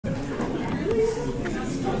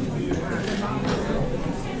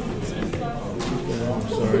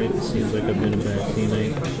seems like I've been a bad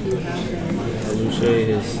teammate. Luce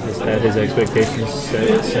has had his expectations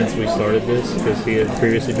set since we started this because he had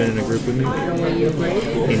previously been in a group with me.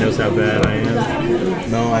 He knows how bad I am.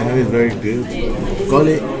 No, I know he's very good. Call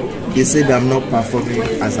it. He said I'm not performing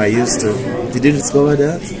as I used to. Did you discover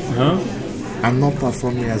that? Huh? I'm not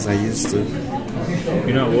performing as I used to.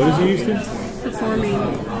 You're not what is he used to? Performing.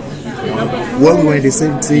 When we were in the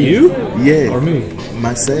same team. You? Yeah. Or me?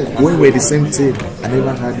 Myself. When we were in the same team, I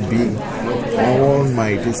never had big. All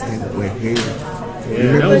my distance were here.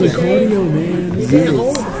 Yeah, that was a cardio, man.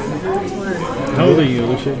 Yes. How old are you,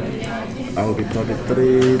 Luce? I will be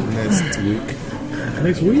 33 next week.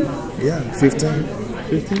 Next week? Yeah, 15.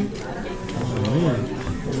 15? Oh, man.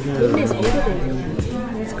 Even is older than him.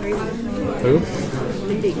 That's crazy. Who?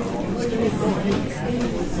 Mindy.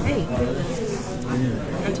 Hey.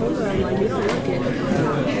 I told her, I'm like, you don't look it.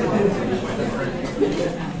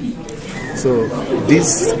 So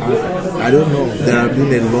this, I don't know. There have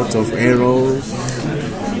been a lot of errors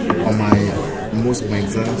on most of my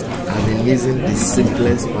exams. I've been missing the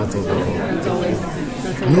simplest part of it.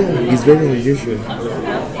 No, it's very unusual.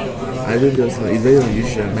 I don't just know. It's very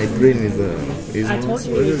unusual. My brain is I told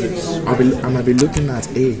you. I might be looking at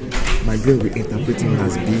A. My brain will be interpreting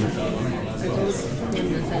as B.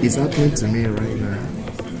 It's happening to me right now.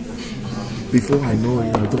 Before I know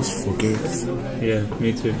it, I'll just forget. Yeah,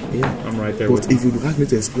 me too. Yeah, I'm right there. But if you ask me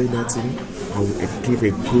to explain that to you, I will give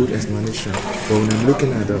a good explanation. But when I'm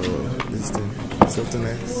looking at this thing, something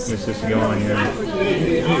else. It's just going, yeah.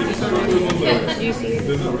 Do you see it?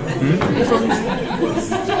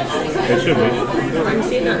 It should be. I'm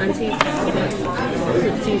seeing that. I'm seeing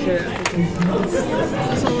seizure.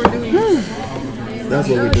 That's what we're doing. That's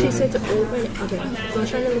what we No, do. she said to open. Okay, so I'm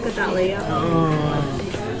trying to look at that layout.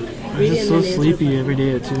 I'm just so sleepy every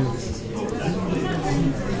day at 2.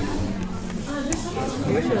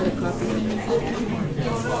 Where's your other copy?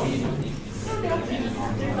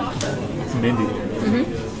 Mindy.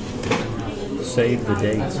 Save the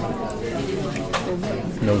date.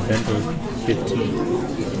 November 15th.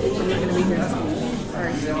 I'm not gonna be here.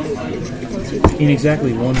 Alright. In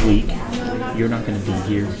exactly 1 week, you're not going to be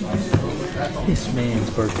here. This man's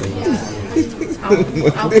birthday is.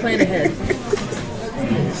 I'll plan ahead.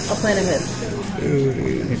 I'll plan ahead.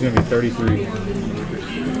 He's going to be 33.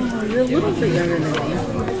 Oh, you're a little bit younger than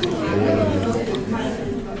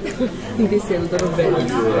me. This is a little bit.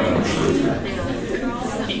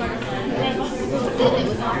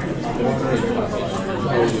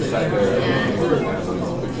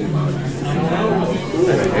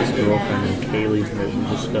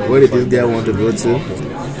 Where did this guy want to go to?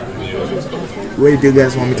 Where do you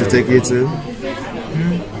guys want me to take you to?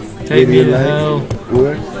 Take me to hell.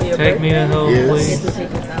 Where? Take me to hell, please.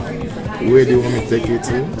 Where do you want me to take you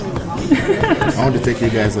to? I want to take you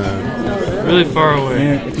guys really far away.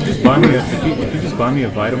 Man, if you just buy me a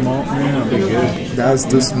Vitamalt, man, I'll be good. That's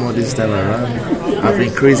too small this time around. I've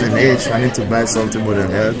increased in age. I need to buy something more than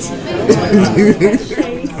that.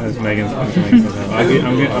 That's Megan's.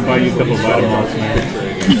 I'll buy you a couple of Vitamalts, man.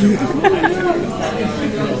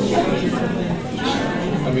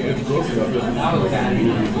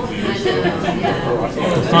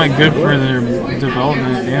 It's not good for their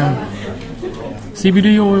development, yeah.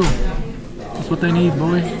 CBD oil. That's what they need,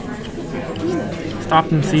 boy. Stop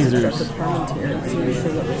them seizures.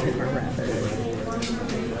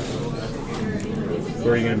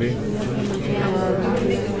 Where are you going to be?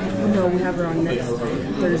 No, we have her on next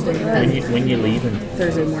Thursday. When you leaving?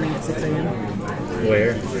 Thursday morning at 6 a.m.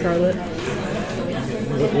 Where? Charlotte.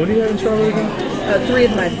 What do you have in Charlotte again? 3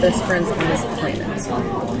 of my best friends on this planet. So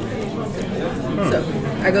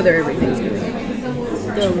I go there every Thanksgiving.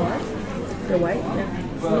 They're what? They're white? Yeah.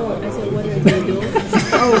 No, I said, what are they doing?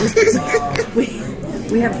 Oh,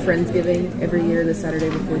 we have Friendsgiving every year the Saturday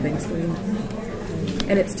before Thanksgiving.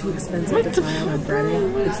 And it's too expensive to fly out on Friday.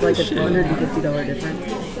 It's like a $150 difference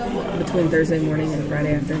between Thursday morning and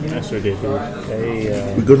Friday afternoon. That's ridiculous.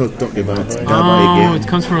 We're going to talk about GABA again. It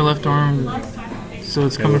comes from her left arm. So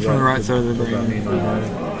it's coming from the right side of the brain.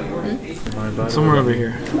 Somewhere over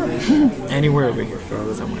here. Anywhere over here.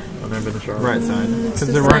 Somewhere. I've never been to Charlotte. Right side.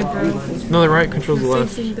 Because the right. No, the right controls the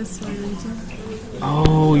left.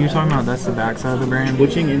 Oh, you're talking about that's the back side of the brain?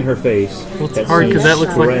 Twitching in her face. Well, it's hard because that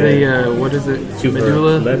looks like the, what is it?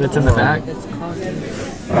 Medulla that's in the back. You know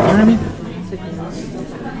what I mean?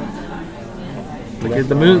 Like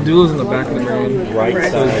the medulla's in the back of the brain. Right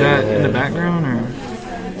side. So is that in the background or?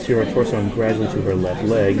 To her torso and gradually to her left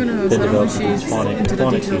leg, then develops these tonic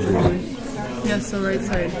seizures. Yes, the right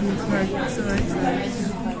side. Correct, it's the right side.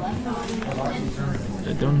 I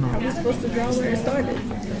don't know. You're supposed to draw where it started.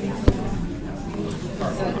 I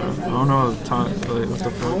don't know what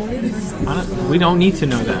the fuck. We don't need to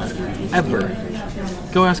know that. Ever.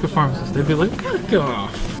 Go ask a pharmacist. They'd be like, fuck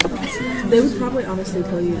off. They would probably honestly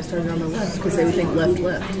tell you to start it on the left because they would think left,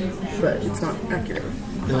 but it's not accurate.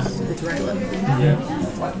 Yeah. It's right, left.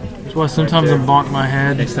 That's why sometimes I bonk my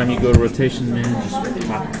head. Next time you go to rotation, man, just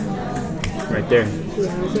pop. Right there.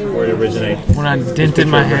 Where it originates. When I dented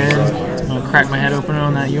my head, when I cracked my head open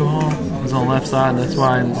on that U-Haul, it was on the left side. That's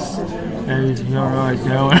why it's, hey, you're alright,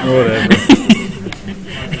 going. Whatever.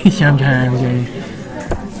 Sometimes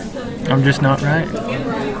I'm just not right.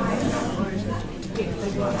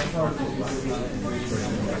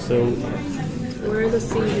 So, Where are the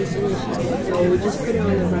seizures initiated? So we just put it on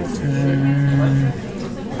the right side.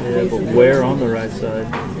 yeah, but where on the right side?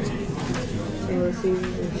 So the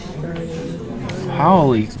seizures are starting.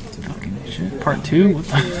 Holy fucking shit. Part 2? What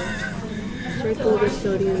the? Circle the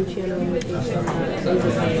sodium channel mutation.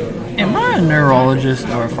 Am I a neurologist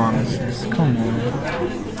or a pharmacist? Come on.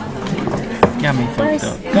 Got me fucked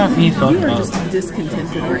up. Got me You fucked were up. just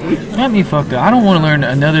discontented, weren't you? Got me fucked up. I don't want to learn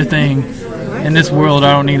another thing in this world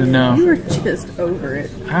I don't need to You know. were just over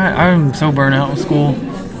it. I'm so burnt out in school.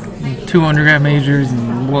 2 undergrad majors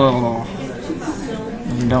and whoa.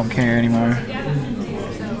 I don't care anymore.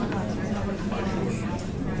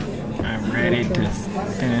 I'm ready to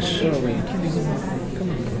finish.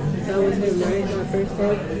 That was him, right? My first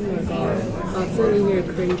day? Oh my god. I was sitting here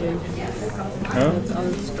cringing. Huh? I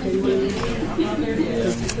was cringing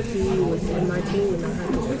because he was in my team and I had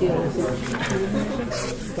to deal with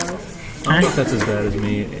it twice. I don't think that's as bad as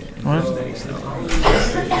me. What?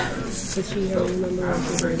 But she don't remember when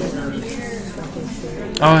she heard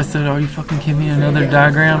it. Oh, I said, are you fucking kidding me? Another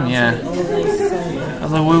diagram? Yeah. I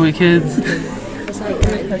love wee kids. It's like,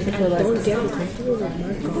 don't get uncomfortable with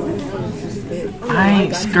my God. I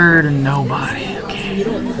ain't scared of nobody. Okay. You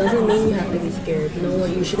don't, it doesn't mean you have to be scared. You know what?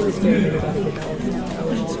 You shouldn't be scared of anybody, but that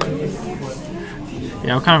was just weird.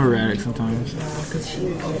 Yeah, I'm kind of erratic sometimes. Because she,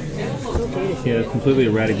 it's okay to Yeah, completely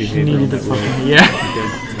erratic She behavior. needed to on that fucking, road.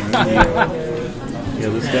 yeah. Yeah,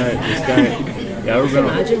 this guy. Yeah, I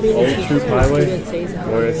remember imagine being old a teacher troop and highway student says how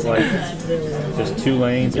where it's like it's really just 2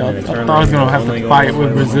 lanes Yeah, and then a I turn thought I was lane, gonna have one to lane fight going with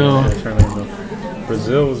one way, Brazil. and a turn lane going.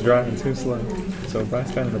 Brazil was driving too slow, so Bryce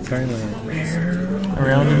got in the turn lane.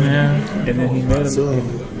 Around him, yeah. And then he met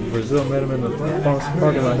him. Brazil met him in the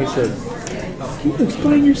parking lot. He said, "Can you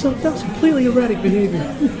explain yourself? That was completely erratic behavior."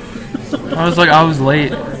 I was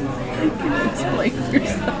late. Explain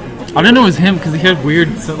yourself. I didn't know it was him because he had weird,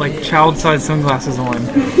 like, child-sized sunglasses on.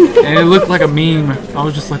 And it looked like a meme. I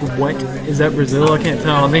was just like, what? Is that Brazil? I can't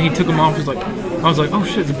tell. And then he took them off. I was like, oh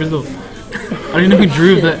shit, it's Brazil. I didn't know he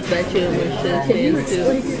drew that. Bet you it was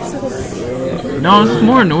too. No, I was just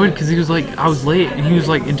more annoyed because he was like, I was late. And he was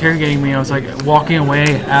like interrogating me. I was like walking away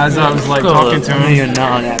as I was like talking to him. You're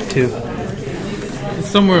not on app too. It's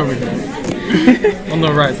somewhere over here. On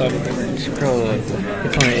the right side of the room. Scroll up.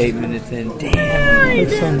 It's only 8 minutes in. Damn, it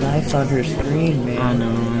looks so nice on her screen, man. I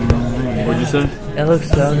know. What'd you say? It looks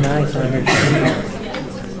so nice on her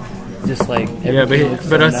screen. Just like Yeah, everything looks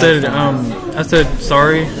but so I nice said, on her. I said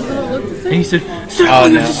sorry. And he said, "Say Oh, what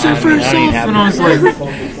you no, have to say I for mean, I don't yourself." even And I was like,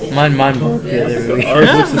 Mine broke the other week.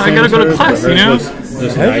 yeah, I gotta go to class, you know?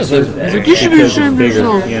 Just Hers nicer. looks better. He's like, you should be Because it's ashamed of bigger,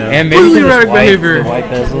 yourself. you know? And maybe Completely because erratic it's white, behavior. the white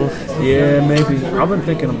bezels. Yeah, maybe. I've been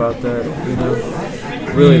thinking about that, you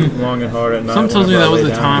know. Really long and hard at night. Some tells me whenever I that was lay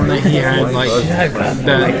the down, time that he had like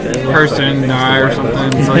that person die or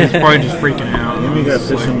something. So he's probably just freaking out. Maybe you got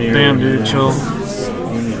fish in the ear. Damn, dude, chill.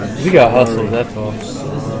 We got hustled, that's all.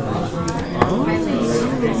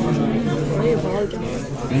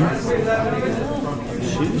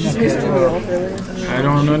 I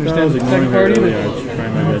don't I understand was the ignoring second her part earlier. either. I was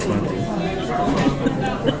trying my best not to.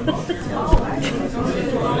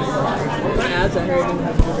 My abs are hurting.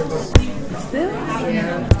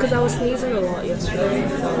 Yeah, because I was sneezing a lot yesterday.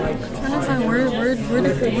 So like, trying to find where's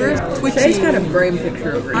Twitchy. Shay's got a brain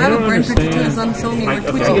picture over I here. have a brain picture too, as I'm showing me where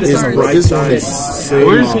Twitchy This, starts. this one is saying,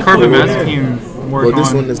 Where's carbamazepine work but this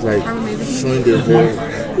on? one is like showing the whole.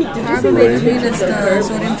 Carbamazepine is the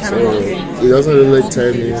sodium So channel. it doesn't really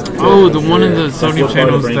tell me. Oh, the one in the sodium what part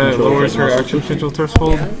of channels brain that control lowers is her that? action potential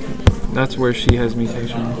threshold. That's where she has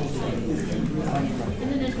mutation.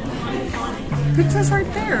 Picture's right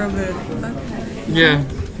there of it. Yeah.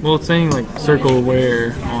 Well, it's saying like circle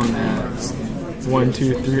where on that. 1,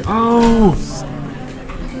 2, 3. Oh,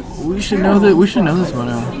 we should know that. We should know this by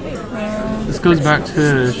now. This goes back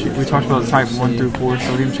to we talked about type 1 through 4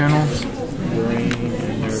 sodium channels. Brain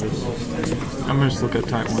and nervous system. I'm gonna just look at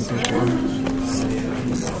type 1 through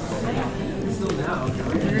 4.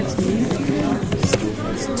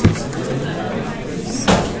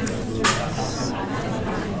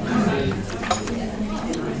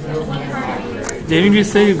 Didn't you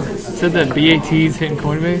said that BAT's hitting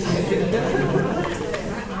Coinbase?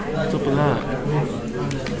 What's up with that?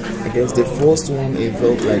 I guess the first one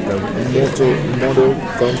involved like a model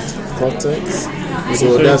context.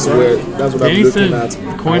 So that's what I'm Danny looking said at.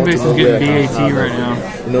 Coinbase is getting BAT right now.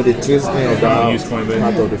 You know, the tracing of that use Coinbase.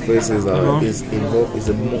 part of the faces is involved is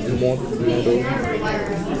a model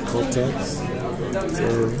context.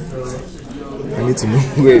 So I need to know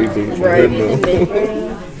where it is. I Right. don't know.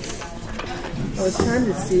 I was trying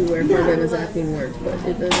to see where Carbon zapping works, but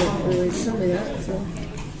it doesn't really tell me that. So.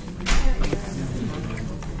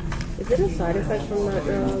 Is it a side effect from that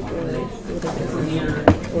drug, or what is it?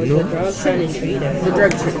 Or is No. the drug trying to treat it? The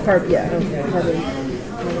drug carb, yeah. Carbon.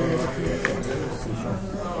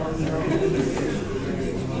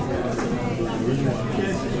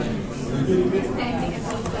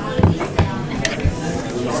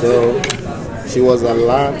 So she was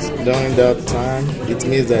alert during that time. It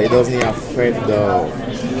means that it doesn't affect the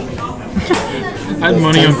I had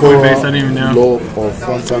money on temporal Coinbase, I didn't even know. lobe or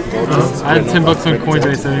frontal cortex. I had They're not $10 on affected.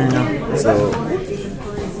 Coinbase, I didn't even know. So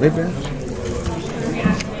maybe.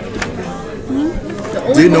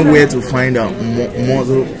 Do you know where to find a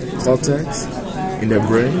model cortex in the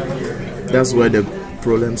brain? That's where the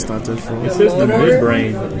problem started from. It says the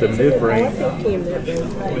midbrain. The midbrain. Thinking that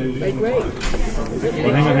like right.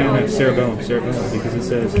 Well, hang on. Cerebellum, because it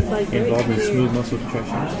says involved in smooth muscle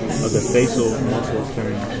contraction of the facial muscles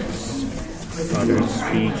during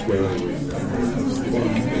speech.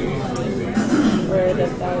 Where the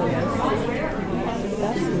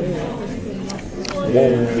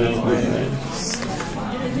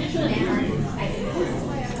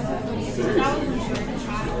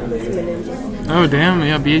Oh damn,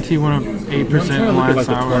 yeah, BAT went up 8% last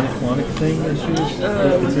hour. Clonic thing that she was.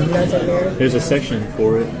 There's a section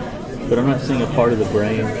for it, but I'm not seeing a part of the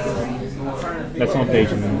brain. That's on page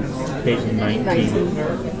 19.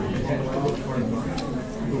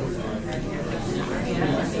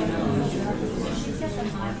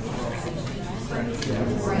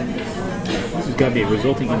 This has got to be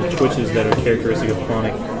resulting in the twitches that are characteristic of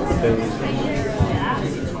chronic phase.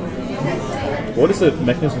 What is the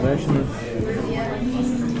mechanism of action of?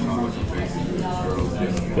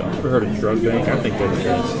 I've never heard of drug bank. I think they're the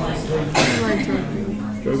best.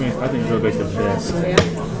 Drug bank. I think drug bank's the best. I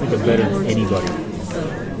think they're better than anybody. I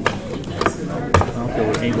don't care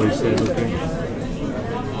what anybody says. Okay.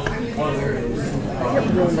 I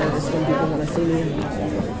get real nervous when people want to see me.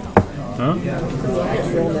 Huh? I get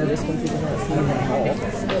real nervous when people want to see me in the hall.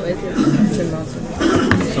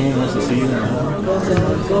 Someone wants to see you in the hall.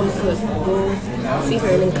 go see her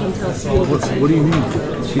and then come tell us. What do you mean?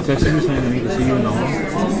 She texted me saying I need to see you in the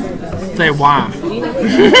hall. Say why?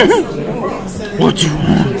 What you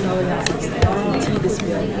want?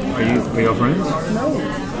 Are y'all friends?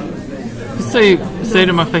 Say it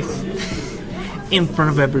to my face. In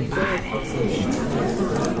front of everybody.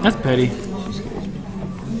 That's petty.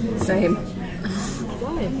 Same.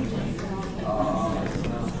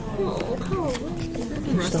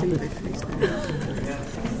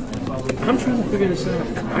 I'm trying to figure this out.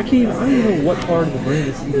 I don't know what part of the brain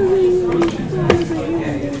is even.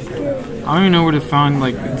 I don't even know where to find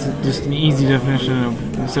like it's just an easy definition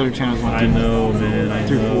of the sodium channels. I know, man. I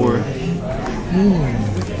know. 4.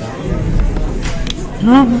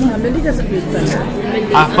 Mindy doesn't use thunder.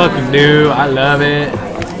 I fucking do. I love it.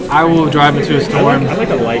 I will drive into a storm. I like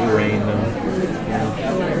a light rain though.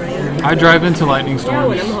 I drive into lightning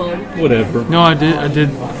storms. Whatever. No, I did.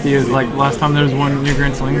 Like last time there was one near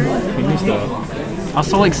Grand Saline. Give me stuff. I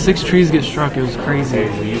saw like 6 trees get struck. It was crazy. Hey,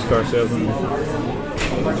 the used car salesman.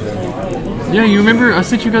 Yeah, you remember? I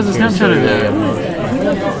sent you guys a Snapchat of that.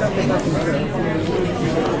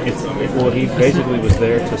 Well, he basically was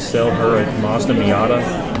there to sell her a Mazda Miata.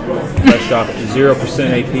 Fresh off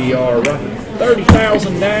 0% APR, right?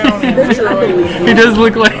 30,000 down. He does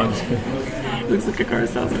look like. Looks like a car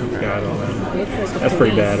salesman. God, all that. That's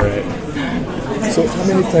pretty bad, right? So how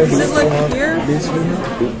many times do you Is it like have here? this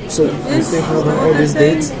unit? So we still have all They're these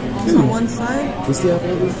saying dates? it's on one side. We still have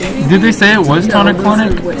all these dates? Did they say it was tonic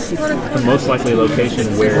clonic? The most likely location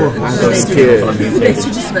where I was those scared. are They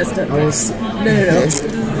mutated. just messed up. I was No. Is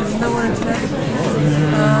that what it's like?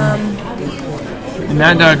 And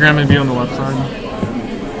that diagram would be on the left side.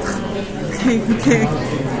 Okay.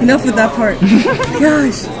 Enough with that part.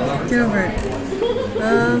 Gosh, get over it.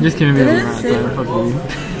 Just kidding me on the Did it right say- side. Fuck you.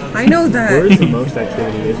 I know Where that. is the most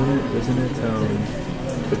activity, isn't it?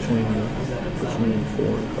 Between 4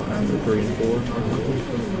 and 5, or 3 and 4?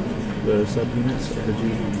 The subunits of the G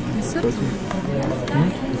protein?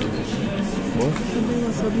 What?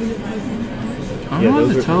 I don't Yeah, know what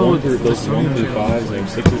those to are tell with those the 1 sodium through channel. 5s and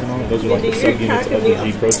 6s and all. Those are like the subunits of the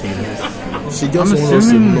G protein. She just I'm wants us to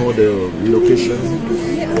assuming- know the location.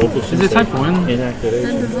 Voltage Is it type 1? Then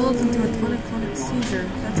inactivation. developed into a tonic-clonic seizure.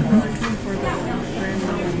 That's another term for the brand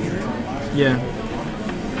name, right? Yeah. So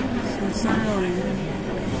it started on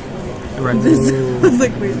Right. this. I was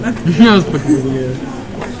like, wait, no. I was fucking with you.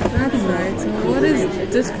 That's right. So what is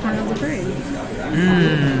this part of the brain?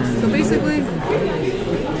 So basically,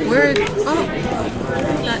 where it,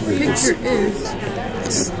 that picture is,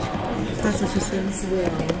 that's what she says.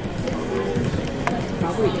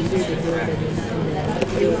 Probably easier to do it in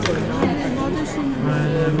do it for I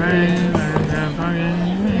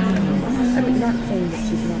mean, not saying that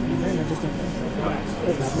she's not a man, I just don't know.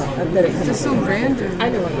 It's not, that It's just so random. I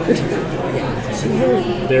know what you're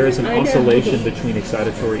saying. There is an oscillation between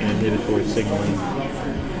excitatory and inhibitory signaling.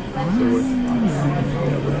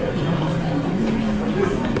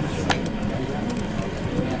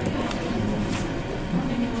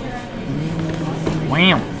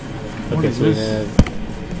 Wham! What Okay, is so we this? have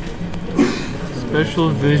Special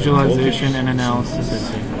visualization and analysis.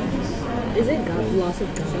 Is it God, loss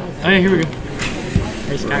of God? Oh yeah, here we go.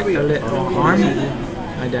 Let's act a little arm.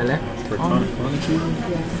 On the left for arm. tonic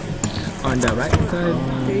seizure. On the right side.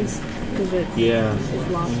 Because it Yeah,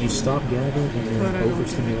 when you stop GABA and then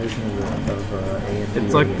overstimulation of AMP.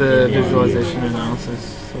 It's like the visualization analysis,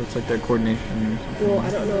 so it's like their coordination. well, I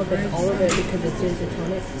don't know if it's all of it because it's in the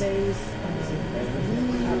tonic phase.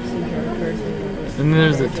 And then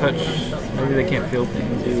there's the touch. Maybe they can't feel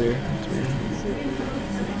things either. It's weird.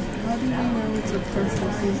 How do we know it's a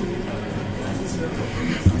partial seizure?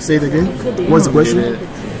 Say it again. What's the question?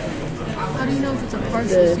 How do you know if it's a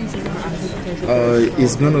partial seizure?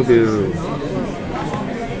 It's gonna be.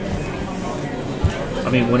 I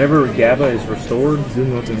mean, whenever GABA is restored, Do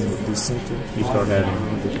not in the center. you start having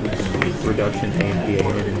reduction AMPA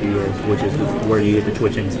and NMDA, which is where you get the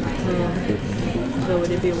twitching. So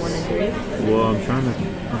would it be 1 and 3? Well, I'm trying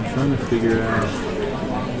to figure out.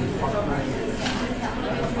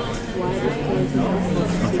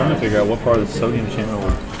 I'm trying to figure out what part of the sodium channel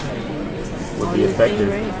would be affected.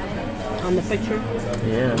 On the picture?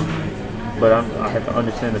 Yeah, but I have to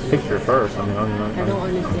understand the picture first. I mean, I don't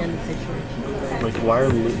understand the picture. like why are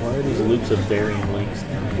these loops of varying lengths?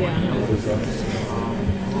 Yeah. What is that?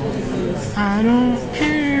 I don't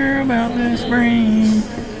care about this brain.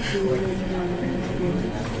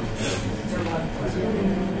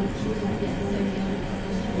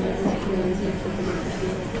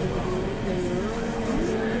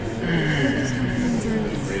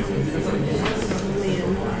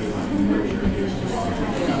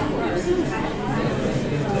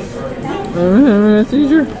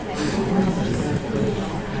 Seizure.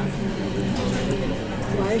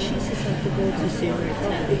 Why is she susceptible to cigarettes?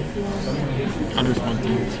 I just want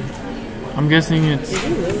things. I'm guessing it's. Is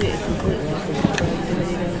it really a complete loss of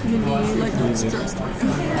productivity though? Maybe like stressed. Well,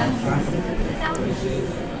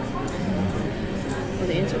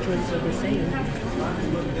 the answer choices are the same.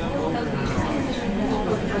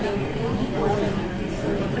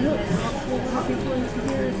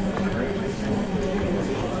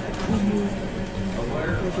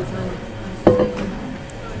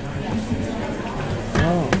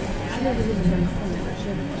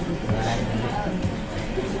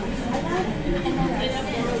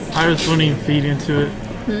 I just won't even feed into it.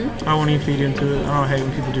 I won't even feed into it. I don't hate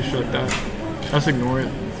when people do shit like that. Just ignore it.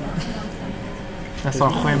 That's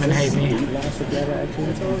why women hate me.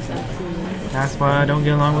 That's why I don't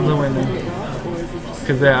get along with the women.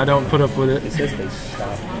 Because I don't put up with it.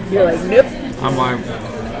 You're like, nope. I'm like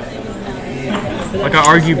I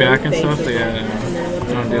argue back and stuff, but yeah, I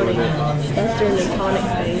don't deal with it. That's during the tonic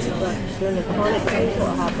phase, but during the chronic phase,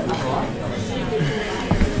 what happens?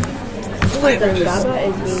 The GABA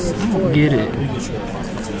is being restored. Get it.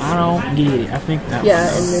 I don't get it. I think that Yeah,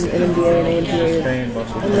 and then NMDA and AMPA is,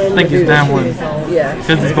 and then I think it's that one. yeah.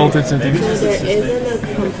 Because it's voltage sensitive. So there isn't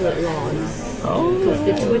a complete loss. Because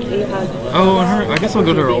the twitch you have, Oh, and her. I guess I'll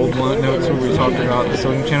go to her old one notes where we talked about the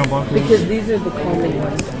sodium channel blockers. because these are the common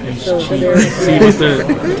ones. So they're See what the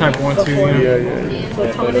type 1, 2, you know?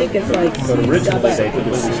 so tonic is like But originally they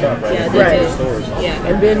completely stopped, right? Yeah, Right. right. Yeah,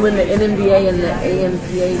 and then when the NMDA and the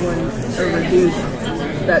AMPA ones are reduced,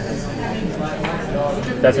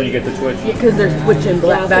 That's when you get the twitch. because they're switching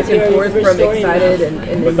back and forth from excited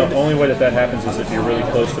and But the only way that happens is if you're really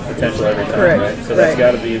close to potential every time, Correct, right? So that's right.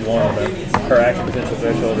 got to be one of them. Her action potential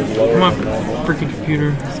threshold is lower Come on, than normal. freaking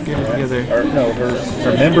computer. Let's get it together. Or no, her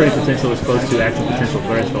membrane potential is close to action potential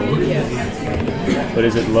threshold. But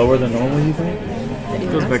is it lower than normal, you think?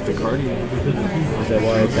 Goes back to cardio. Is that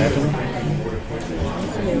why it's happening?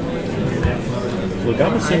 Look,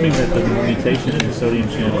 I'm assuming that the mutation in the sodium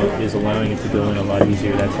channel is allowing it to go in a lot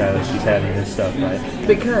easier. That's how she's having this stuff, right?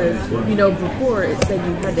 Because, you know, before it said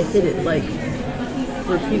you had to hit it like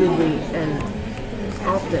repeatedly and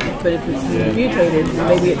often, but if it's mutated,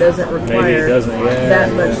 maybe it doesn't require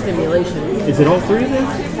that much stimulation. Is it all three then?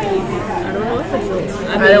 I don't know if it's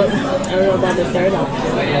I don't know about the third option.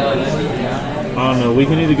 I don't know. We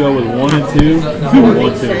can either go with 1 and 2 or 1,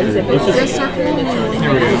 2, and 3. Let's just circle.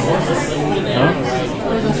 Here we go. Huh?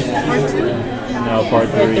 Part 2? No, part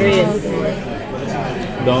 3.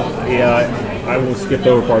 Don't. Yeah, I will skip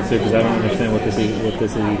over part 2 because I don't understand what this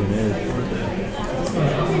even is.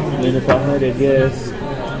 And if I had to guess,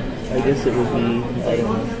 I guess it would be. I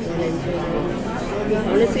don't know.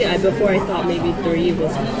 Honestly, before I thought maybe 3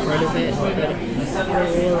 was part of it, but I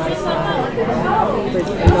didn't realize that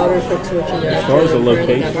in order for 2 or 3 As far as the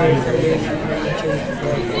location,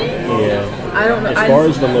 yeah. I don't know. As far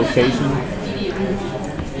as the location,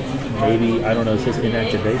 maybe I don't know. It says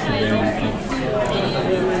inactivation there.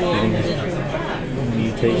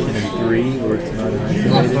 Mutation in 3, where it's not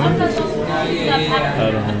inactivated. I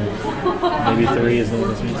don't know. Maybe 3 is the one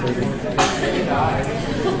that's mutated.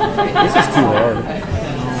 This is too hard.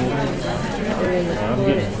 I'm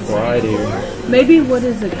getting fried here. Maybe what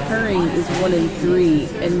is occurring is 1 and 3,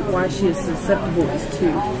 and why she is susceptible is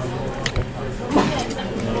 2.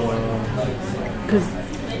 Because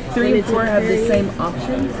 3 and 4 have the same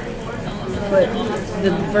options, but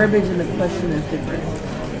the verbiage in the question is different.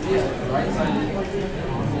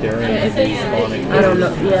 During the spawning. I don't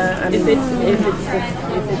know. Yeah, I mean, if it's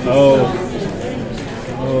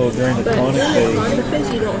during the tonic phase. on defense,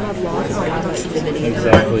 you don't have loss of activity.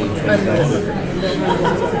 Exactly.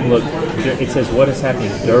 Look, it says what is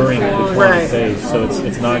happening during the tonic phase, so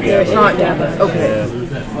it's not GABA. It's not GABA. Okay. Yeah.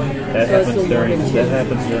 That happens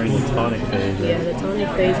during the tonic phase. Right? Yeah, the tonic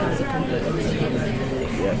phase has a complete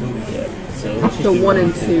Yeah. So 1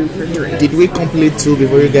 and 2 for 3. Did we complete 2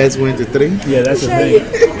 before you guys went to 3? Yeah, that's the thing.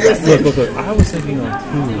 Look. I was thinking on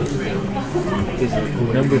 2. Is it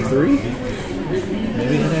number 3?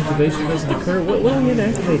 Maybe inactivation doesn't occur. What are we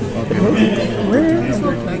inactivating? Where is it?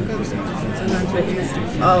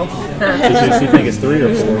 Oh. So you think it's 3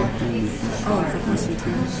 or 4? Oh, for question 2.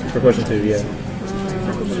 For question 2, yeah. So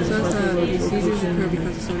that's seizures occur because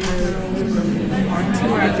of sodium. Part 2,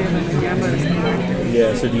 I did GABA is not active.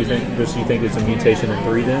 Yeah, so do you think it's a mutation in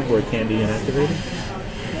 3 then, where it can be inactivated?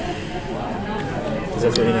 Because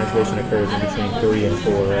that's where inactivation occurs in between 3 and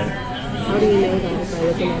 4, right? How do you know that by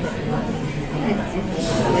looking at it?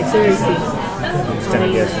 Like seriously. I'm just kind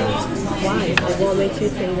of guessing. Why? Like what makes you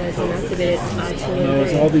think that it's inactivated at 2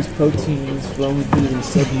 There's all these proteins flowing through these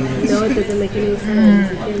subunits. No, it doesn't make any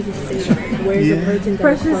sense. You can't just say that. Where's the protein that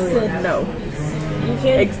Precious is flowing? said no. You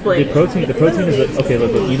can't Explain. The protein is okay.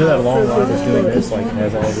 Look, you know that long line that's doing this, like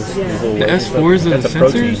has all this. Little The S4s are the that's a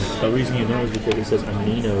protein. sensors? The reason you know is because it says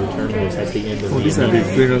amino terminus. That's the end of the These are the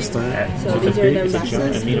amino. figures time. So it's a big, it's a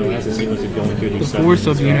giant amino acid sequence of going through The these 4 subunits.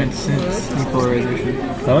 subunits since depolarization.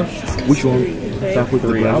 Huh? Which one? Back with the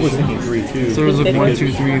 3. I was gravity? thinking 3 too. So there's like 1,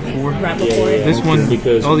 2, 3, 4. right before it. This one,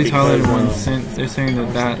 Because- all these highlighted because, ones, they're saying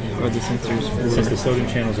that are the sensors Since the for sodium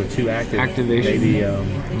channels are too active, Activation. maybe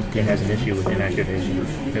it has an issue with inactivation.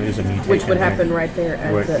 Maybe there's a mutation. Which would there. happen right there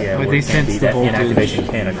at Where, the. yeah, But where they it can sense be the that voltage. inactivation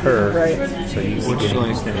can occur. Right. So you which get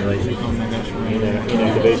like stimulation. oh my gosh, right.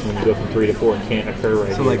 Inactivation when you go from 3 to 4 can't occur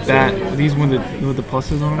right So here. like that, these with the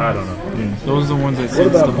pluses on I them, don't know. those are the ones that sense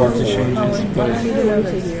about the voltage changes. But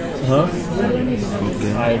Huh?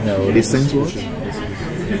 I know. The sense what? He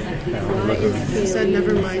said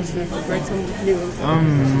never mind, so write some new ones.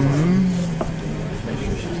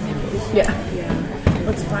 Yeah.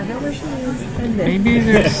 Let's find out where she is. And then. maybe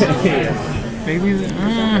there's maybe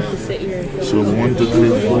Sit here and So 1, 2, 3,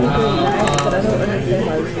 4. But I don't understand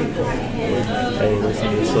why she. Hey,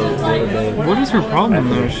 listen, so what is her problem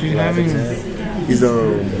though? She's having These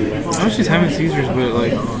are I know she's having seizures, but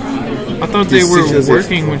like I thought they were seizures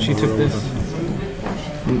working when she took this.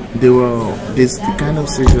 this the kind of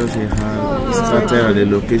seizures he had started at the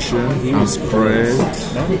location and spread.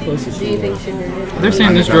 They're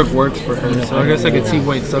saying this drug works for her, so I guess I could see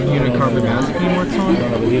what subunit carbamazepine works on.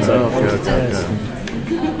 Okay.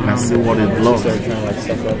 And see what it blocks. You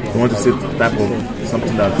want to see the type of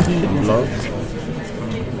something that it blocks?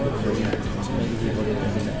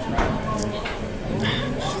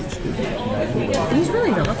 He's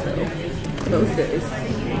really not though. Most days.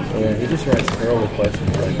 yeah, he just writes terrible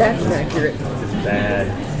questions. Like, That's accurate. it's bad.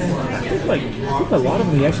 I think a lot of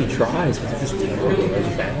them he actually tries, but they're just terrible. They're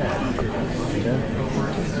just bad. You know?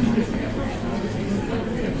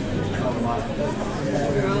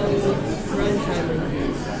 Wrong timing.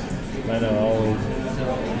 I know, always.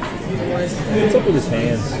 What's up with his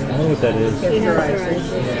hands? I don't know what that is. He has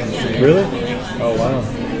psoriasis. Really? Oh, wow. I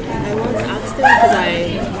once asked him because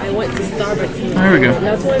I went to Starbucks. And There we go.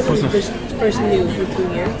 That's when I first knew for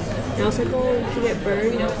 2 years. And I was like, oh, did you get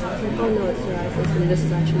burned? I was like, oh no, it's psoriasis, and this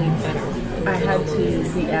is actually better. I had to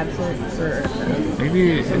be absent for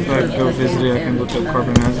Maybe if I go visit it, I can look up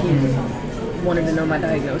carbamazepine. wanted to know my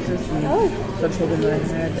diagnosis, and so I told him that I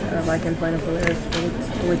had lichen plantar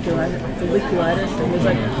folliculitis, and he was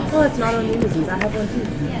like, "Oh, it's not autoimmune disease. I have one too."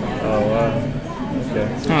 Oh, wow. Okay.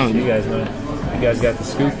 Oh. You guys know. You guys got the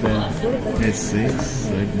scoop then. It's 6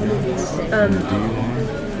 segments.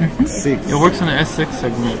 Six. It works on the S6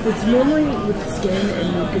 segment. It's normally with skin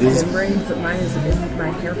and mucous membranes, but mine is in my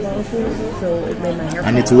hair follicles, so it made my hair.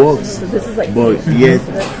 And it fall. works. So this is like But yet,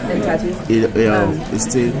 and tattoos. it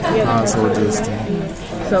still has all those things.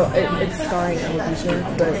 So it's scarring alopecia,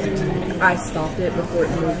 but I stopped it before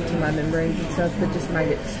it moved to my membranes and stuff. But just might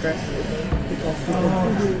get stressed. It's all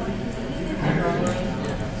stupid.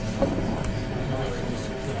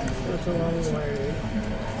 It's a long word.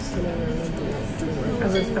 I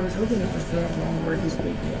was hoping it was the long word he's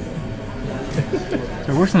speaking.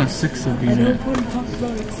 It works on the 6 subunit.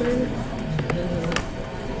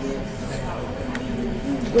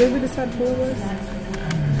 Where did we decide 4 was?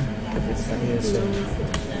 Yeah, so.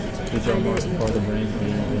 Good job, Mark. Part of the brain.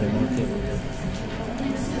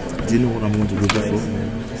 Do you know what I'm going to look for?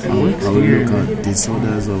 I will look at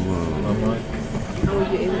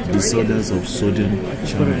disorders of sodium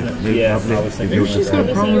channel. Yeah, I was thinking. Maybe she's got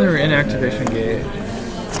a problem with her inactivation gate.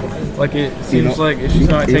 Like it seems like if she's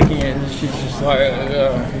not taking it, she's just like,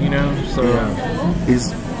 you know. So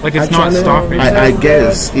like it's not stopping. I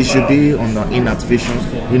guess it should be on the inactivation.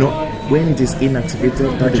 You know, when it is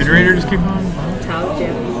inactivated, that is Generator just keep on.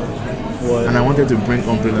 and I wanted to bring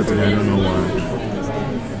umbrella today. I don't know why.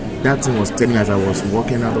 That thing was telling me as I was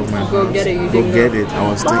walking out of my house. Go get it. I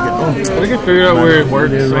was thinking, I think I figured out where it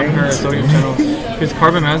works on her sodium channels. Because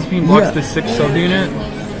carbamazepine blocks the 6 subunit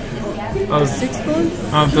of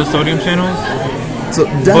the sodium channels. So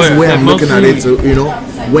that's where I'm looking at it. So you know,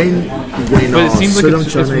 when but it seems like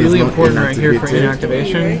it's really important right here for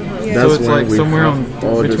inactivation. So it's like somewhere on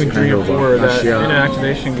between 3 and 4 that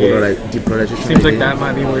inactivation gate. Seems like that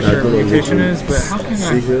might be where her mutation is, but how can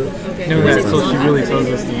I know that until she really tells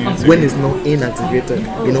us the answer? When it's not inactivated,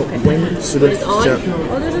 you know, when sodium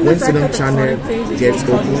channel gets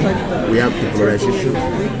open, we have depolarization.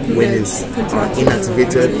 When it's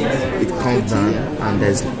inactivated, it comes down, and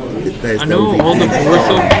there's I know all the 4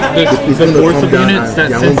 subunits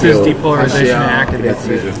that senses depolarization and activates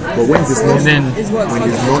it. But when it's not,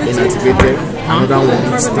 inactivated, another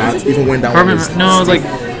one starts. Even when that one is like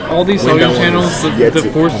all these sodium channels, the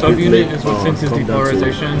 4th subunit is what senses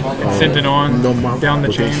depolarization. It's sent it on down the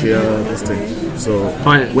chain. So,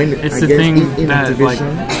 but when it's the thing that like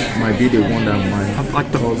might be the one that might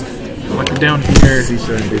like the down here is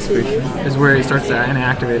where it starts to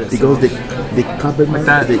inactivate itself. Because the carbon like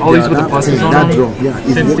that, all these with the pluses on them,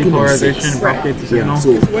 sense depolarization, propagate the signal.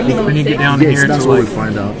 So when you get down here to like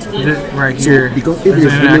right here, because if there's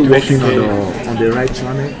it's an really activation working gate. on the right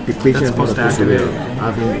channel, the patient is supposed to not supposed to be activate.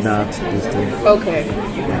 having that. Okay.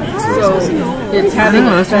 So it's I having.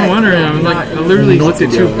 know, that's what I'm wondering. I'm like, I literally looked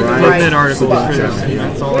at 2 PubMed articles for this, and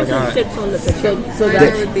that's all I got. So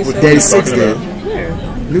that would be There is 6 there.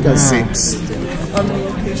 Look at 6.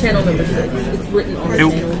 channel number 6. It's written on the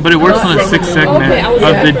channel. But it works on the 6th segment of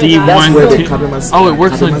the D1. Oh, it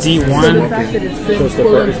works on D1.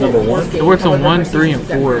 It works on 1, 3, and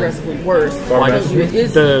 4. Like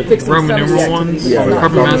the Roman numeral ones.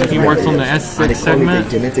 Carbamazepine works on the S6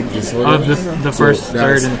 segment of the first,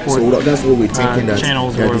 third, and fourth So that's what we're thinking that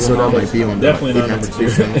channels. that disorder might be on the Definitely not number 2.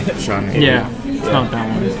 channel. Yeah, it's not that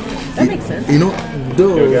one. That makes sense. You know,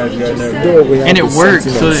 though we have And it the works,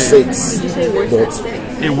 setting so of it- 6, but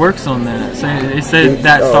It works on that. So it said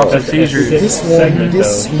that stops the seizures. this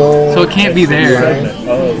small. So it can't be there.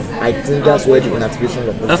 I think that's where the inactivation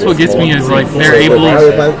of That's what gets me is like they're able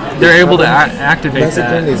to activate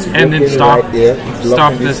that and then stop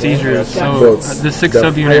the seizures. So the 6th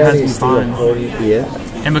subunit has to be fine.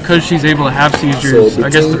 And because she's able to have seizures, I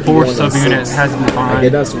guess the 4th subunit has to be Okay,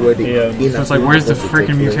 fine. that's where the So it's like, where's the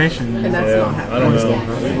freaking mutation? And that's not happening. I don't know.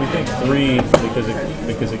 We think 3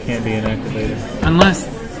 because it can't be inactivated. Unless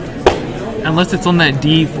it's on that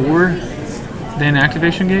D4, the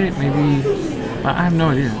inactivation gate, maybe. I have no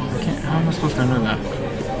idea. I can't. How am I supposed to know that?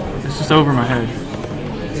 It's just over my head.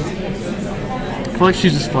 I feel like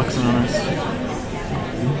she's just flexing on us.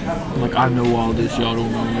 Like, I know all this, y'all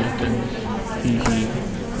don't know nothing.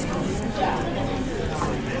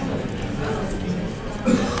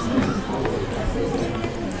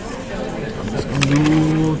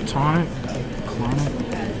 Tonic. Clonic.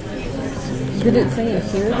 Did it say in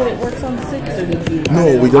here that it works on 6, or did you? No,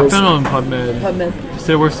 we I just. found it on PubMed. PubMed. It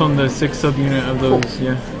said it works on the 6 subunit of those,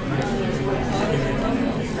 yeah.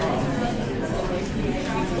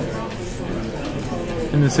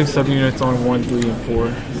 And the 6 subunits on 1, 3, and 4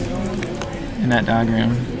 in that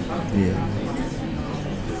diagram. Yeah.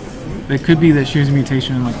 It could be that she has a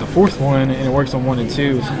mutation in like the 4th one and it works on 1 and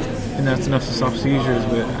 2, and that's enough to stop seizures,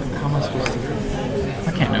 but how am I supposed to?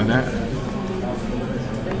 I can't know that.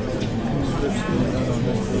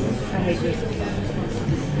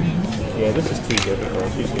 Yeah, this is too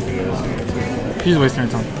difficult. She's wasting her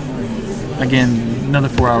time. Again, another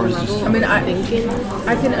 4 hours. Just I mean, I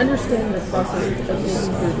can understand the process of getting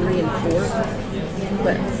through 3 and 4,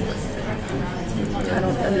 but I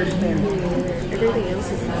don't understand. Everything else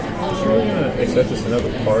is fine. She's really gonna accept this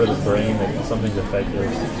another part of the brain that something's affected.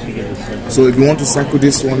 She gets a symptom. So if you want to cycle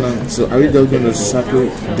this one, so are you just going to cycle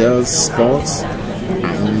their spots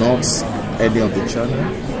and not any of the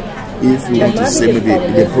channel? If you want to say maybe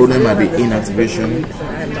the problem might be inactivation,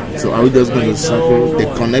 so are we just going to cycle the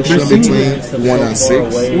connection between 1 and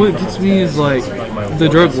 6? what gets me is like the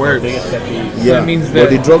drug works. Yeah, That means but that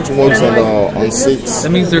the drug works on 6.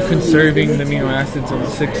 that means they're conserving the amino acids on the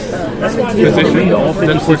 6th position.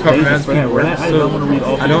 That's where carbamazepine works.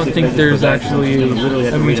 So I don't think there's actually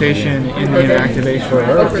a mutation in the inactivation.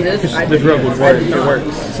 Because the drug would work. It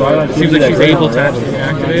works. So it seems like she's able to actually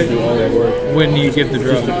inactivate it when you give the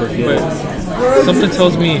drug. But something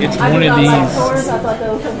tells me it's one of these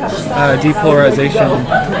depolarization,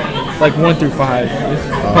 like 1 through 5. It's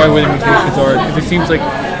probably where the mutations are. Because it seems like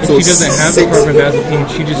if So she doesn't have the carbamazepine,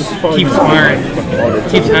 she just keeps firing,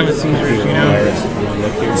 keeps having seizures, you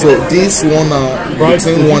know? So this one,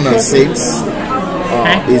 between 1 and 6,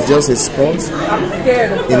 is just a spot.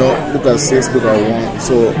 You know, look at 6, look at 1.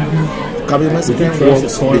 So carbamazepine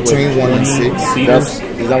works between 1 and 6.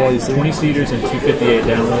 Is that what you say? 20 seaters and 258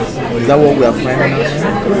 downloads. Is that what we are finding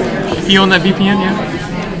out? If you own that VPN, yeah.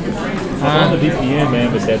 I'm on the VPN,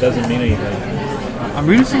 man, but that doesn't mean anything. I'm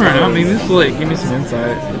reading some right now. Maybe this will like give me some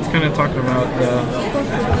insight. It's kind of talking about the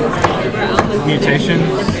mutations.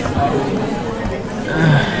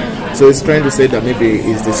 So it's trying to say that maybe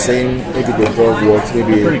it's the same, maybe the drug works,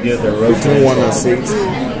 maybe Pretty good. They're between 1 and 6,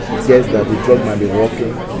 it gets that the drug might be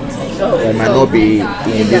working. It might not be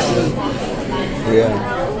inhibition.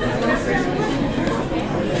 Yeah.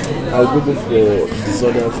 I'll Google for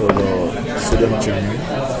disorders of sodium channel.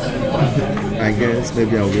 I guess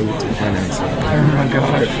maybe I'll be able to find an answer. Oh my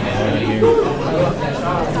gosh.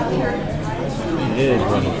 It is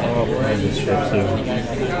running all kinds of shit too.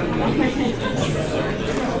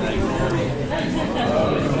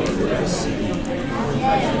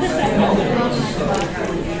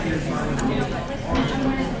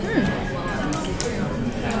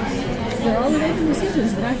 They're all making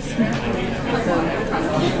decisions that I can't.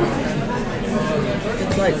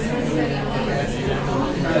 It's like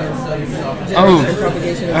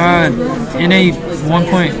NA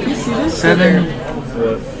 1.7.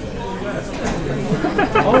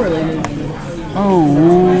 all related.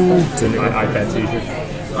 It's an iPad seizure.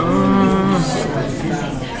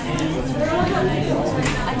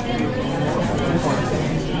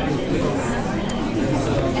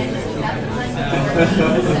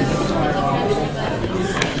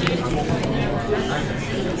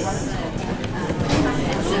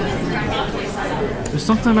 There's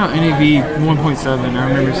something about NAV 1.7. I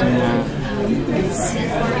remember seeing that.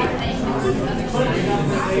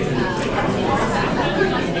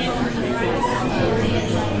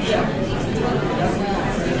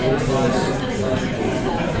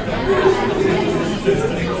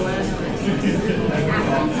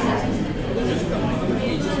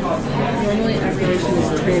 Normally, activation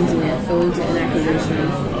is transient, going to inactivation.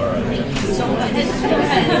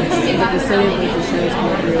 But the sodium positions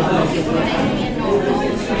come through effectively.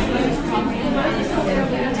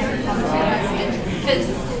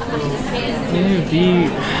 NAV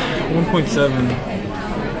 1.7.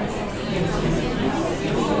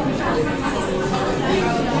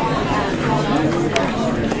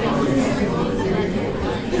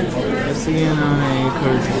 SCNI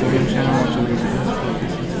codes the sodium channel, which will be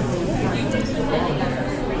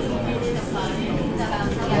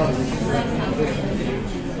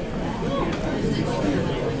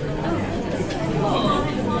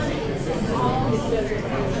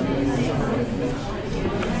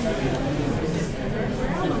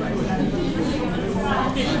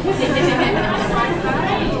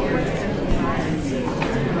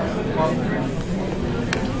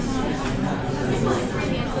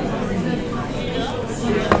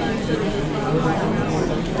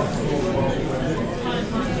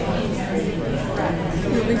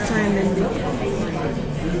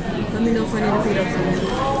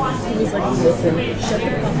was like, listen, shut the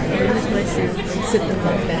fuck up, use my shoe, and sit the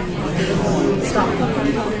fuck back. Stop.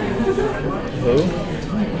 Who?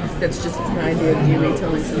 That's just an idea of you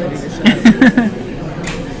telling somebody to shut up.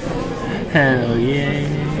 Hell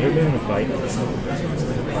yeah. Ever been in a fight? No.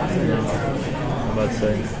 I'm about to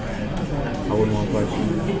say, I wouldn't want to fight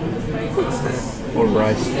you. Or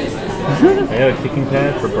Bryce. I had a kicking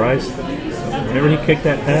pad for Bryce. Whenever he kicked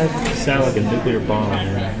that pad, it sounded like a nuclear bomb,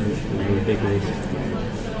 man. It was ridiculous.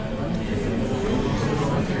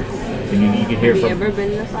 And you could hear Have you from ever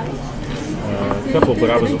been in a fight? a couple, but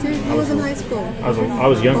I was He was in high school. I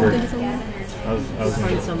was younger. Bumped into someone. I was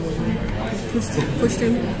Find someone. Pushed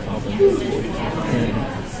him.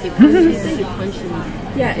 He said he punched him.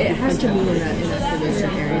 Yeah, it has to be in that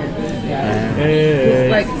inactivation area. Hey,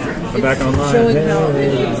 Like, I'm back online. showing Hey, how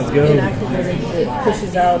it's let's go. inactivated, it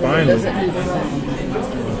pushes out and it Finally. doesn't move at all.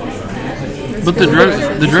 But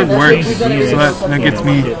the drug works, so that gets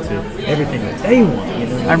me. Get to everything that they want, you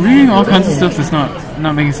know. I'm reading all kinds of stuff that's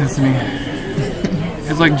not making sense to me.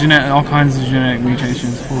 It's like all kinds of genetic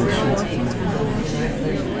mutations. Holy shit.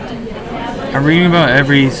 I'm reading about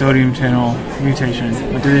every sodium channel mutation.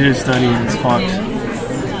 Like they did a study and it's fucked.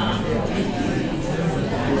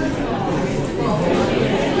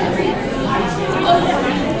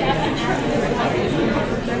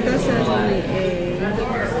 That says only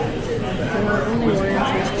only one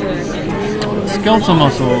ancestor. Skeletal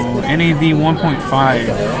muscle, NAV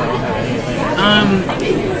 1.5.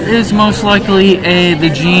 Is most likely the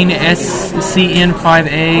gene SCN5A.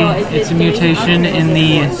 It's a mutation in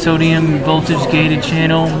the sodium voltage gated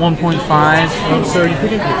channel 1.5. Sir, you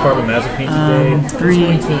picked up your carbamazepine today. 3.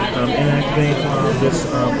 To inactivate this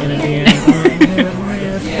NAD.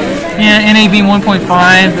 Yeah, NAV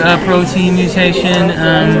 1.5 protein mutation.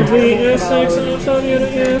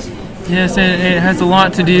 Yes, it has a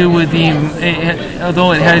lot to do with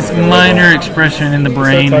although it has minor expression in the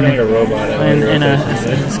brain Like a robot. and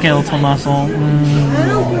a skeletal muscle.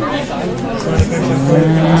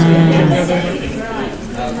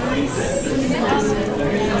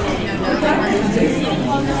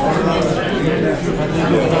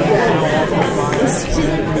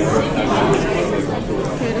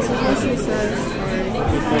 Okay, this is what she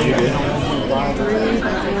says.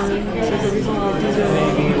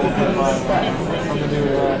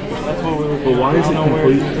 But why is it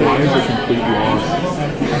complete? Why is it complete loss?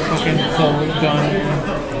 Fucking cold gun.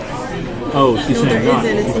 Oh, she's No, saying there not.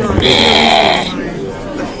 isn't. It's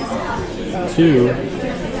not. Two.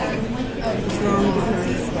 It's wrong because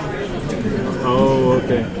Oh,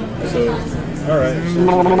 okay. So, all right.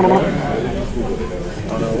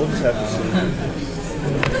 Oh no, we'll just have to see.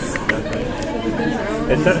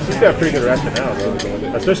 She's got a pretty good rationale, though,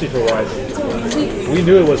 especially for why. We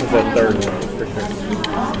knew it wasn't the third one for sure.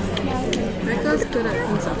 Becca's good at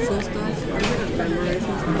conceptual stuff. I'm good at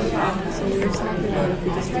memorizing stuff. So we were talking about if we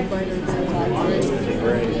just divide our time.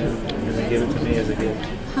 Right, yeah. And they give it to me as a gift.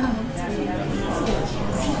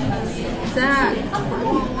 That.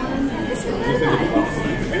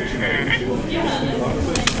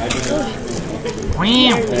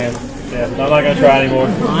 Yeah, I'm not gonna try anymore.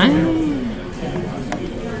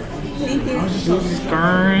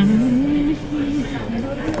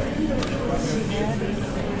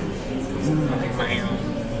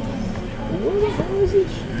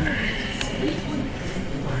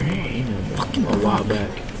 Fucking A while back.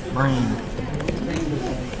 brain.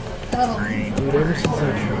 Dude, ever since I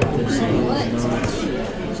tried this,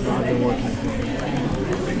 it's not been working for me.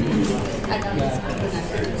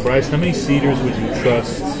 Bryce, how many cedars would you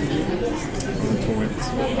trust in the torrents?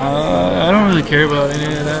 I don't really care about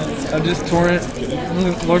any of that. I just torrent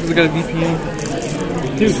as long as I got a VPN.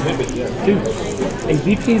 Dude, a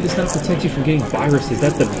VPN does not protect you from getting viruses.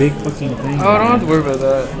 That's a big fucking thing. Oh, I don't have to worry about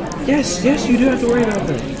that. Yes, you do have to worry about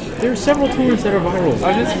that. There are several torrents that are viral.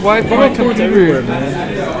 I just wiped There my are torrents computer. everywhere,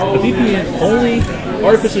 man. A VPN only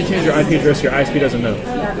artificially changes your IP address. Your ISP doesn't know.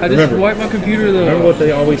 I just wiped my computer though. Remember what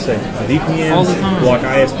they always say: VPNs All the time. block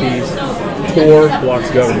ISPs, Tor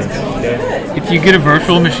blocks governments. Okay. If you get a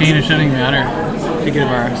virtual machine, it shouldn't even matter. If you get a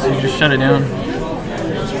virus, you just shut it down.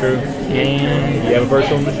 That's true. Yeah. You have a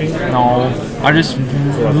virtual machine? No, I just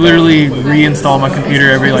literally reinstall my computer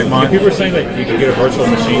every like month. People are saying that you can get a virtual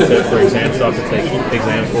machine for exam stuff to take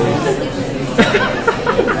exams for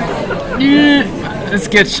you. Yeah, it's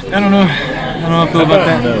sketch. I don't know. I don't know how I feel about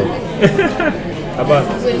that. No. How about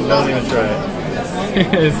don't even try it?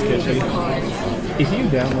 It's sketchy. If you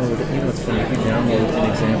download, you know what's funny, if you download an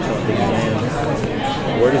exam of the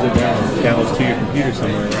exam, where does it download? It downloads to your computer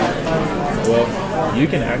somewhere, right? Well, you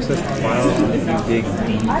can access the files if you dig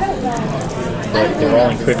deep, but they're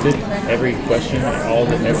all encrypted. Every question,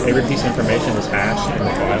 every piece of information is hashed in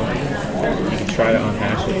the file. You can try to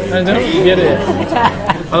unhash it. I don't get it.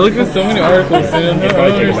 I look at so many articles and I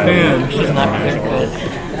don't understand. She's not very good.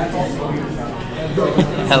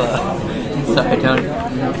 Hello. Sorry,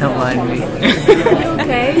 don't mind me.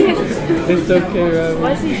 Okay. It's okay, Robbie.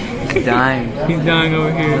 Why is he? He's dying. He's dying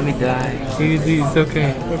over here. Let me die. He's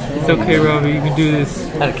okay. It's okay, Robbie. You can do this.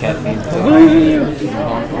 Had a caffeine I pill. believe in you. I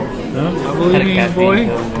Had believe a in you, caffeine boy.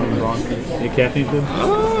 pill. Your caffeine pill?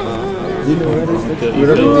 You know what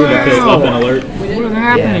Feels up and alert. What is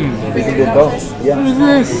happening? It's in the box. What Yeah,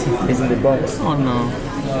 is this? it's in the box. Oh no.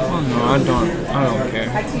 Oh no, I don't care.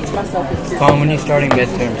 Tom, when are you starting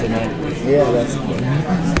midterm tonight? Yeah, that's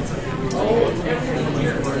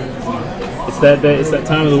It's that day. It's that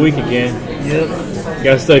time of the week again. Yep. You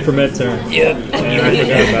gotta study for midterm. Yep. Man, I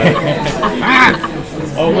forgot about it.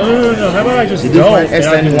 Oh no! How about I just you don't? find And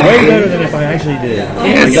I do SN1? way better than if I actually did.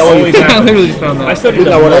 Yes. That always I happens. literally found I that. studied Look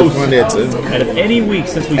the at what I most found there too. out of any week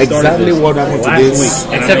since we started Exactly this. what happened to last this. week.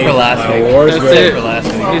 And I Except for made last my week. worst That's grade. it. For last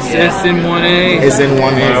week. It's Yeah. SN1A.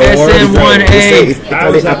 SN1. My They say SN1A. it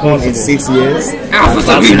only happened in 6 years. Alpha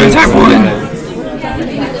subunit type 1.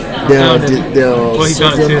 The Well, he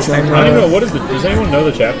found it too. sodium I don't even know what is the. Does anyone know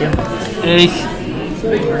the chapter?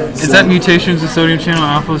 Is that mutations of sodium channel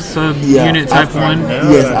alpha subunit type 1?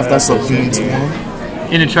 Yes, after subunit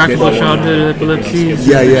 1. Intractable childhood epilepsy?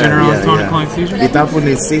 General tonic-like seizure? It happened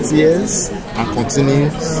in 6 years and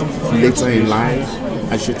continued later in life.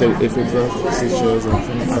 I treated with epigraph, seizures, and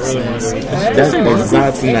film absence. That's the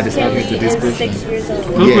exact thing that is happening to this patient.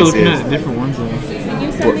 We're looking at different ones though.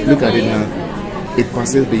 But look at it now. It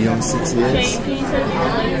passes beyond 6 years.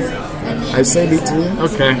 I sent it to you.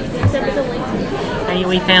 Okay. Hey,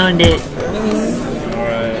 we found it.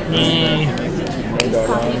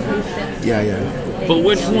 Yeah. But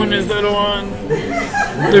which one is that on?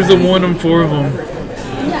 There's a 1 on 4 of them.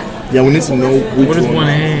 Yeah, we need to know which What is one.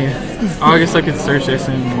 1A? Oh, I guess I could search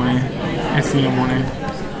SN1A. SCM1A.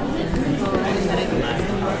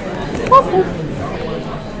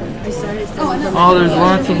 Oh, there's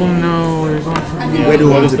lots of them. No, there's lots of them. Where do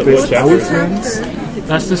we What want is to the put chapter? our friends?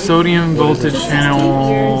 That's the sodium voltage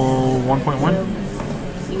channel 1.1.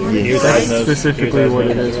 He was That's diagnosed- specifically he was what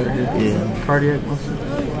it diagnosed. is right here. Yeah. Cardiac muscle.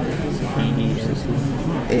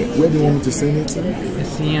 Where do you want me to send it to?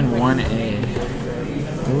 SCN1A.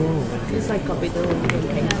 It's like copy the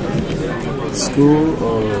School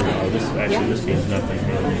or This means nothing.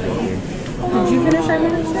 Did you finish our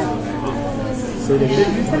minutes now? so the Did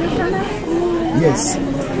you finish on that? yes.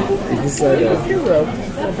 It's inside You wrote.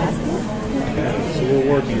 So we're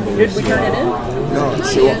working. But Did we turn it in? no,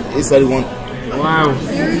 sure. Inside one. Wow.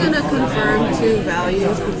 You're gonna confirm 2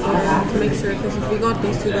 values before to make sure, because if we got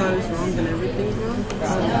those 2 values wrong, then everything's wrong.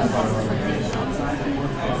 Yeah,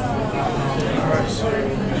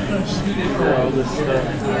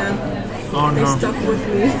 Oh they no. stuck with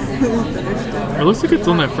me. It looks like it's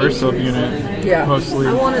on that first subunit. Yeah. Mostly.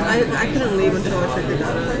 I couldn't leave until I figured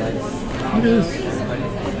that out. It is.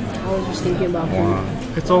 I was just thinking about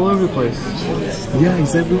food. It's all over the place. Yeah,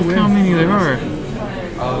 it's Look how everywhere. many there are.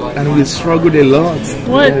 And we struggled a lot.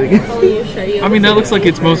 What? Oh, you sure you? I mean, that looks like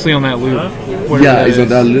it's mostly on that loop. Whatever Yeah, that it's on is.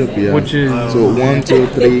 that loop, yeah. Which is So 1, 2,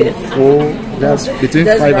 3, 4. That's between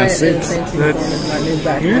That's 5 Brian and 6. That's my new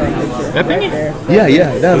background here? picture. That thing? Right there.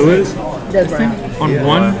 Yeah, that's it. That's Brian. On Yeah.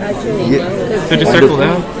 one. Actually, Yeah. So just circle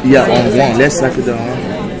that. Yeah, on 1. Let's circle down 1.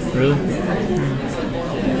 Really?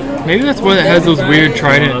 Maybe that's why it has those weird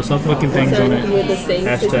trident-looking things on it. with the same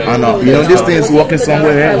Hashtag. I know. You know, this thing is working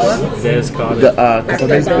somewhere else. Des caught it. The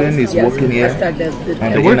Catamese pen is working here. Hashtag the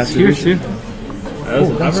On It the works here inactivation. too. I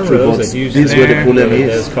that's remember true, that was but a huge this is where the thing. problem Des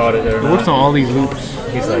is. caught it or It works not. on all these loops.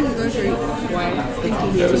 He's like,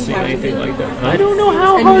 never seen anything like that. Huh? don't know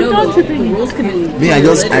how and you know the rules can be. Me, I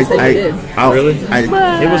just, I Really?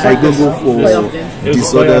 It was I like Google this. for It was a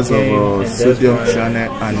disorders playoff game, of and Des sodium Bryant,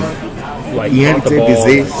 channel and like ENT caught the ball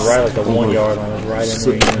disease right like the 1 of yard line, right in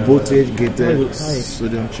so, the voltage gated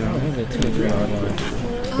sodium channel. the 2-3 yard line.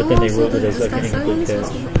 But then they wrote it as like an incomplete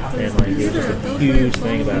test, and like it was just a huge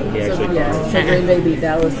thing about it. He actually Yeah, caught it. so Green Bay beat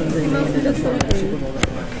Dallas and then they ended up winning the Super Bowl.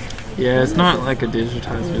 Yeah, it's not like a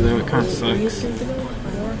digitizer though. It kind of sucks. Oh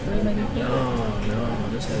no,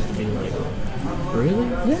 this has to be like, really?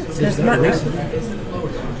 That's not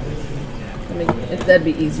I mean, that'd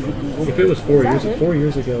be easy to Google. If it was 4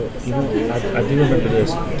 years ago, you know, I do remember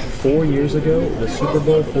this. 4 years ago, the Super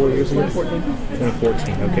Bowl, 4 years ago?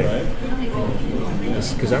 2014, okay.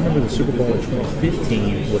 because I remember the Super Bowl in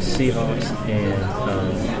 2015 was Seahawks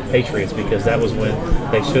and Patriots, because that was when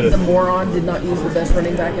they should The have. moron did not use the best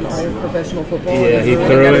running back in all of professional football. Yeah, he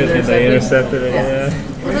threw it and they intercepted it. Yeah.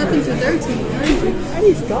 What happened to their team?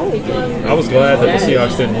 I was glad that the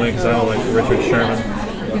Seahawks didn't win because I don't like Richard Sherman.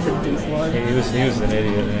 He's a douchebag. He was an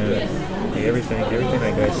idiot, man. Everything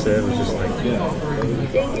that guy said was just like,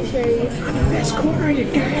 "This corner, you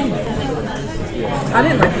game." I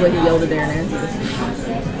didn't like the way he yelled at Aaron Andrews.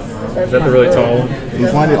 Is that the really tall one? You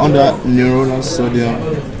find it under neuronal sodium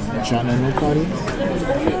channel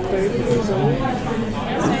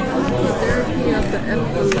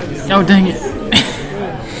Oh dang it!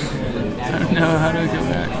 I don't know how to go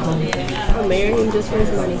back. I'm marrying him just for his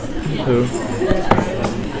money. Who?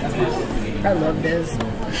 I love this.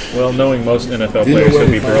 Well, knowing most NFL you know players where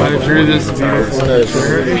should be we broke. I drew this beautiful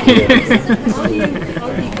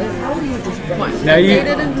Now you. Made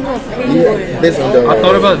it into a penguin. This on the, I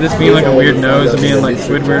thought about this being like a weird nose and being like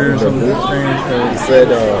Squidward or something strange, but said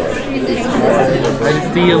I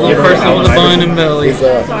just see a little person with a bun and belly. it's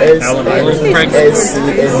a Allen A little Iverson, pregnant.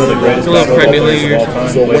 one of the greatest It's a little basketball pregnant players lady of or all time,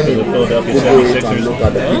 So played when for you the Philadelphia go and 76ers. look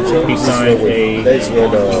at the picture, He signed that's where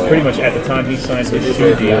the pretty much at the time he signed his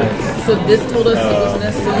shoe deal. So this told us he was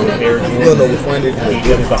an SC. Air no, Jordan. no, we find it in the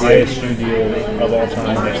That was the highest shoe deal of all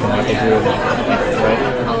time next to Michael Jordan. Right?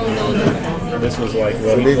 This was like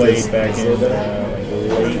what he played back in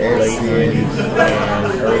late 90s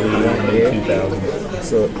and early 2000s.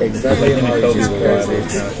 So exactly how it is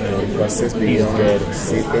processed beyond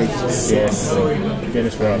Yes.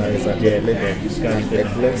 Dennis Rodman is dead. Scotty Pippen.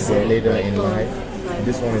 epilepsy later in life.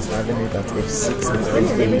 This one is having it at age 6 and age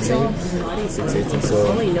 18. 6, so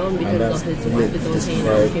only know him because and that's of his to wife is on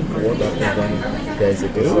describe what happened when there is a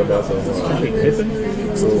disorder of Scotty Pippen?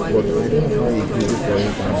 So what I don't know how you do it for it, and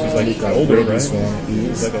She's like look at older, where this right? one is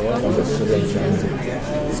She's like a lot on the children channel.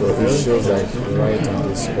 So it shows like right on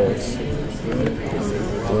the spots.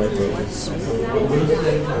 Right on the spot.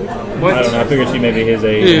 What? I don't know. I figured she may be his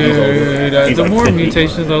age. He's older. Dude, He's the like more 50.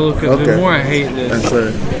 mutations I look at, the Okay. more I hate this.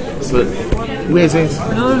 So where is it?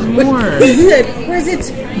 No, there's more. Where's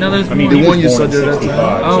it? No, there's I mean, more. he The one was you born in saw the other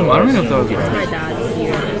 65, time? I don't know if that was My right. dad's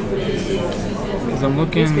here. Because I'm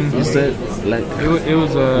looking. You said like It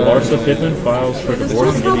was Larsa Pippen files for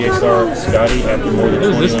divorce from NBA star Scotty after more than it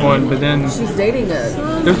was 21 this one, but then She's dating a.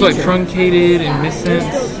 there's like truncated and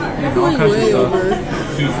missense and all kinds of stuff.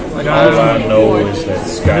 Like All I know is that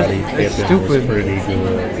Scotty Pippen was stupid. pretty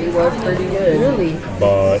good, He was pretty good. Really?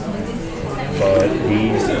 but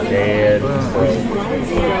he's dead broke.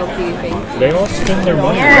 They all spend their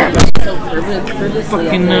money. So frivolously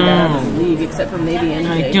Fucking played out of no. the league, except for maybe I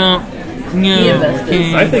NJ. don't He know.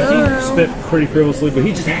 invested. I think he spent pretty frivolously, but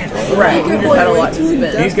he just had it. Right, he just had a lot to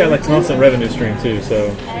spend. He's got like constant revenue stream too,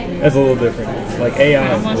 so that's a little different. Like AI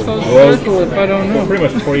How am I was supposed to broke circle if I don't well, know? pretty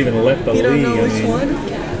much before he even left the You don't league. know I which mean, one?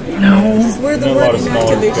 No. Where I the know a lot word of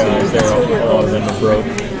smaller imagination guys is. there. That's what A lot of them are broke.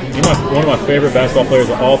 You know, one of my favorite basketball players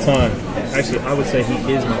of all time. Actually, I would say he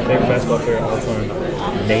is my favorite basketball player of all time.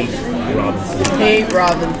 Nate Robinson. Nate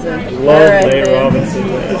Robinson. Love All right, Nate then. Robinson.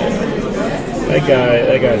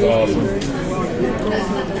 That guy's awesome.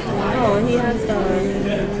 Oh, and he has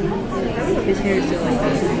his hair is still like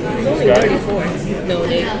this. He's only Scotty? 34. No,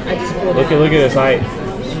 Nate. I just pulled Look at his height.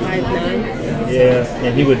 5'9". Yeah,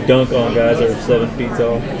 and he would dunk on guys that were 7 feet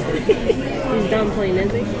tall. He's done playing,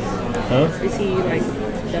 isn't he? Huh? Is he like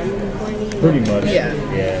done playing? Pretty much. Yeah.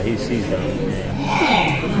 Yeah, he's done.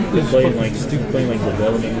 He's playing like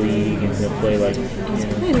development league, and he'll play like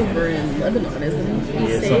Playing over in Lebanon, isn't he? He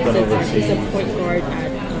Yeah, says something that overseas. he's a point guard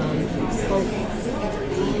at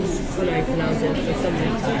when I pronounce it for some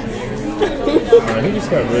reason. he just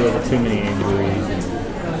got rid of too many injuries.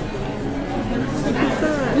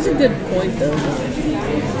 It was a good point, though.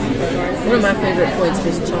 One of my favorite points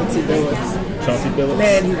was Chauncey Billups. Chauncey Billups.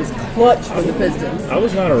 Man, he was clutch for the Pistons. I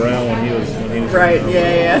was not around when he was Right, around,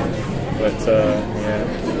 yeah. But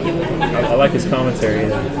yeah, I like his commentary.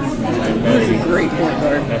 He was a great point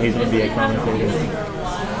guard. That he's an NBA commentator.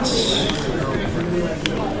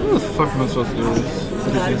 What the fuck am I supposed to do with this?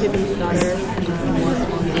 Scottie Pippen's daughter was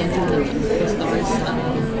on Dancing with the Stars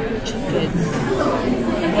kids.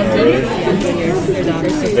 Their daughter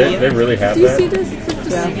They Sophia. really have Do you see that. this? It's like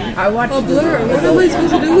this. Yeah. I watched A the blur. What am I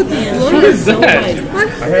supposed to do with this blur? What is So that? like, What? I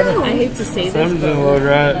haven't. I hate to say this, Sam's in but load,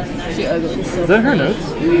 right? She ugly. Is that her notes?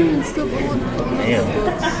 Damn.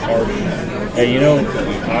 Harsh. Hey, you know,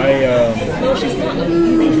 no, she's not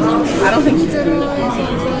ugly. I don't think she's cute.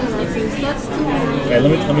 hey,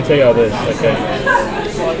 let me tell y'all this, okay?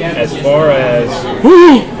 As far as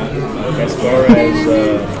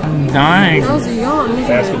I'm dying. That was a yawn.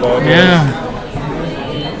 basketball goes, Yeah.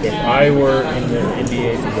 if I were in the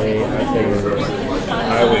NBA today, I tell you this,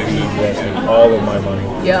 I would be investing all of my money.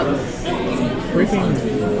 Yep. Freaking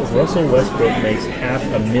Russell Westbrook makes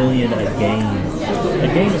 $500,000 a game. A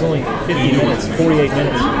game is only 50 minutes, 48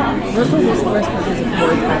 minutes. Russell Westbrook isn't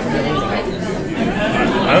worth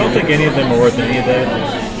 $500,000. I don't think any of them are worth any of that,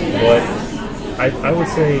 but I would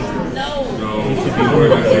say he should be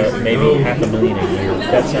worth maybe $500,000 a year.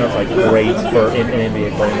 That sounds like great for an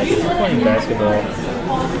NBA player. Like if you're playing basketball,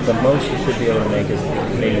 the most you should be able to make is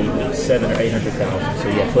maybe $700,000 or $800,000. So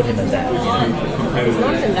yeah, put him in that. It's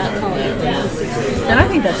not even that tall. And I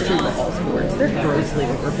think that's true for all sports. They're grossly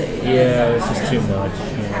overpaid. Yeah, it's just too much.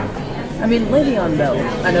 I mean, Le'Veon Bell,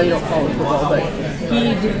 I know you don't follow football, but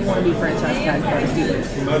he didn't want to be franchise tagged by the Steelers.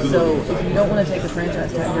 So if you don't want to take a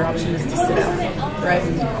franchise tag, your option is to sit out, right?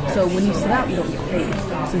 So when you sit out, you don't get paid.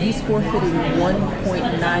 So he's forfeiting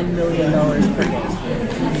 $1.9 million per game.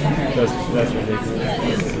 That's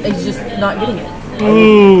ridiculous. He's just not getting it.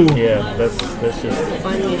 Ooh. Yeah, that's just.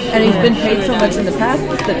 And he's been paid so much in the past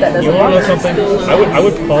that doesn't You want to know bother him. something? I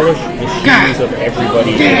would polish the shoes of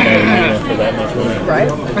everybody in that arena for that much money. Right?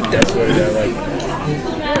 That's what they're like.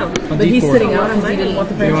 But he's sitting out because he didn't want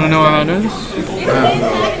the franchise. You want to know how it is?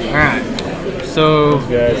 Alright. So,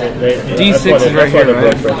 Guys, D6 is right here,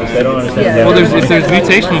 right? They don't understand. Yeah. that. Well, if there's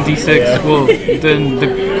mutation in D6, well, then the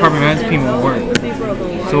carbamazepine won't work.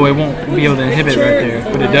 So it won't be able to inhibit right there,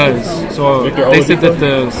 but it does. So they said that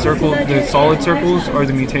the solid circles are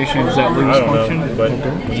the mutations that lose I don't function. know, but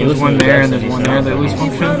There's one there and there's one there that lose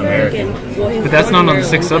function. American. But that's not on the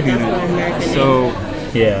 6 subunit. So,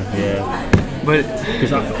 Yeah. but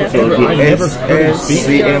Because I So the never heard him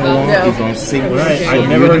speak. SCM1 is on 6. I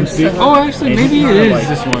never heard him speak. oh, actually, maybe it is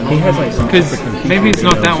this one. He has like some Because maybe it's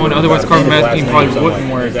not that one. Otherwise, carbamazepine probably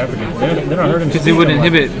wouldn't work. They're not heard him Because it would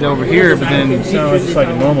inhibit over here, but then He sounds just like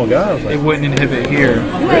a normal guy. I was it like, wouldn't inhibit here. You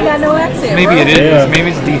ain't got no accent, Maybe bro. it is. Yeah.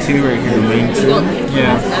 Maybe it's D2 right here.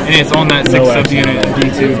 Yeah, and it's on that 6 subunit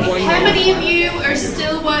D2. How many of you are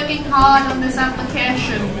still working hard on this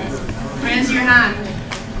application? Raise your hand.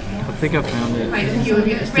 I think I found Right, it. a few of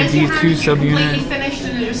you. It's Raise the your hand D2 if you're completely subunit finished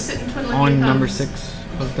and you're just sitting twiddling on your number thumbs. 6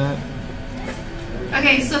 of that.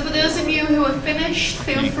 Okay, so for those of you who are finished,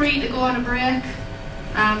 feel free to go on a break.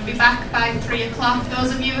 Be back by 3 o'clock.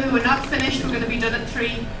 Those of you who are not finished, we're going to be done at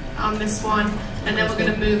 3 on this one, and then we're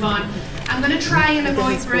going to move on. I'm going to try and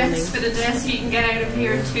avoid breaks for the day so you can get out of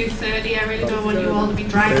here at 2:30. I really don't want you all to be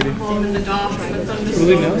driving home in the dark in the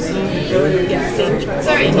thunderstorm.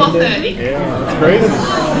 Sorry, 12:30. yeah, it's crazy.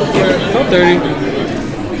 12:30.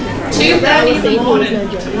 2:30 in the morning.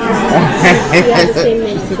 It's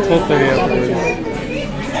 12:30 afterwards.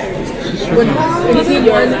 When he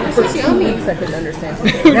won for 2 weeks, I couldn't understand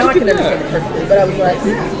it. Now I can understand it perfectly. But I was like,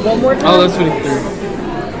 one more time. Oh, that's what he threw.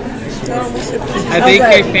 I think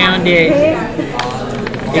I found it.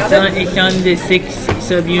 It's on the 6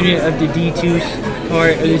 subunit of the D2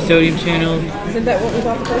 part of the sodium channel. Isn't that what we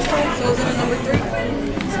thought the first time? So is it number 3?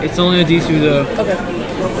 It's only a D2 though, Okay.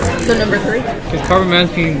 So number 3? because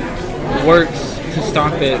carbamazepine works to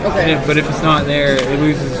stop it. Okay. But if it's not there, it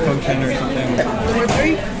loses function or something. Number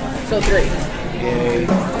 3? So 3.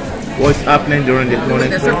 What's happening during the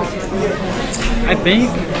clinic? I think.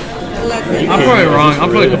 I'm probably wrong. I'm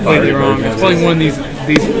probably completely wrong. It's probably one of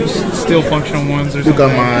these still functional ones or Look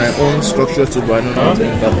something. at my own structure too, but I don't know how to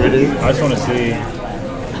interpret it. I just want to see.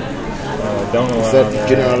 Don't allow Is that that.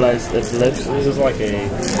 generalized epilepsy? This is like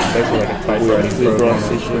basically like a typewriting With program.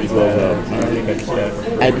 fibrosis It's pretty bad. I think I just got it for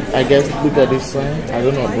free. I guess look at this sign. I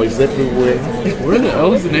don't know, but it's everywhere. Where are the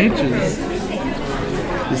L's and H's?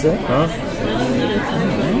 Is that? Huh?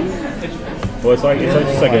 Well, it's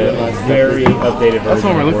just like a very updated version. That's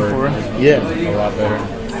what we're of looking Word. for. Yeah. A lot better.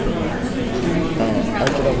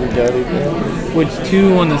 Actually, we got it there. Which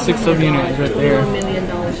 2 on the 6 subunit is right there. $1 million is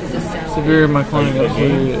a salary. Severe myoclonic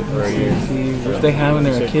update. Which they have when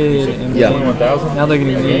they're a kid, and Yeah. then now they're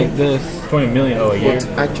gonna need this. 20 million. Oh, a year.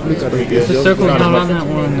 Actually, look at it The there. circle's not not as on that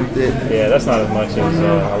one. Yeah, that's not as much as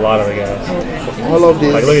a lot of the guys. All of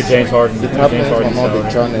this. Like look at James Harden. It James happens Harden's on all the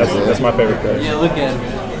salary. channels. That's my favorite player. Yeah, look at it.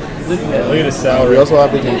 Yeah, look at his We salary. also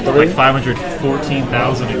have it in 3.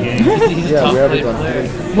 514,000 a game. Yeah, we have it on 3.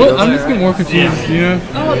 What? I'm just getting more confused. You know?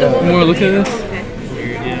 More look at this.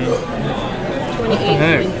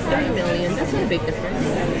 28.3 million. That's not a big difference.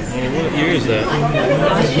 What year is that?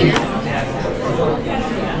 Last year.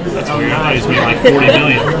 That's weird. I thought he was making like 40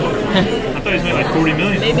 million. I thought he was making like 40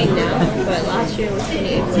 million. Maybe now, but last year was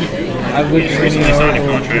 28.3. I've looked He recently signed a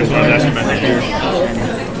contract, so I was asking about the year.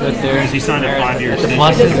 right there. He signed a 5-year extension.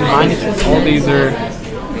 Pluses and minuses. All these are.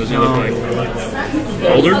 Does he look like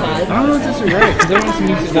older? I don't know if this is right because everyone's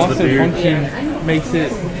needs loss of function makes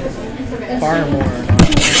it far more.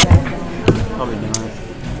 Probably not.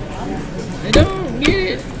 I don't get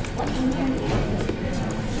it.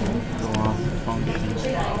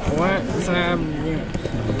 What's happening?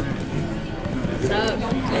 What's up?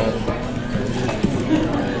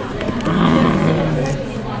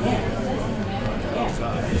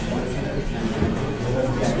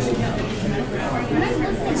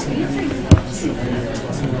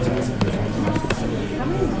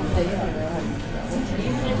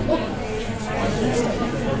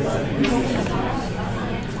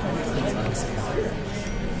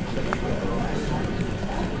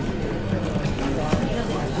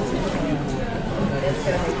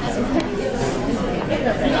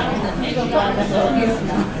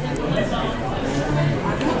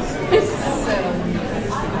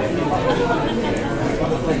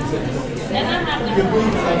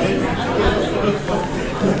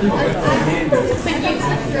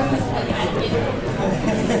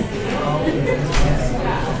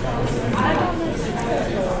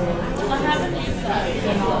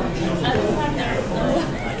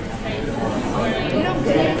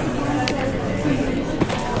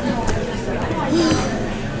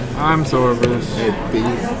 I'm so over this.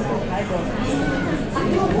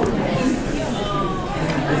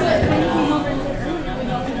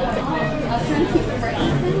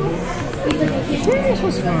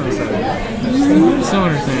 What's going on this side? I just don't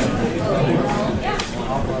understand.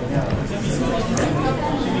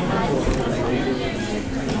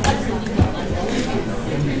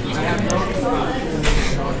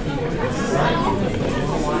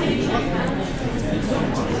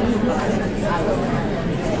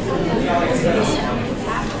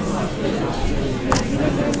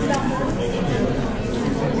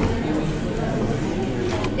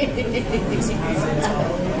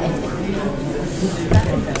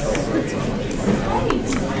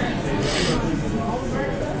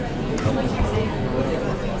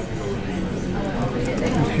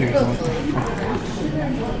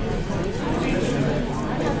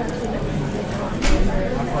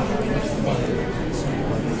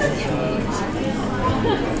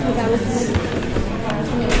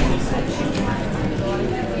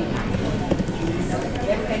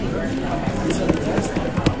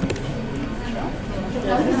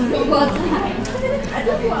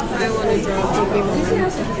 I want to draw Pokemon.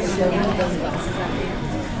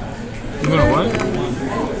 You want what?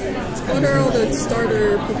 What are all the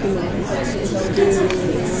starter Pokemon?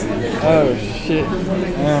 Oh shit.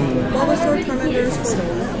 Bulbasaur, Charmander,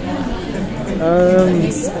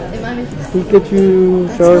 Pikachu,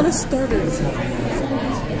 That's not a starter.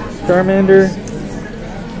 Charmander.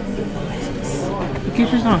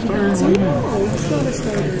 Pikachu's not a starter. What do you mean? No, it's not a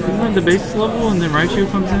starter. Isn't that the base level and then Raichu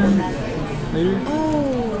comes in later?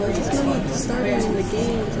 Oh, I just know what the starters in the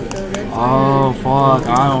games with the red fire. Oh fuck, I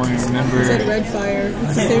don't even remember. It said red fire.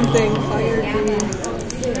 It's the same thing. Fire, green.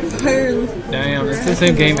 Fire. Damn, it's the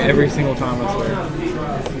same game every single time, I swear.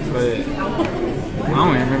 But I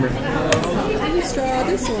don't even remember. Let's draw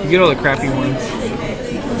this one. You get all the crappy ones.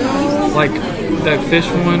 No. Like that fish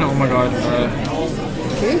one, oh my god.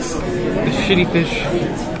 Fish? The shitty fish.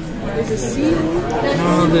 There's a seal.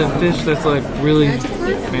 No, the fish that's like really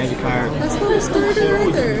Magikarp. That's not a starter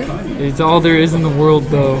either. It's all there is in the world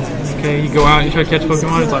though. Okay, you go out and you try to catch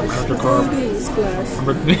Pokemon, it's like Magikarp.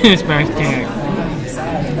 Splash. Smash Tank.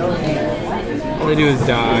 All they do is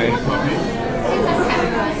die.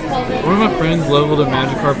 One of my friends leveled a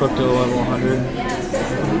Magikarp up to level 100.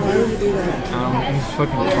 Why would you do that? He's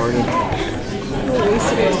fucking retarded. What a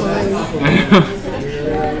waste of time. I know.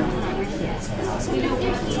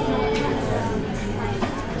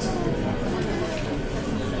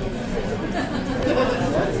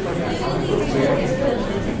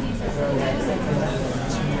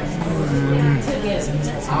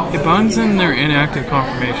 It binds in their inactive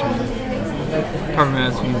confirmation.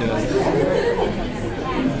 Carbamazepine does.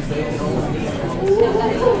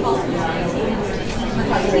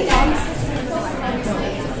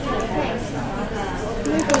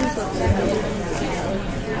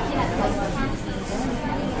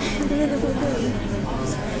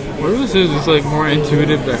 Whatever this is like more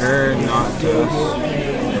intuitive to her, not to us.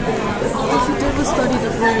 If you did study the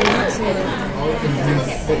brain, that's it.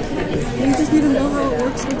 You just need to know how it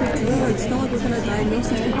works with the drugs. It's not like we're gonna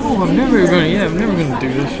diagnose it. Oh, I'm never gonna do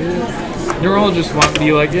this shit. They're all just want to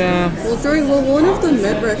be like, yeah. Well, one of the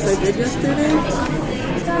medrecs I did yesterday,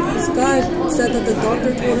 this guy said that the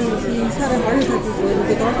doctor told him he's had a heart attack before, but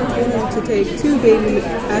the doctor told him to take 2 baby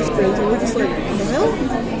aspirins, and we're just like, what the hell?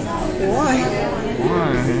 Why?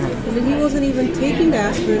 And then he wasn't even taking the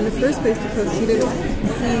aspirin in the first place because he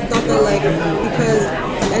thought that like because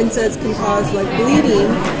NSAIDs can cause like bleeding,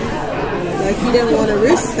 like he didn't want to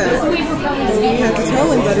risk that. But we had to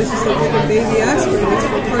tell him that it's just like a baby aspirin. It's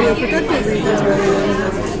for cardioprotective reasons rather than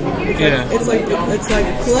it's like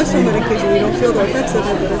cholesterol medication. You don't feel the effects of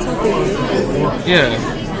it, but it's helping you. Yeah.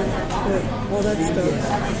 But all that stuff.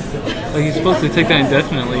 Like he's supposed to take that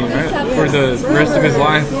indefinitely, right? For the rest of his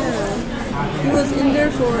life. Yeah. He was in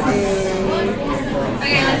there for a...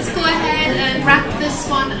 Okay, let's go ahead and wrap this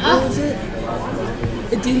one up. What was it?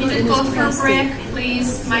 If you did go for a break,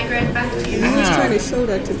 please migrate back to your I was seat. trying to show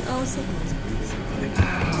that to me. I was like...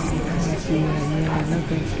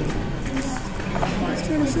 I was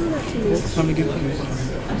trying to show that to me. It's time to get these.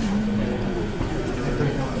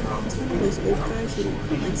 Those old guys who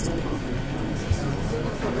likes to...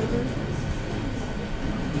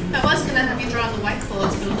 I was going to have you draw the white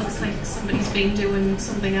clothes, but it looks like somebody's been doing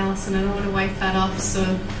something else and I don't want to wipe that off, so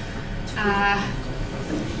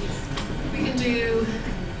we can do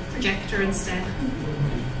projector instead.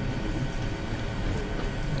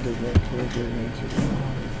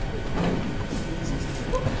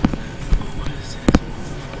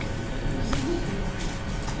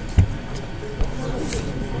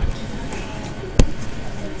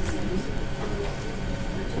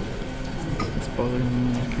 It's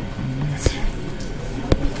bothering me.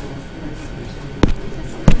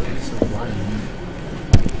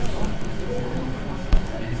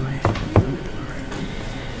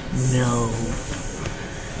 No.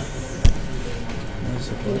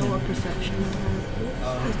 You know what perception I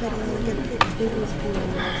have? Is that I get picked in this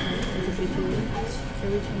feeling as a big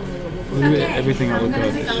every time I look Look at everything I look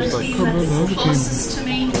at. It's just like, oh, the Closest to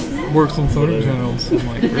me. works on photo channels. I'm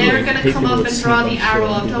like, They're really? going to come up and draw the arrow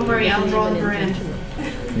up. Don't worry, I'll draw the brain.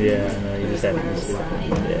 Yeah, I know, you just have to see it. Yeah.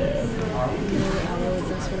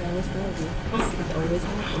 That's what I always thought of. It always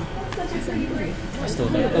happens. I still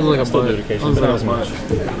do. It was like a still butt. dedication, It was but not like as a much.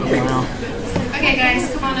 butt. Wow. Okay guys,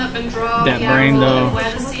 come on up and draw That the brain, arrow though. of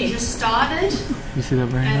where the seizure started You see that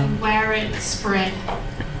brain and now? where it spread.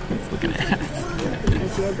 Look at that.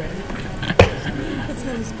 That's your brain. That's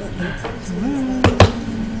how his butt looks.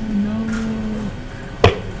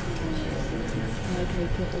 Like how you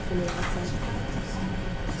can't open it outside.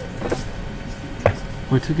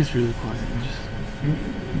 We took us really quiet and just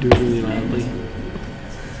do it really loudly.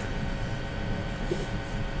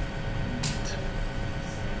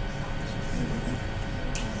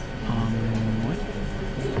 What?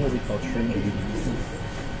 What we call Trinity.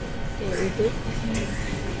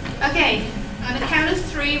 Okay, on the count of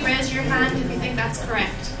 3, raise your hand if you think that's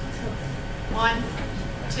correct. 1,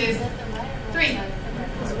 2, 3.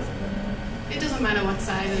 It doesn't matter what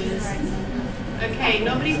side it is. Okay,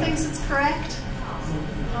 nobody thinks it's correct?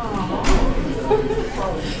 Oh.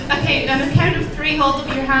 Okay, on the count of 3, hold up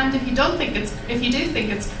your hand if you don't think it's. If you do think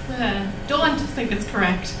it's, don't think it's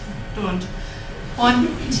correct. Don't. 1,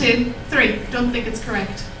 2, 3. Don't think it's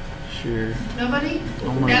correct. Sure. Nobody?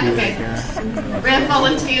 Oh my Yeah, God, okay. yeah. Red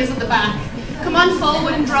volunteers at the back. Come on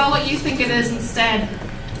forward and draw what you think it is instead.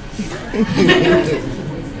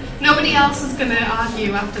 Nobody else is going to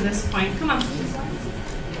argue after this point. Come on.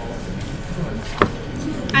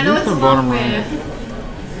 I know Where's it's a the long bottom way. right?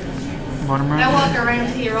 Bottom right? I walk around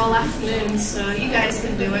here all afternoon, so you guys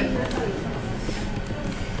can do it.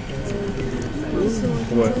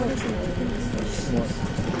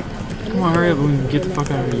 Come on, hurry up. We can get the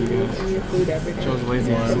fuck out of here, you guys. Joe's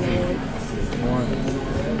lazy ass.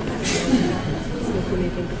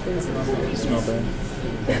 Smell bad.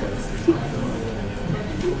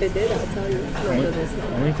 It did, I'll tell you.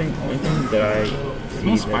 Only thing that I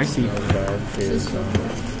Smells spicy. that smells bad is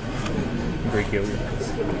Greek yogurt.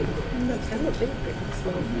 I'm a big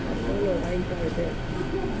smell. I don't know why you got it there.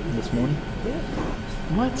 This morning?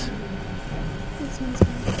 What? Oh, it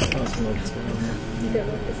smells good. You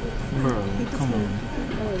didn't like this one? Bro, come on.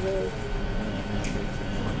 Oh, really?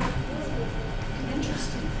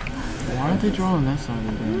 Why aren't they drawing that side of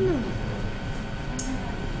the brain? Your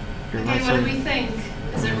Okay, right what do we side? think?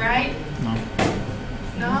 Is it right? No.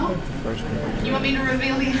 No? First one. You want me to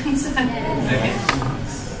reveal the answer? Okay.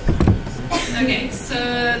 Okay, so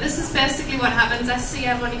this is basically what happens. I see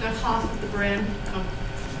I've only got half of the brain. Oh.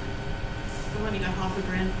 I've only got half the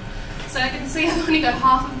brain. So I can see I've only got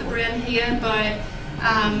half of the brain here, but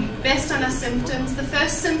based on her symptoms, the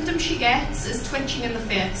first symptom she gets is twitching in the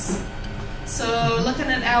face. So looking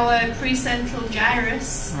at our precentral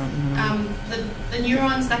gyrus, the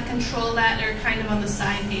neurons that control that are kind of on the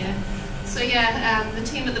side here. So yeah, the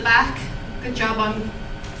team at the back, good job on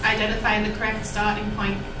identifying the correct starting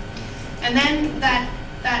point. And then that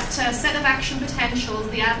that set of action potentials,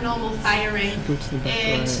 the abnormal firing, Go to the back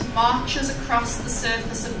it right. marches across the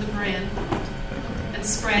surface of the brain and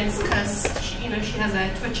spreads because she has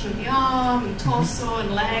a twitching of the arm and torso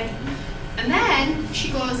and leg. And then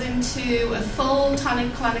she goes into a full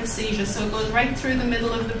tonic-clonic seizure, so it goes right through the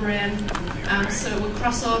middle of the brain. So it would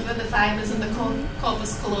cross over the fibers of the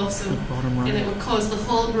corpus callosum, Bottom right. and it would cause the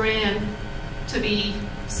whole brain to be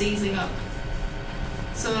seizing up.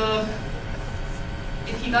 So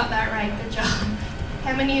if you got that right, good job.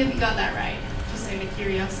 How many of you got that right? Just out of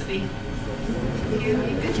curiosity.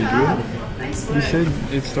 Good job. Nice work. You said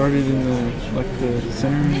it started in the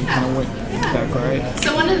center and kind of went back right.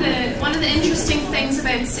 So one of the interesting things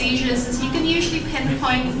about seizures is you can usually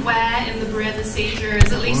pinpoint where in the brain the seizure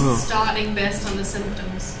is at least starting based on the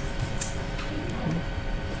symptoms.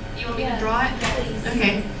 You want me to draw it?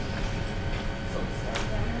 Okay.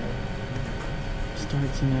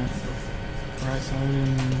 Starts in the right side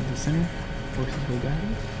in the center, works its way back.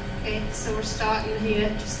 Okay, so we're starting here,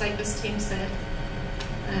 just like this team said.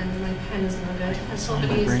 And my pen is no good. I told them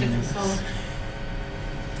to use a different color.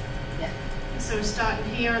 So we're starting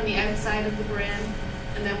here on the outside of the brain,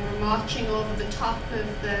 and then we're marching over the top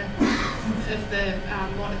of the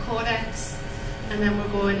motor cortex, and then we're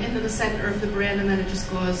going into the center of the brain, and then it just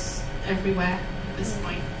goes everywhere at this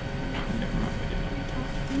point.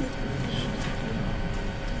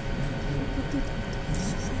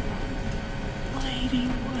 Lady,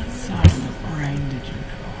 what side of the brain did you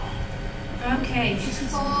draw? Okay,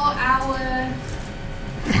 for our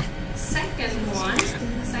second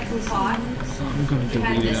part, I'm going to we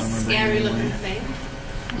had delete it on this my scary brain looking anyway. thing.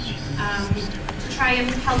 To try and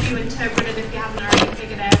help you interpret it if you haven't already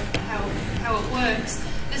figured out how it works.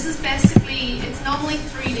 This is basically, it's normally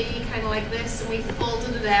 3D, kind of like this, and we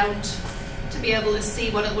folded it out to be able to see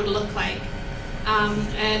what it would look like.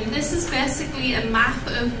 And this is basically a map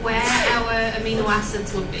of where our amino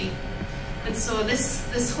acids would be. And so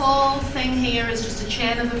this whole thing here is just a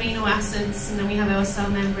chain of amino acids, and then we have our cell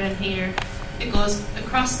membrane here. It goes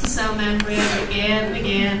across the cell membrane again and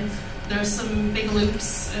again. There's some big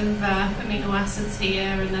loops of amino acids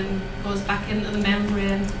here, and then goes back into the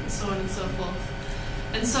membrane, and so on and so forth.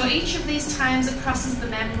 And so each of these times it crosses the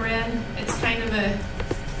membrane, it's kind of a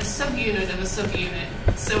subunit of a subunit.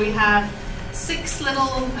 So we have 6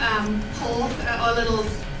 little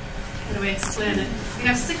how do I explain it? We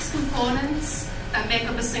have 6 components that make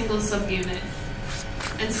up a single subunit.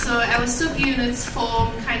 And so our subunits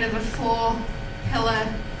form kind of a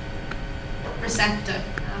 4-pillar receptor.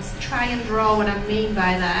 I'll try and draw what I mean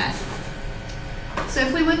by that. So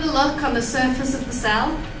if we were to look on the surface of the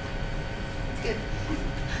cell, it's good.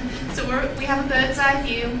 So we have a bird's eye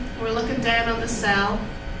view. We're looking down on the cell.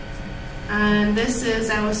 And this is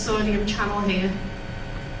our sodium channel here.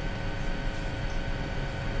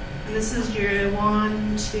 And this is your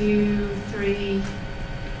 1, 2, 3,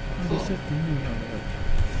 4.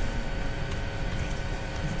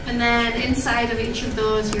 And then inside of each of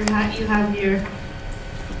those, you have your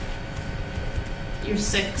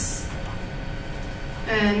 6.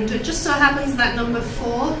 And it just so happens that number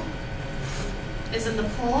 4 is in the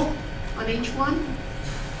pole on each one.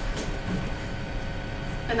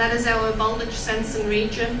 And that is our voltage sensing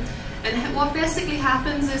region. And what basically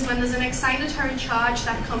happens is when there's an excitatory charge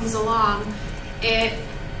that comes along, it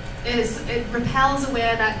repels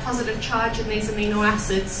away that positive charge in these amino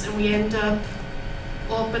acids, and we end up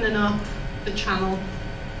opening up the channel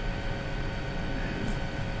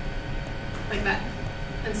like that.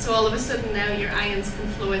 And so all of a sudden now your ions can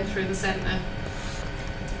flow in through the center.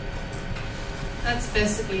 That's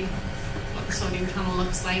basically what the sodium channel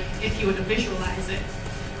looks like if you were to visualize it.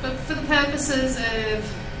 But for the purposes of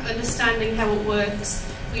understanding how it works,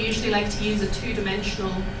 we usually like to use a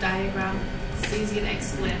 2-dimensional diagram. It's easier to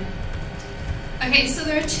explain. Okay, so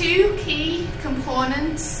there are 2 key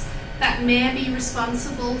components that may be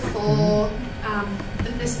responsible for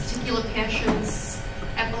this particular patient's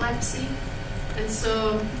epilepsy. And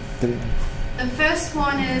so the first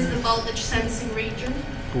one is the voltage sensing region.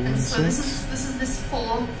 And so this is this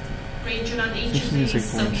 4 region on each of these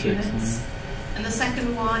subunits. And the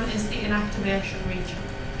second one is the inactivation region.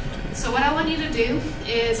 So what I want you to do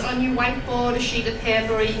is on your whiteboard, a sheet of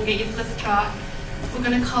paper, or you can get your flip chart, we're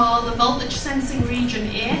going to call the voltage sensing region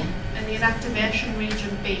A and the inactivation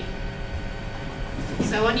region B.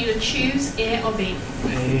 So I want you to choose A or B.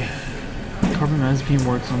 A. Carbamazepine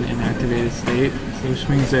works on the inactivated state, which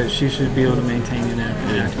means that she should be able to maintain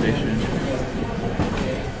inactivation.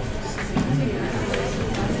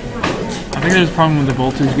 I think there's a problem with the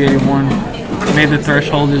voltage gated one. Maybe the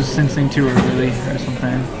threshold is sensing too early or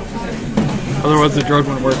something. Otherwise the drug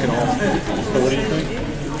wouldn't work at all. So what do you think?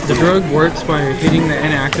 The drug works by hitting the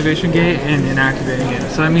inactivation gate and inactivating it.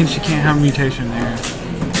 So that means she can't have a mutation there.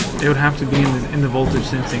 It would have to be in the voltage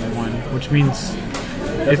sensing one, which means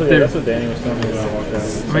That's what Danny was telling me when I walked out.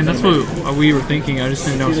 I mean, that's what we were thinking. I just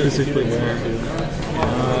didn't know specifically where.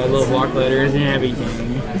 Little block letters and everything.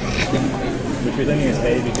 Which you're thinking is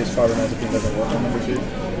A because carbamazepine doesn't work on number 2?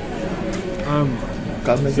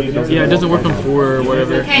 Yeah, it doesn't work on 4 or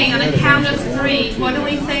whatever. Okay, on a count of 3, what do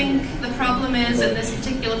we think the problem is in this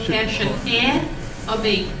particular patient? A or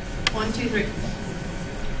B? 1, 2, 3.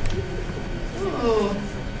 Oh,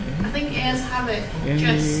 I think A's have it.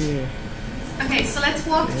 Just. Okay, so let's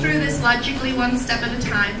walk through this logically one step at a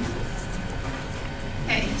time.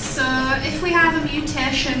 Okay, so if we have a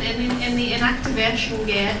mutation in the inactivation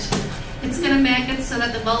gate, it's going to make it so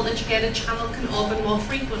that the voltage gated channel can open more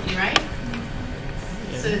frequently, right?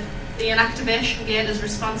 So the inactivation gate is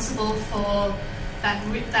responsible for that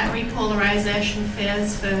repolarization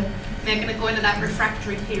phase, for making it go into that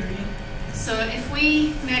refractory period. So if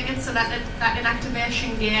we make it so that that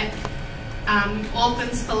inactivation gate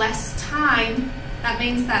opens for less time, that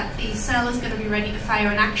means that the cell is going to be ready to fire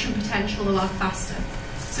an action potential a lot faster.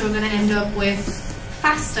 So we're going to end up with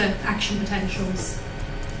faster action potentials.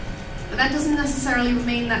 But that doesn't necessarily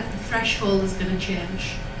mean that the threshold is going to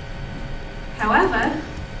change. However,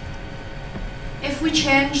 if we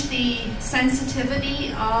change the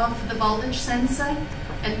sensitivity of the voltage sensor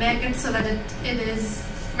and make it so that it is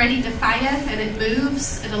ready to fire and it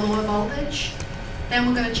moves at a lower voltage, then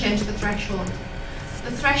we're going to change the threshold.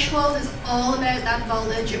 The threshold is all about that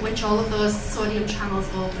voltage at which all of those sodium channels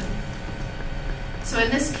open. So in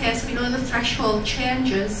this case, we know the threshold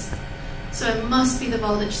changes, so it must be the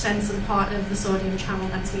voltage sensing part of the sodium channel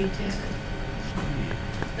that's mutated.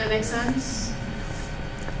 That make sense?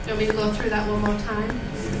 Do you want me to go through that one more time?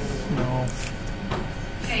 No.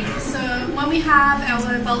 Okay, so when we have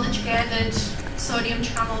our voltage gated sodium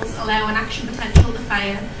channels allow an action potential to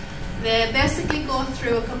fire, they basically go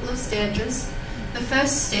through a couple of stages. The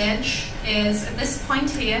first stage is at this point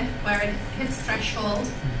here, where it hits threshold.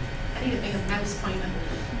 I need a bigger mouse pointer.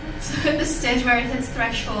 So at this stage where it hits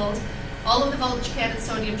threshold, all of the voltage gated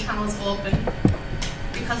sodium channels open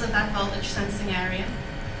because of that voltage sensing area.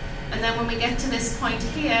 And then when we get to this point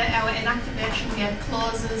here, our inactivation gate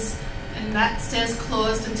closes, and that stays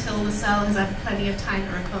closed until the cell has had plenty of time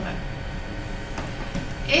to recover.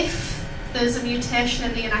 If there's a mutation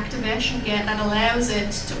in the inactivation gate that allows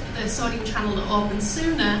the sodium channel to open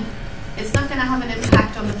sooner, it's not going to have an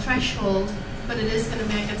impact on the threshold, but it is going to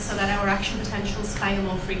make it so that our action potentials fire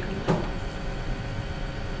more frequently.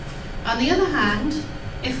 On the other hand,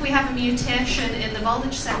 if we have a mutation in the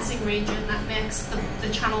voltage sensing region that makes the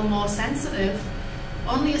channel more sensitive,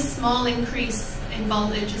 only a small increase in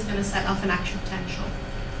voltage is going to set off an action potential.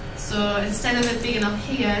 So instead of it being up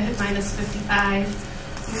here at minus 55,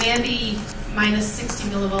 maybe minus 60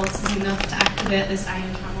 millivolts is enough to activate this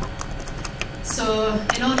ion channel. So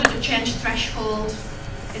in order to change threshold,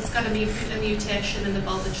 it's got to be a mutation in the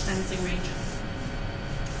voltage sensing region.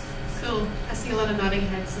 Cool. I see a lot of nodding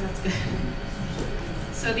heads, so that's good.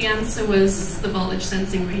 So the answer was the voltage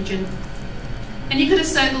sensing region. And you could have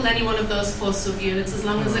circled any one of those 4 subunits as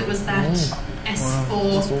long as it was that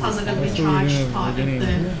S4 positively charged part of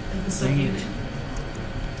the subunit.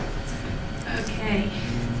 Okay.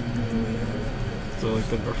 So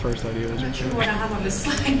like our first idea was I'm not sure what I have on this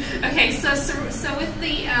slide. Okay, so with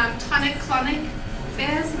the tonic-clonic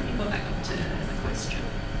phase, let me go back up to the question.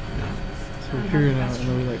 So we figured it out in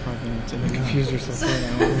maybe like 5 minutes and then confused ourselves.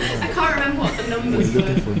 I can't remember what the numbers were.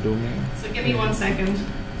 So give me 1 second.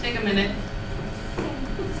 Take a minute.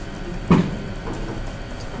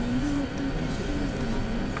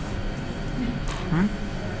 Huh?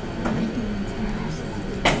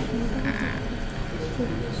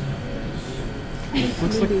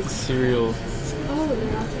 Looks like the cereal. Oh,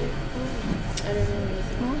 I don't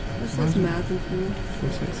know. This says math and food.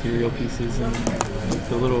 Looks like cereal pieces and like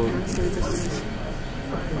the little.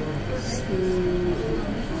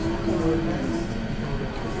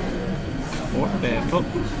 What the hell?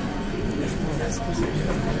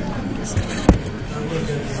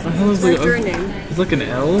 Write your name. It's like an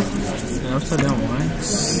L, an upside down line.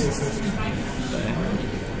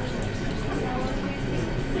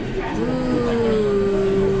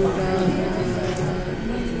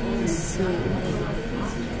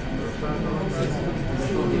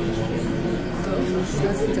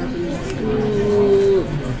 That's Japanese.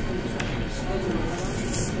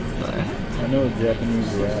 I know a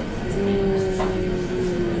Japanese rap.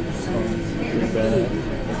 Pretty bad.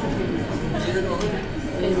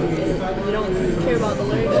 And you don't care about the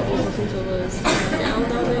lyrics, you just listen to the sound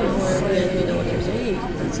of it, or you know what they're saying.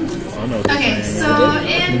 That's I know what they're Okay, saying.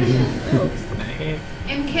 so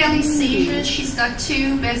in Kelly's seizures, she's got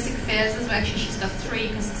two basic phases. Well, actually, she's got three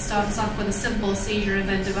because it starts off with a simple seizure and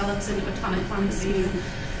then develops into a tonic-clonic seizure.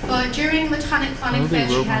 But during the tonic-clonic phase,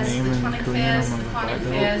 she has the tonic phase, the clonic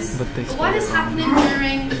phase. But what is happening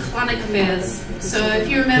during the clonic phase? So if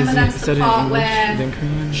you remember, that's the part where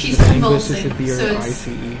she's convulsing. So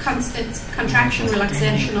it's contraction,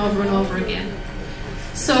 relaxation over and over again.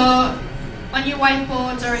 So on your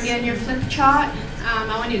whiteboards or again your flip chart,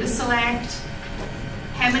 I want you to select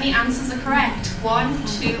how many answers are correct. 1,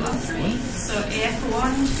 2, or 3. So A for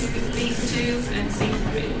 1, 2, B for 2, and C for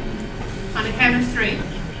 3. On a count of 3.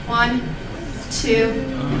 1, 2,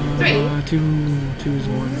 3. 2 is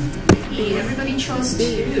 1. Yeah, everybody chose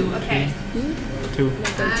 2. Okay. 2.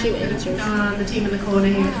 And the team in the corner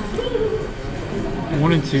here.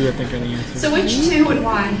 1 and 2, I think, are the answers. So which 2 and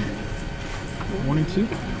why? 1 and 2?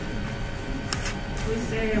 We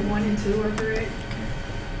say 1 and 2 are correct.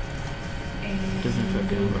 And Doesn't fit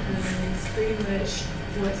good. because pretty much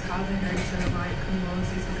what's causing her to like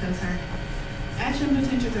convulse is because her action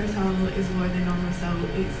potential threshold is lower than normal, so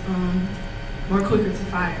it's more quicker to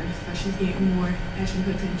fire. So she's getting more action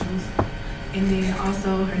potentials. And then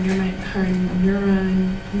also her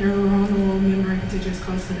neuronal membrane potential is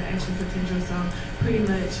close to the action potential, so pretty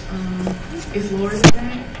much it's lower than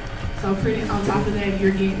that. So pretty on top of that,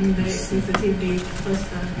 you're getting the sensitivity plus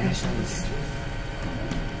the action potential.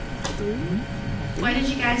 Why did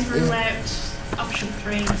you guys rule out option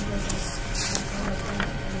 3?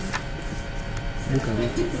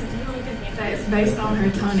 That's based on her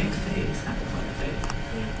tonic phase, not the clonic phase.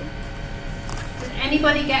 Did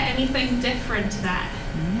anybody get anything different to that?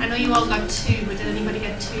 I know you all got 2, but did anybody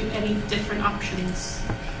get any different options?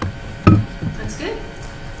 That's good.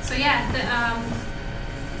 So yeah,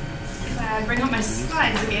 if I bring up my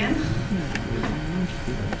slides again.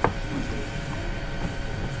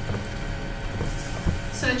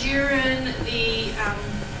 So during the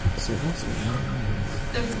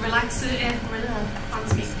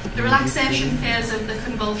relaxation phase of the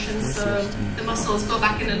convulsions, the muscles go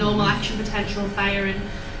back into normal action potential firing.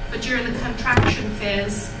 But during the contraction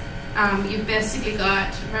phase, you've basically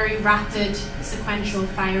got very rapid sequential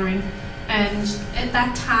firing. And at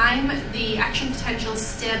that time, the action potential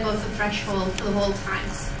stay above the threshold for the whole time.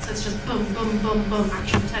 So it's just boom, boom, boom, boom,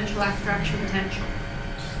 action potential after action potential.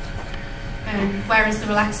 And whereas the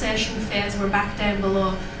relaxation phase, we're back down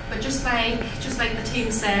below. But just like the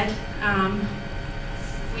team said,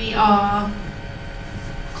 we are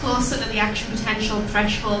closer to the action potential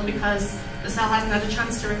threshold because the cell hasn't had a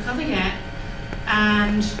chance to recover yet.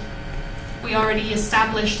 And we already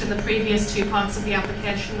established in the previous 2 parts of the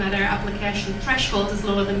application that our application threshold is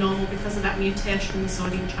lower than normal because of that mutation in the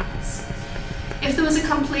sodium channels. If there was a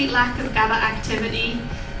complete lack of GABA activity,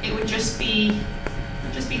 it would just be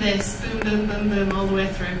this, boom, boom, boom, boom, all the way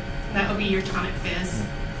through. That would be your tonic phase.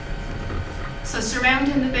 So surround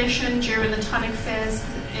inhibition during the tonic phase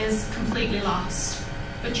is completely lost.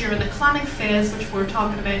 But during the clonic phase, which we're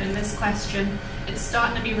talking about in this question, it's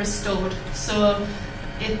starting to be restored. So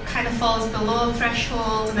it kind of falls below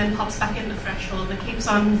threshold and then pops back into threshold, and it keeps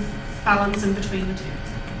on balancing between the 2.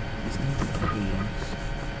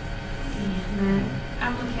 And then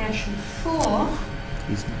application 4,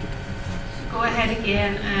 go ahead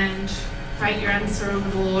again and write your answer on the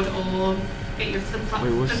board or get your flip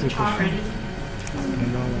chart ready.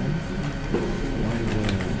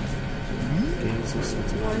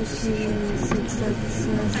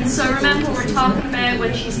 And so remember, we're talking about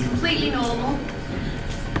when she's completely normal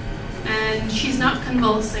and she's not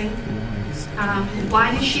convulsing.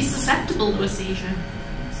 Why is she susceptible to a seizure?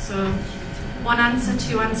 So 1 answer,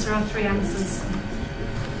 2 answer, or 3 answers.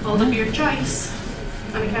 Hold up your choice.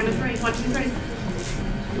 On the count of 3. 1, 2, 3.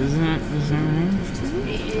 Isn't that right?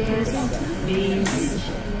 It is.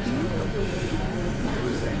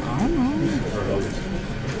 I don't know.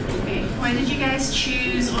 Okay. Why did you guys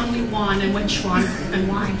choose only 1, and which one and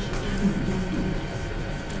why?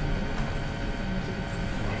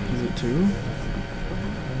 Is it 2?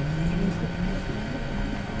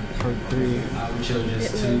 Or 3? I chose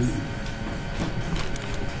just 2.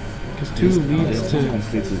 Because 2 leads to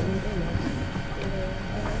completely.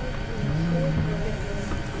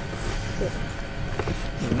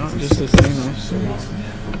 They're not just the same actually.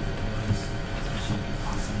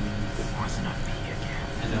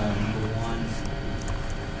 And number 1,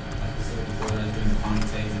 like I said before, that was during the clonic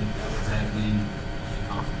phase, and that was happening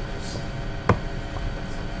confidence.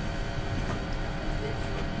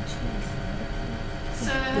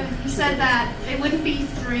 So he said that it wouldn't be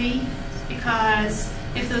 3 because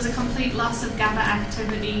If there was a complete loss of GABA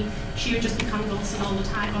activity, she would just be convulsing all the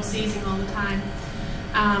time or seizing all the time.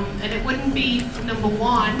 And it wouldn't be number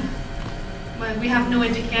one. Well, we have no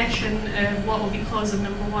indication of what will be causing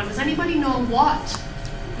number one. Does anybody know what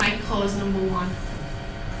might cause number one?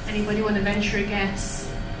 Anybody want to venture a guess?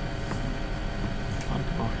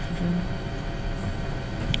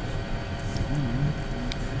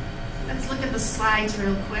 Let's look at the slides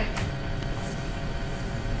real quick.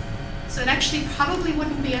 So it actually probably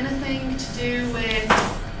wouldn't be anything to do with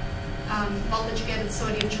voltage-gated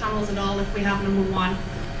sodium channels at all if we have number one.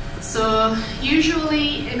 So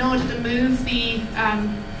usually, in order to move the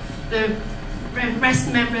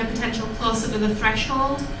rest membrane potential closer to the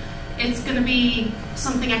threshold, it's going to be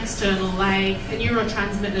something external, like a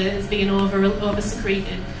neurotransmitter is being over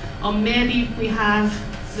secreted, or maybe we have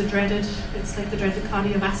the dreaded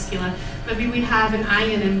cardiovascular. Maybe we have an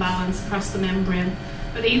iron imbalance across the membrane.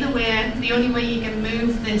 But either way, the only way you can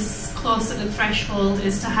move this closer to the threshold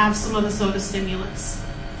is to have some other sort of stimulus.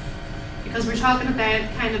 Because we're talking about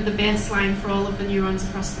kind of the baseline for all of the neurons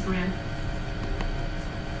across the brain.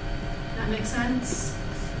 That makes sense?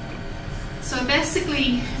 So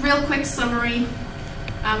basically, real quick summary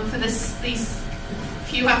for these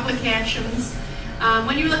few applications.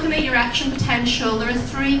 When you're looking at your action potential, there are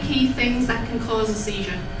three key things that can cause a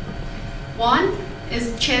seizure. One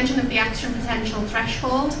is changing of the action potential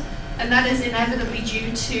threshold, and that is inevitably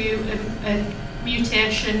due to a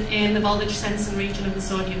mutation in the voltage sensing region of the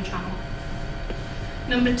sodium channel.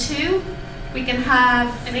 Number two, we can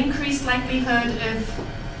have an increased likelihood of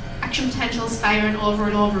action potentials firing over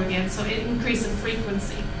and over again, so an increase in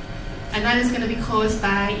frequency. And that is going to be caused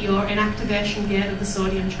by your inactivation gate of the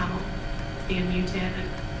sodium channel being mutated.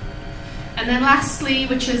 And then lastly,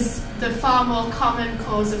 which is the far more common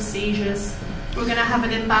cause of seizures, we're going to have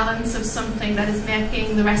an imbalance of something that is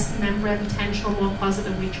making the rest membrane potential more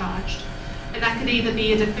positively charged. And that could either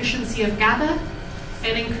be a deficiency of GABA,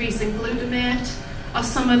 an increase in glutamate, or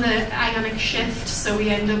some of the ionic shift, so we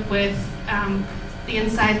end up with the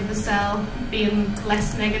inside of the cell being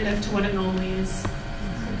less negative to what it normally is.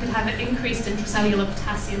 We could have an increased intracellular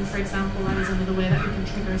potassium, for example. That is another way that we can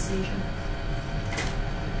trigger a seizure.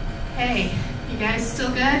 Hey, you guys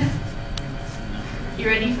still good? You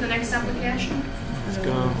ready for the next application? Let's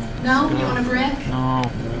go. No? Let's go. You want a break? No.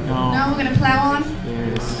 No, we're going to plow on?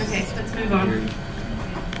 Yes. Okay, let's move on.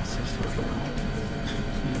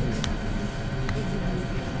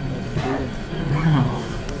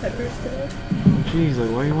 Jeez, like,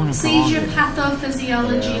 why do you want to Seizure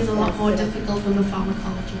pathophysiology is a lot more difficult than the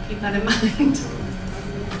pharmacology. Keep that in mind.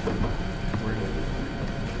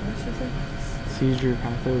 Seizure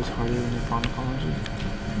patho is harder than the pharmacology?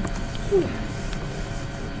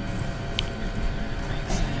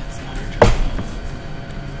 Makes sense, not a drug.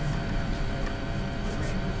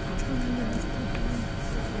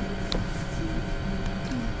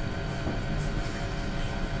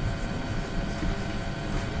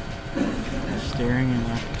 Staring and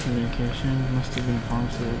lack of communication must have been a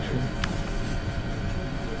pharmacy lecture.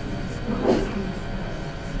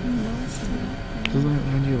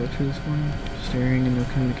 When did you lecture this morning? Staring and no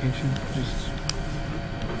communication, just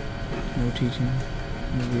no teaching.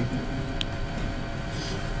 Maybe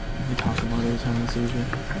we talked about it was having a seizure.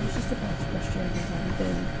 I was just about to question because I haven't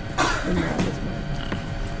been in there this morning.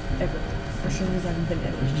 Ever. For sure I haven't been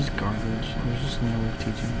ever. It was just garbage. There's just no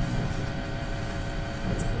teaching.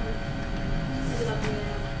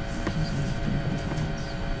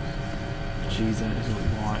 Jeez, that is a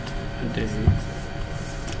lot a day.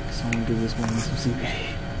 Someone give this woman some CBD.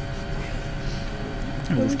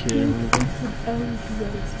 Or this kid or whatever.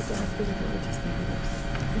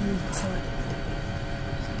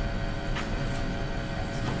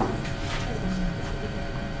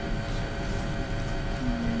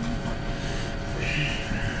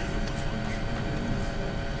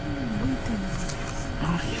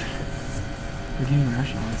 Oh, yeah. We're getting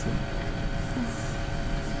rationalized.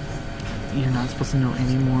 You're not supposed to know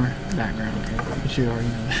any more background, okay? You should already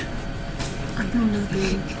know that. I don't know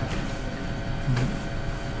the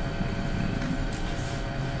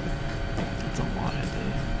That's a lot of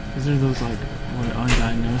day. These are those, like, what,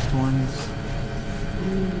 undiagnosed ones?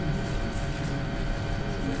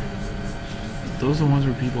 Those are the ones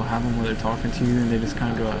where people have them where they're talking to you and they just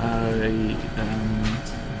kind of go,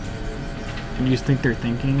 and you just think they're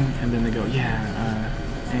thinking, and then they go, yeah,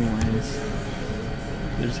 anyways.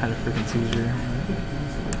 They just had a freaking seizure.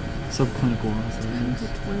 Subclinical seizures.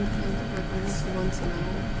 once an hour.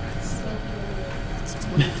 It's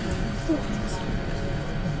 20 times.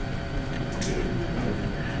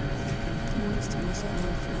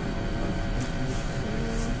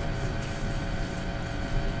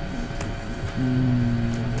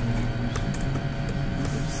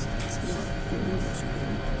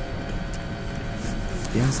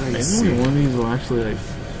 The answer is Maybe C. only one of these will actually like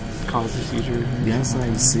cause a seizure. The answer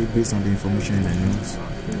is C based on the information in the news.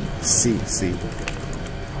 C.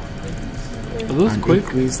 Are those An quick?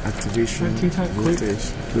 increased activation Are T-type quick?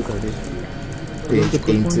 voltage. Look at it. those the Page quick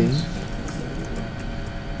 18. ones?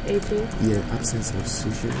 18. Yeah, absence of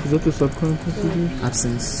seizure. Is that the subclinical seizures?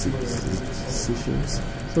 Absence seizures.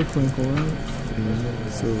 Subclinical, right?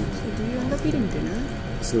 So, Do you end up eating dinner?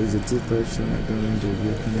 so is a depression during the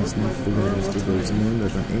working is not fully understood, but it's known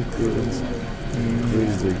that an increase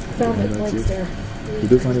the Found it, like energy. there. You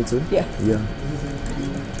do find it too? Yeah. Yeah.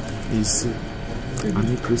 You see, an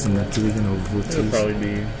increase in activity of It'll voltage. probably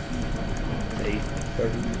be 8.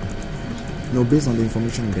 No, based on the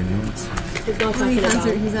information in the notes. He's not Oh, talking he's about.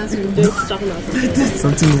 answering. He's talking about something.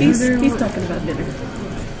 Something He's talking about dinner.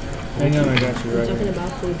 Hang on, I got you He's right talking here.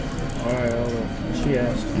 about food. Alright, hold on. She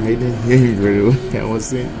asked. I didn't hear you very well. I was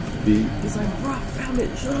saying B. He's like, bro, I found it.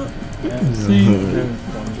 Shut up. See?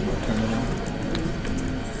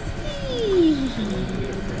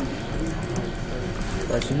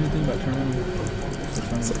 Bryce, you know anything about terminal?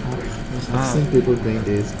 I've seen people doing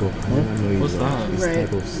this, but I never know What's it's that? this Right.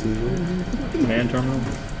 type of seizure. Man terminal? I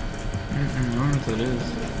don't know what that is.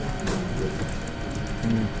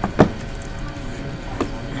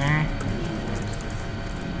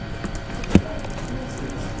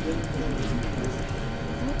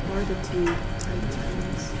 What are the two type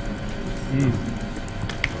channels?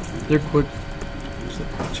 They're quick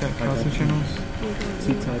check calcium channels.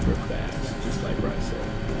 T-type or fast, just like Bryce said.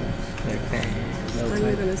 They're fast. Are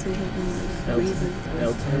you gonna say something like reason?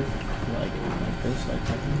 L-type, like this, like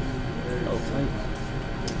typing. L-type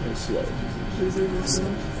is slow. Reason is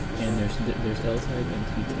slow. And there's L-type and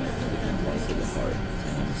T-type for different parts of the heart.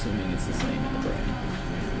 And I'm assuming it's the same in the brain.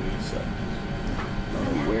 So, I don't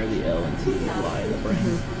know where the L and T lie in the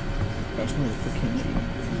brain. That's one of the Purkinje in the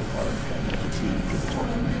heart. And the T is the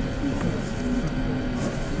heart.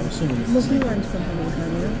 I'm assuming it's the Look, you same. learned something in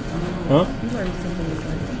Kanye. Huh? You learned something in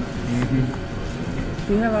Kanye. Mm-hmm.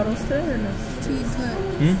 Do you have autos today or no? T-type.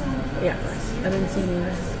 Yeah, nice. I didn't see any of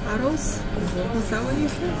this. Autos? Was that what you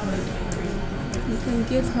said? You can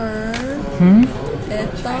give her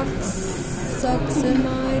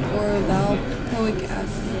ethoxyximide or valproic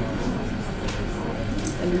acid.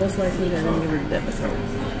 And most likely they're going to give her Depakote.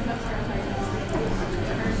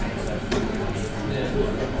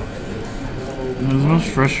 It was the most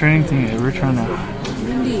frustrating thing ever trying to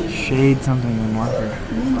Mindy, shade something with a marker.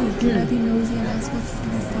 Mindy, can I be nosy and ask what's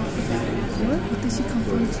the stop with that? What did she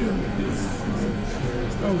confirm to?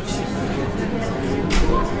 Oh, shit.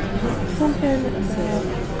 Something about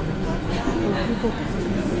people.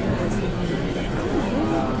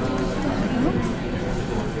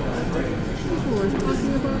 People were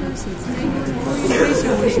talking about her since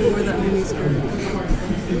orientation when she wore that mini skirt.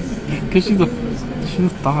 Cause she's a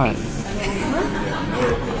thought.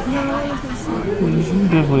 She's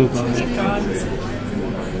definitely a thought.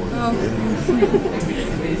 Oh.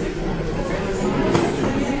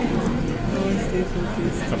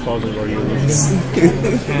 I paused it already.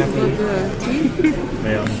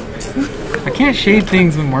 Yeah. I can't shade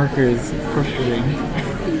things with markers. It's frustrating.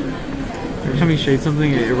 Every time you shade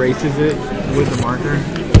something, it erases it with a marker.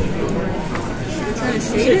 You're trying to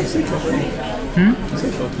shade it?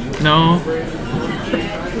 No.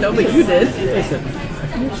 No, but you did.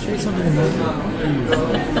 Shade something in there.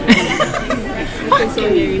 I can still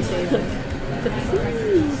hear you say that.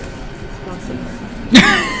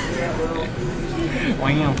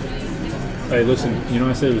 Wow. Hey, listen. You know,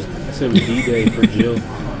 I said it was D-Day for Jill.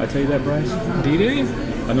 I tell you that, Bryce. D-Day?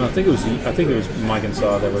 I know. I think it was Mike and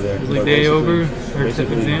Saw that were there. Like But day over? basically- Or except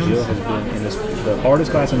basically, exams? Jill has been in the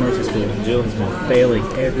hardest class in nursing school. Jill has been failing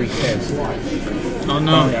every test. Oh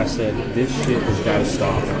no. Finally, I said, this shit has got to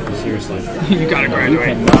stop. Seriously. You gotta You graduate.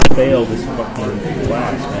 cannot fail this fucking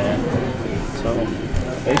class, man. So,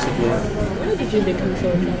 basically. Why did you become so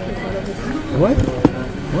attached? What?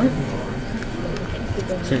 What?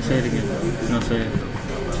 Say it again. No, say it.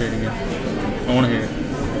 Say it again. I want to hear it.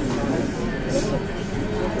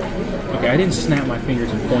 Okay, I didn't snap my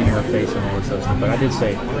fingers and point in her face and all this other stuff, but I did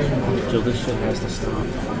say, Jill, this shit has to stop.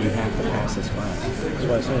 You have to pass this class. That's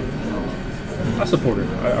what I said. I support her.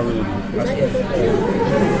 I really do. I support her.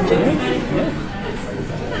 Yeah.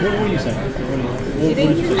 What were you saying? What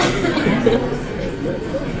did you say?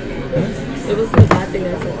 It was the bad thing I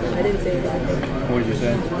said. I didn't say a bad thing. What did you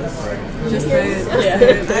say? Just say it.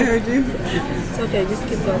 Yeah. I heard you. It's okay, just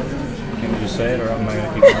keep going. Can we just say it, or am I going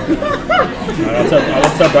to keep going? All right,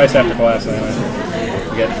 I'll tell Bryce after class anyway.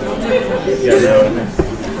 Yeah, no.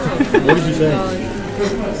 What did you say?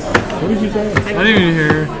 What did you say? I didn't even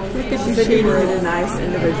hear her. Look at you shading it a nice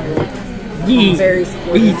individual. Yee. Very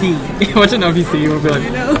sporty. Easy. Watch it now if you see you will be like, I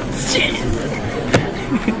know.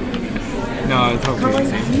 no, it's hopefully Colin,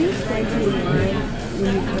 the can same. you explain to me why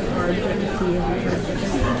when you cut hard, can you have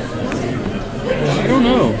I don't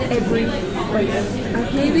know. every like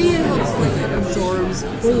Maybe it helps like it absorbs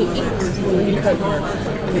when you eat when you cut hard.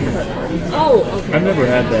 When you cut hard. Oh, okay. I've never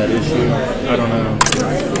had that issue. I don't know.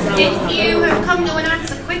 If you have come to an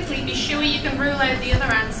answer quickly, be sure you can rule out the other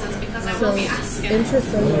answers because I will be asking.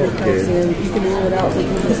 Intracellular calcium, you can rule it out, but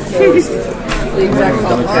you just say the exact the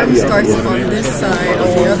arm starts on this side, on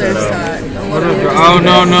the other side. Oh,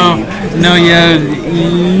 no, no. No, yeah.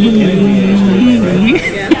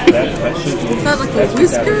 Is that like a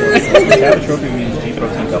whisker or something? Catastrophe means G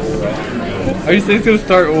protein couple, right? Are you saying it's going to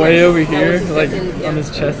start way over here? Like on his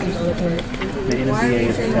chest? The NMDA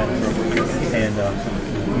is catastrophic. And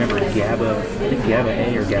remember, GABA, I think GABA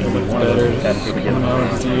A or GABA B1 is catastrophic.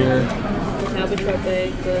 Oh, dear. Cabotropic,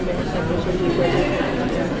 the receptors will be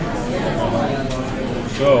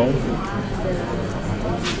So,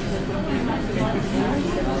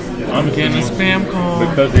 I'm Getting a assuming spam call.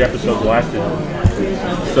 because the episode lasted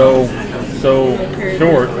so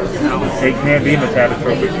short, it can't be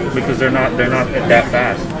metabotropic because they're not that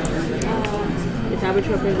fast.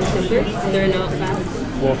 Metabotropic receptors, they're not fast.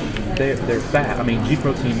 Well, they're fast. I mean, G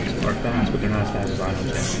proteins are fast, but they're not as fast as ion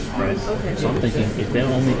channels, right? Okay. So I'm thinking if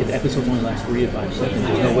the episodes only last 3 to 5 seconds,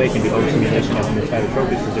 there's no way it can be overstimulation of metabotropic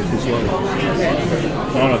because they're too slow. I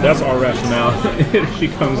don't know. That's our rationale. She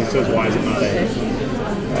comes and says, "Why is it not A?"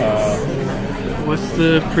 What's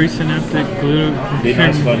the presynaptic glue? Be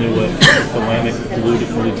nice if I knew what thalamic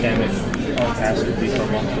glutamic acid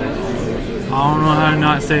decarboxylase. I don't know how to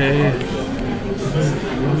not say A. Is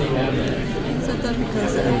that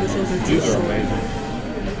because the episodes are too These are short? amazing.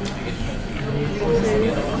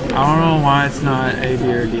 I don't know why it's not A, B,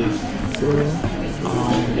 or D.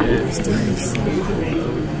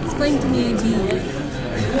 Explain to me, B.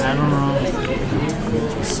 I don't know.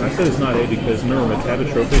 I said it's not A because remember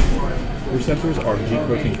metabotropic receptors are G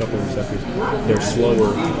protein couple receptors. They're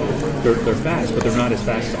slower. They're fast, but they're not as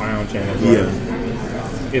fast as ion channels. Right? Yeah.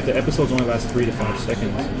 If the episodes only last 3 to 5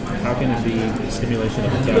 seconds, how can it be stimulation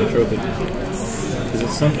of metabotropic?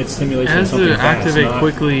 Because it's stimulation It of has something to fast, activate not-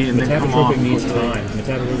 quickly and then come off. Metabotropic needs time.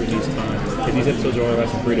 Metabotropic needs time. If these episodes are only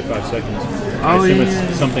lasting 3 to 5 seconds, I Oh, assume yeah.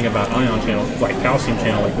 it's something about ion channel, like calcium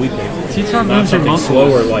channel, like we think. T-type Not moves your something muscles.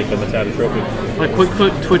 slower like the metabotropic. Like quick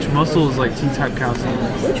twitch muscles like T-type calcium.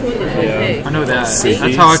 Which one did you Yeah. pick? I know that. C.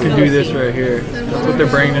 That's how I can do this right here. That's what their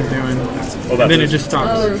brain is doing. Oh, And then it just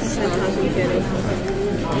stops. Oh, that's calcium channel.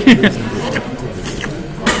 Yeah.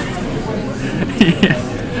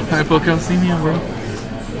 Hypocalcemia, bro.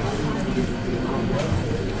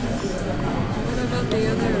 What about the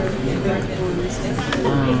other ones?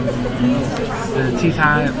 The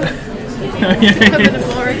T-type.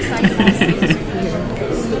 More excited.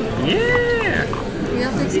 Yeah. We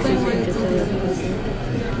have to explain why it's in there.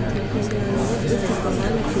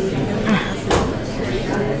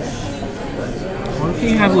 What if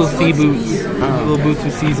you have little sea boots? Little boots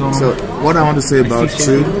with C's on them. So what I want to say about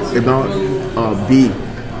two, about B,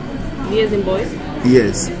 B as in boys?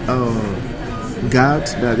 yes, GAD,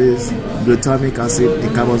 that is glutamic acid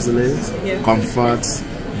decarboxylase, Yeah. converts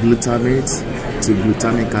glutamate to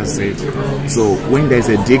glutamic acid. So when there's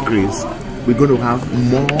a decrease, we're going to have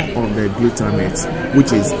more of the glutamate,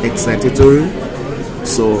 which is excitatory.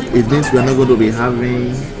 So it means we're not going to be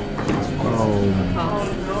having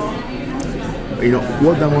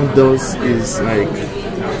what that one does is like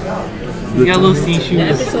You got little sea The shoes.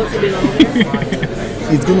 episodes will be long.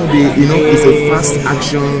 it's gonna be it's a fast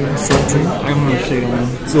action something. I'm gonna show you.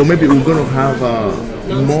 So maybe we're gonna have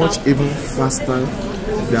much even faster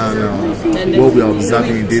than what we are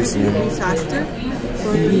observing in this one Faster?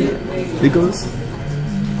 because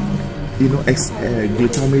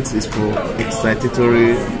glutamate is for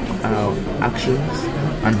excitatory actions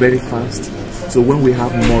and very fast. So when we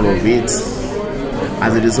have more of it,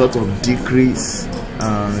 as a result of decrease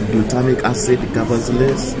glutamic acid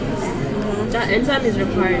decarboxylase, That enzyme is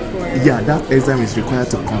required for that enzyme is required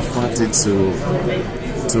to convert it to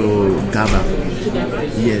GABA.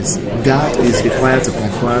 Yes, GAD is required to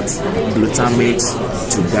convert glutamate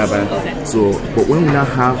to GABA. So, but when we now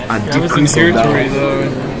have a decrease of territory that, though.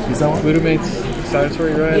 is that one? Glutamate's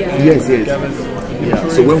excitatory, right? Yeah. Yes, yes. GABA's Yeah.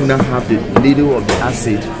 So when we now have the little of the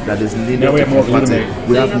acid that is needed Now we to have more convert it, glutamate.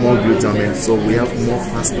 we have more glutamate. So we have more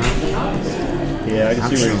faster Yeah, I can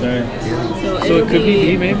see what you're saying. So it could be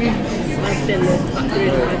B, maybe? less than the 3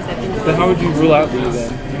 to 5 seconds. Then how would you rule out B then? You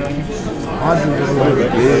know what I mean?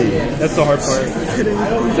 That's the hard part.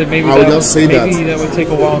 So maybe I would just say that. maybe that would take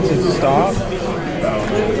a while to stop. You know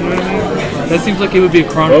what I mean? That seems like it would be a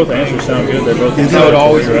chronic Both thing. answers sound good. They're both That would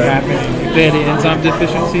always be happening. If they had an enzyme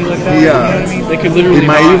deficiency like that, Yeah. you know what I mean? They could literally It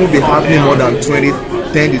might not even be calm happening down. more than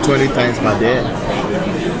 10 to 20 times per day.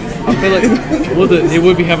 I feel like it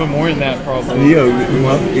would be having more than that probably. Yeah,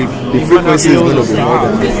 the frequency is going to be more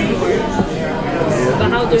than that. But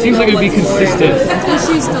how do It we seems know like it would be what's more? consistent. That's what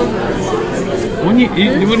she still has.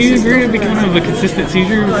 Wouldn't you agree it'd be kind of a consistent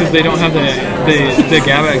seizure because they don't have the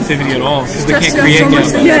GABA activity at all because they can't create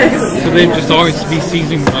GABA. Yes. So they'd just always be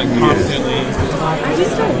seizing like constantly. I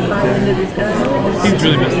just don't buy into this guy. Seems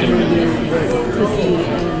really messed up.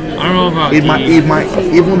 I don't know about It might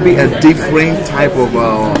even be a different type of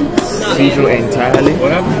seizure entirely.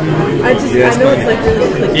 What happened? I know it's like really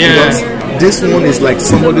quick. Yeah. Because this one is like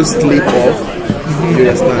somebody sleep off. You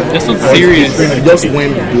understand? This one's serious. It just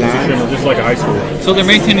went blind. Just like a high school. So they're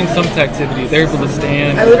maintaining some activity. They're able to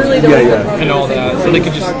stand I literally don't and all that. So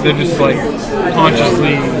they're just like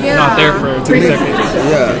consciously not there for 3 seconds.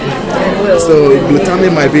 Yeah. So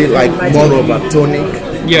glutamine might be like more of a tonic.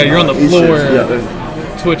 Yeah, you're on the floor Yeah.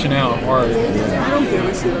 twitching out hard.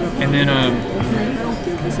 And then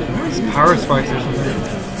power spikes or something.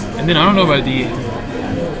 And then I don't know about D.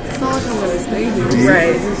 It's not like I'm gonna stay here.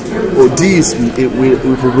 Right. Oh, this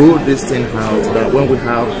we've rolled this thing out that when we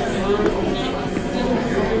have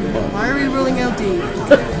Why are we ruling out D?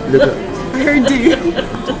 look at I heard D.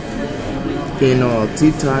 in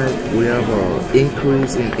T-type we have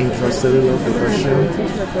increase in intracellular protection.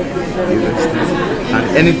 You understand? And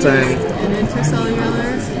anytime And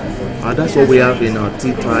intracellular. that's what we have in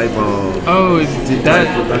T-type. That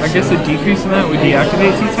I guess a decrease in that would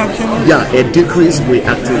deactivate T-type channels. Yeah, a decrease we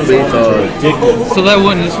activate. So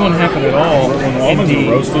this wouldn't happen at all When in almonds D.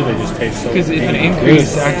 are roasted, they just taste so Because if an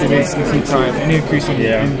increase activates the T-type, any increase in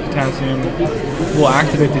potassium will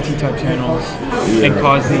activate the T-type channels and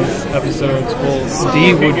cause these episodes. Well,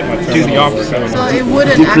 D would do the opposite. So it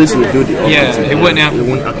wouldn't Decrease will activate. do the opposite. Yeah, it wouldn't It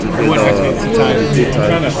won't activate T-type.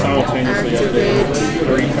 kind of simultaneously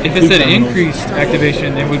Activate. If it said increased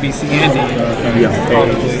activation, it would be C and D. Yeah.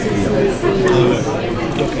 Probably.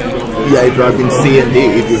 Yeah, it would have been C and D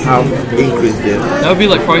if you have increase there. That would be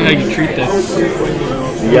like probably how you treat this.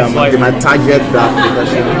 Yeah, they might target that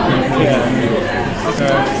protection.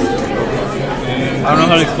 I don't know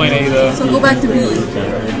how to explain A though. So go back to B.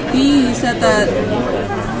 B, you said that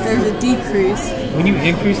there's a decrease. When you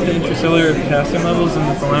increase the intracellular potassium levels in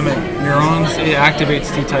the thalamic neurons, it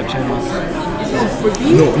activates T-type channels. For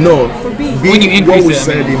B? No. For B. B, When you increase what we it,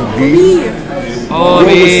 said in B, B. Oh, what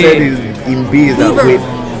we B. said is in B is that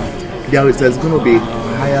there's going to be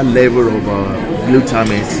higher level of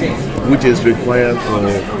glutamate, which is required for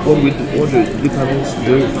what do glutamates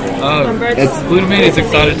do? Glutamate is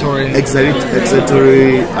excitatory.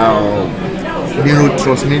 Excitatory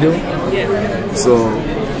neurotransmitter. So,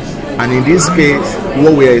 and in this case,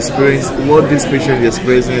 what this patient is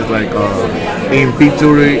experiencing is like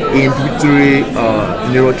inhibitory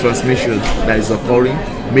neurotransmission that is occurring,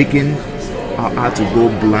 making her to go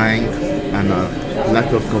blind and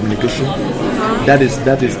lack of communication. That is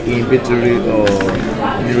inhibitory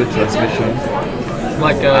neurotransmission.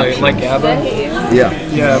 Like GABA?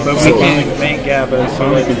 Yeah, but we can't make GABA, so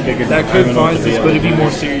that could cause this, but it'd be more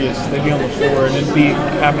serious. They'd be on the floor, and it'd be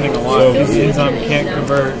happening a lot. This enzyme can't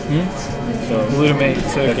convert glutamate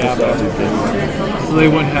to GABA, so they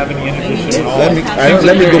wouldn't have any inhibition at all.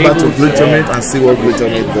 Let me go back to glutamate and see what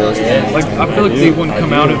glutamate does. Like I feel like they wouldn't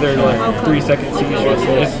come out of their like 3 second seizure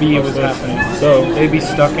if B was happening. So they'd be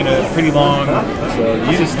stuck in a pretty long,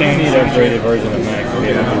 sustained need an upgraded version of Mac to be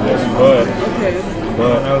able to do this,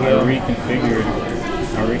 but I reconfigured.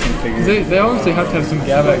 They obviously have to have some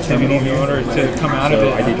GABA activity in order to come out of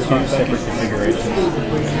it. I did 2 separate configurations,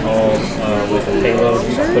 all with a payload. I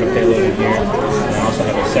put a payload in here, and I also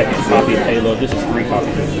have a second copy of payload. This is 3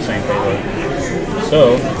 copies of the same payload.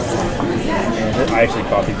 So, and I actually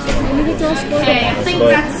copied some of them. Okay, I think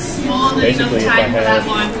that's more than enough time for that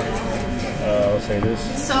one. Let's say this.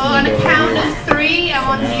 So on a count of 3, I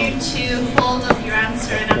want you to hold up your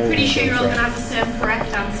answer, and I'm pretty sure you're all going to have the same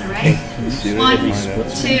correct answer, right? 1, 2,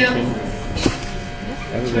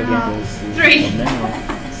 3.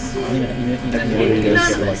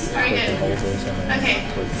 Unanimous. Very good. Okay. I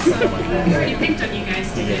already picked on you guys.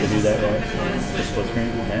 You get to do that, right? Just split screen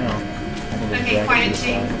now. Okay, quiet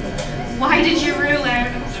team. Why did you rule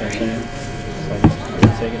out?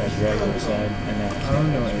 Take it, I drag it aside, and now I don't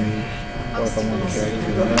know. Or if I want to drag it,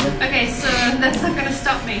 okay, so that's not going to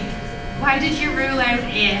stop me. Why did you rule out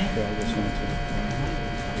A? I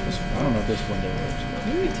don't don't know if this window works.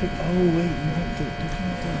 Maybe take. Oh wait, you have to. Did you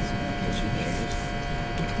have to? What you have this?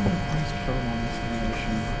 What's going on this probe on this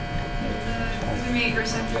animation? We make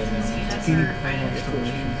receptors in C. That's Skinny our probe right.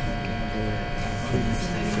 installation.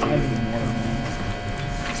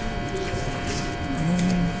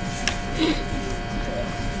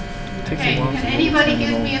 Okay, can anybody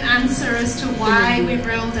give me an answer as to why we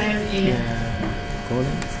ruled out A?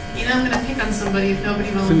 You know I'm going to pick on somebody if nobody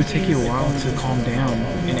So it volunteers. would take you a while to calm down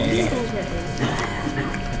in A.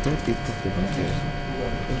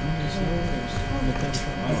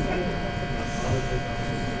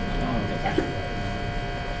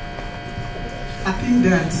 I think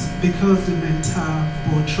that's because the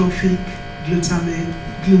metabotrophic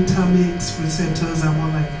glutamate receptors are more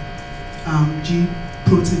like G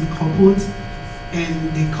protein coupled,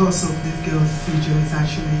 and the cause of this girl's seizure is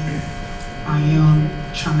actually ion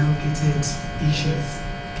channel gated issues.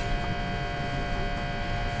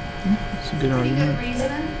 That's a good Pretty argument. good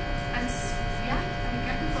reasoning. That's, yeah, I think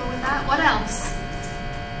I can go with that. What else?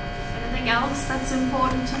 Anything else that's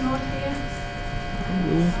important to note here?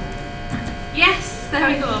 Yes, there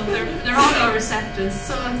we go. They're autoreceptors.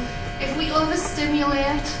 So if we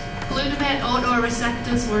overstimulate glutamate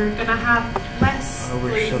autoreceptors, we're going to have less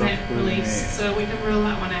glutamate released. So we can rule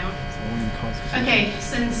that one out. Okay,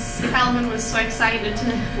 since Calvin was so excited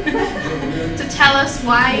to tell us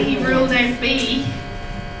why he ruled out B.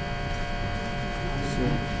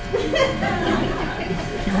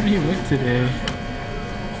 You already went today.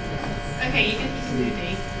 Okay, you can do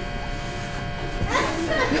D.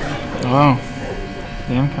 Wow.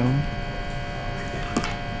 Damn, Calvin.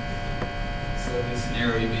 So in this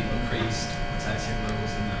scenario, you may increased potassium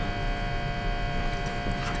levels in the.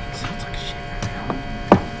 Sounds like shit.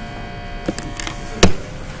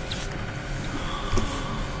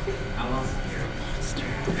 I lost the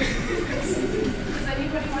Does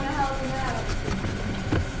anybody want to help him out?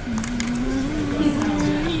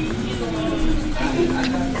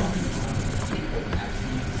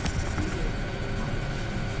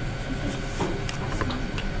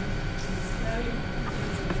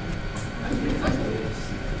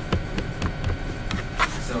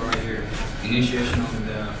 So right here, initiation of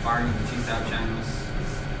the firing of the T-type channels.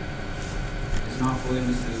 It's not fully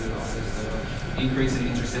understood, all this stuff. Increase in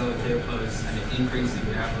intracellular K plus and the increase in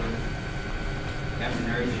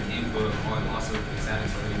GABAergic input are also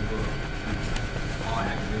excitatory input. All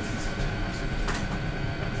activate T-cell channels.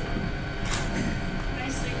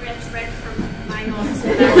 Nicely read from my notes.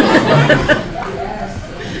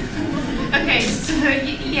 Okay, so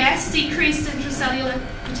yes, decreased intracellular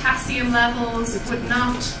potassium levels would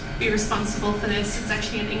not be responsible for this. It's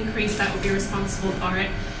actually an increase that would be responsible for it.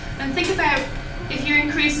 And think about if you're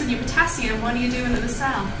increasing your potassium, what are you doing to the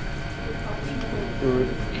cell?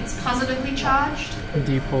 It's positively charged.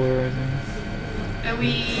 Depolarizing. Are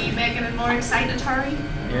we making it more excitatory?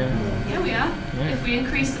 Yeah. Yeah, we are. Yeah. If we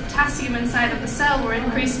increase the potassium inside of the cell, we're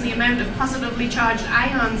increasing the amount of positively charged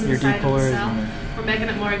ions You're inside of the depolarizing cell. it. We're making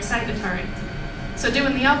it more excitatory. So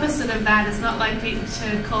doing the opposite of that is not likely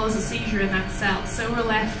to cause a seizure in that cell. So we're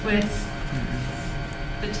left with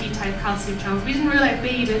the T-type calcium channels. We didn't rule out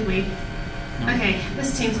B, did we? No. Okay,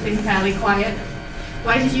 this team's been fairly quiet.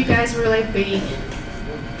 Why did you guys rule out B?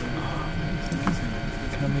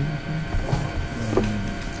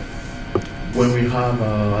 When we have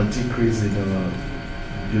a decrease in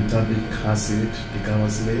glutamic acid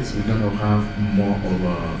decarboxylase, we're going to have more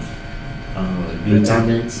of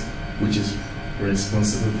glutamate, which is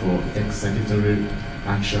responsible for excitatory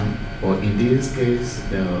action. But in this case,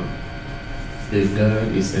 the girl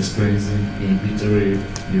is experiencing inhibitory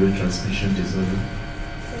neurotransmission disorder.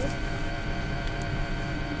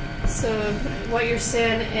 So what you're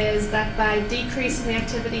saying is that by decreasing the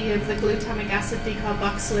activity of the glutamic acid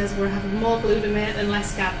decarboxylase, we're having more glutamate and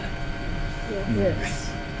less GABA. Yes.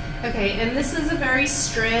 Okay, and this is a very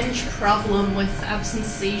strange problem with absence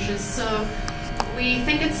seizures. So we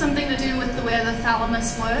think it's something to do with the way the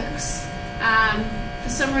thalamus works. For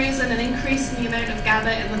some reason, an increase in the amount of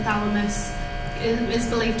GABA in the thalamus is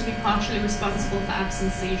believed to be partially responsible for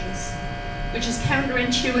absence seizures, which is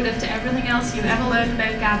counterintuitive to everything else you've ever learned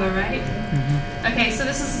about GABA, right? Mm-hmm. Okay, so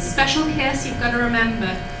this is a special case you've got to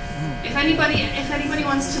remember. If anybody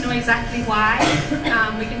wants to know exactly why,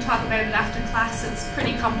 we can talk about it after class. It's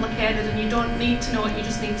pretty complicated and you don't need to know it, you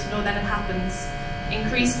just need to know that it happens.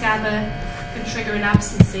 Increased GABA can trigger an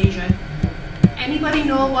absence seizure. Anybody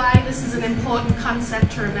know why this is an important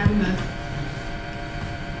concept to remember?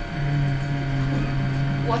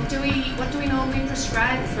 What do we normally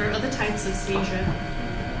prescribe for other types of seizure?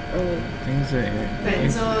 Things that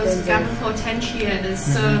benzos, gabapotentiators.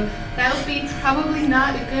 So that would be probably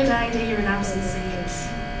not a good idea in absence of.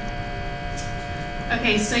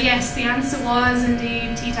 Okay, so yes, the answer was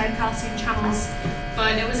indeed T-type calcium channels,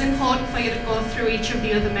 but it was important for you to go through each of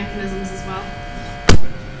the other mechanisms as well.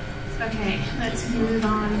 Okay, let's move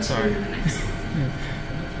on to the next one.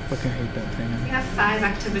 Fucking hate that thing. We have 5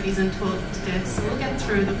 activities in total today, so we'll get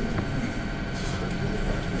through them.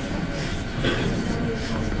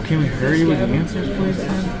 Can we hurry with the answers, please?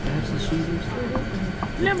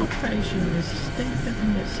 Level pressure is stated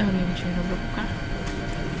in the sodium channel.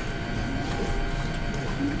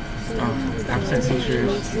 Absent seizures.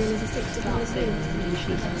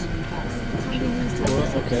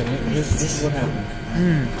 Well, okay, this is what happened.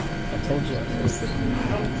 I told you this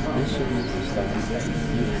should be the stop.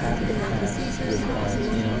 You have to pass this class, you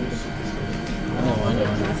know. I know.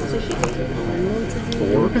 We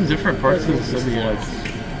work in different parts of the city. Like,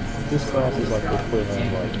 this class is like the equivalent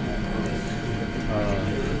of like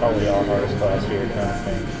probably our hardest class here kind of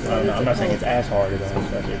thing. I'm not saying it's as hard as our hardest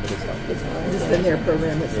class here, but it's like Just in their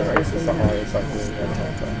program, it's the hardest it's thing. the hardest, like the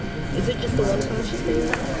hard class. Is it just the one class she's taking?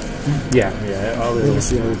 Yeah. All Let me the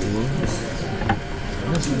see how it works.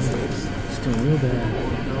 She's doing real bad.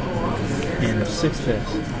 And the 6th test,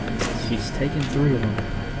 she's taken 3 of them.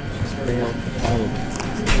 She's failed all of them.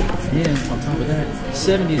 And on top of that,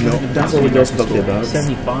 70 is No, that's what we just talked about.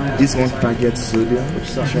 75. This one targets sodium, Which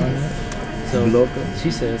sucks. So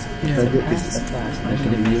she says target pass is that class, I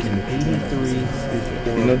can be using 83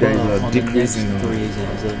 or You know, there is above a on decrease the in next 3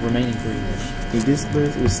 exams, the remaining 3 exams. in this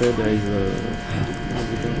place. We said there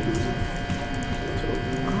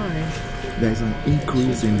is an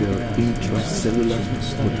increase in the intracellular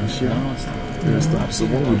potassium. So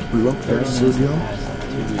when we block that sodium,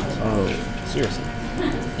 Seriously.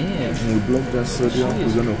 And when we block that sodium,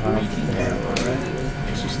 we're going to have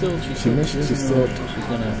she she said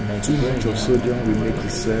too much of sodium will make the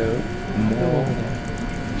cell more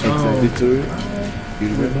inflammatory. You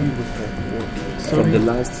remember? From the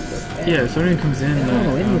last, Yeah, sodium comes in. I don't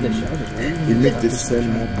know any of the shows, right? it makes the cell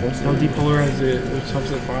more It'll positive. depolarize it, which helps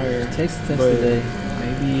it fire. Takes the test But today.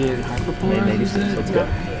 maybe it hyperpolarizes it. Let's go.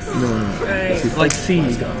 Like C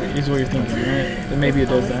is what you're thinking, right? Then maybe it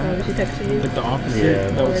does that. Like the opposite. Yeah.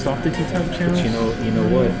 That would stop the T-type channel. But you know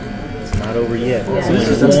what? It's not over yet. So this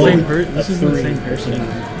is the same person. This is the same person.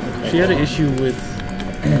 She had an issue with.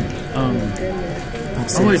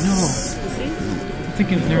 Oh wait, no. I'm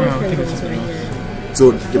thinking. No, I'm thinking something else.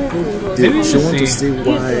 So Maybe she we'll wants to see. say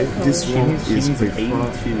why this one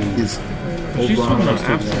is She's talking about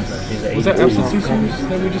absence. Was that absence seizures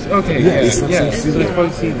that we just? Okay, Yeah, it's yeah. absence So that's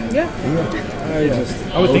probably C then.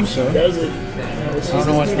 Yeah. I would think so. Does it? I don't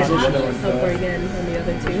know what's not Over again on the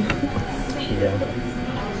other 2.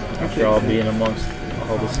 Yeah. After all being amongst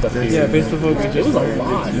all this stuff. Yeah, based on what we just It was a learned,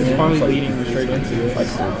 lot. it's probably leading straight into it. Like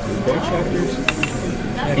their chapters.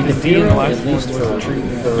 In the Depiro, the last at least one for was the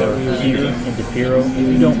treatment that we were Q using. and Depiro, if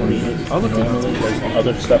you don't read it, I'll look normally there's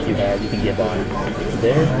other stuff you have you can get by.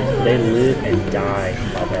 There, they live and die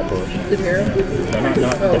by that book. The Bureau? No,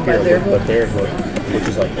 not by Depiro their book, but their book, which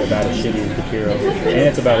is like about as shitty as Depiro, and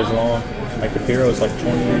it's about as long. Like Depiro is like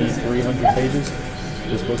 2,300 pages.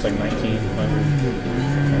 This book's like 1,900.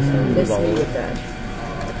 And so it was all over.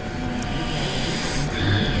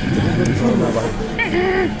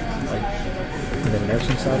 Like the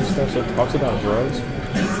nursing side of stuff, so it talks about drugs,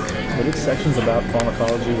 but its sections about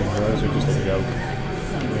pharmacology and drugs are just a joke.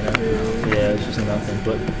 You know? Yeah, it's just nothing.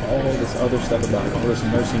 But all this other stuff about all this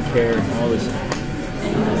nursing care and all this,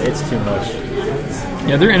 it's too much.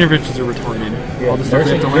 Yeah, their interventions are retarded. All the stuff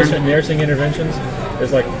they have to learn. Nursing interventions,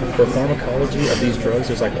 there's like, for pharmacology of these drugs,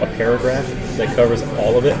 there's like a paragraph that covers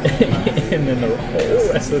all of it, and then the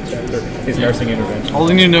whole rest of the chapter is nursing interventions. All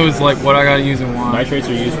they need to know is like what I gotta use and why. Nitrates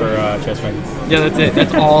are used for chest pain. Yeah, that's it.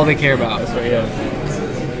 That's all they care about. That's right, yeah.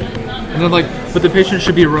 And they're like, but the patient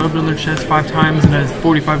should be rubbed on their chest 5 times in a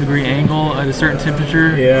 45-degree angle at a certain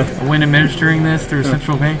temperature. Yeah. When administering this through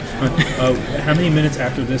central vein. How many minutes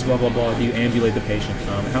after this, blah blah blah, do you ambulate the patient?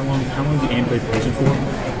 How long do you ambulate the patient for?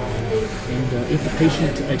 And if the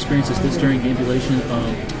patient experiences this during ambulation,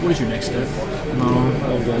 what is your next step?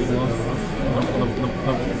 Blah blah blah.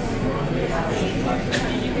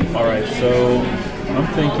 All right, so I'm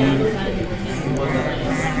thinking.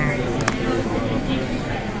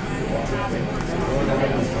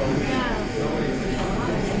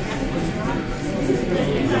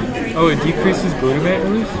 Oh, it decreases glutamate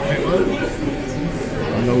release? Wait, what?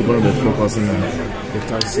 I know we're going to be focusing on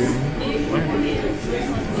potassium.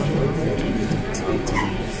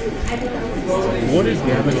 What does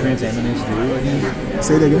GABA transaminase do again?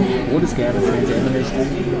 Say it again. What does GABA transaminase do?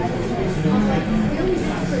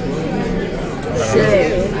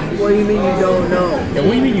 Shit. What do you mean you don't know? Yeah,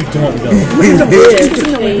 what do you mean you don't know?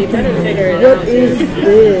 Hey, you better figure it out. What is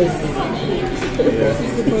this?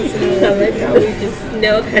 I like how we just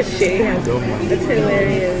know that shit. That's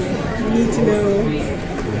hilarious. You need to know.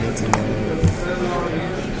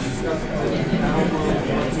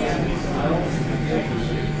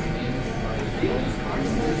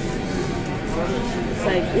 It's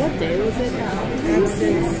like, what day was it?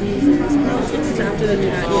 Absent Caesars. It was after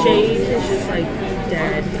the shade. It's just like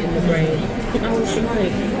dead in the brain. I was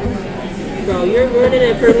like, bro, you're ruining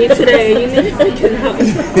it for me today. You need to figure it out.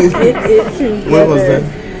 Where was that?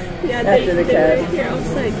 Yeah, After the cat. here. I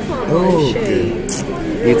was like, come on, Oh, shade.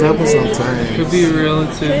 it happens sometimes. Could be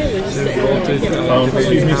relative to voltage.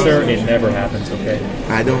 Excuse me, sir. It never happens, okay?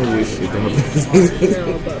 I don't wish it No, happened.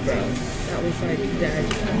 but bro, that was like dead.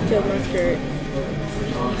 Killed my spirit.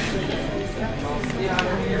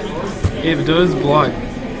 It does block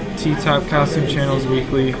T-type calcium channels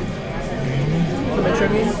weakly. No,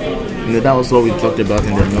 that was what we talked about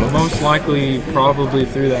in the notes. Most likely, probably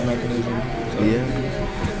through that mechanism. So. Yeah.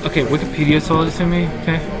 Okay, Wikipedia told it to me.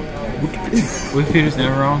 Okay. Wikipedia's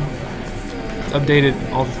never wrong. It's updated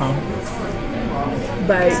all the time.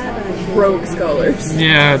 By rogue scholars.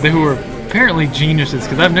 Yeah, they were apparently geniuses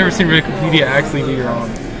because I've never seen Wikipedia actually be wrong.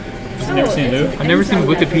 I've never seen who? I've never seen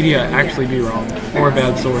Wikipedia actually be wrong or a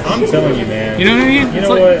bad source. I'm telling you, man. You know what I mean? You know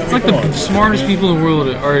what? It's like the smartest people in the world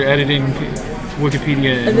are editing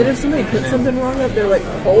Wikipedia. And then if somebody puts something wrong up, they're like,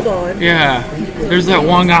 hold on. Yeah. There's that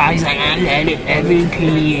one guy, he's like, I edit every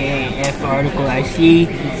PDF article I see,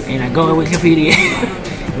 and I go to Wikipedia.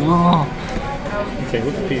 Whoa. Okay,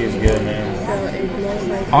 Wikipedia's good, man.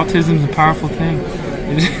 Autism's a powerful thing.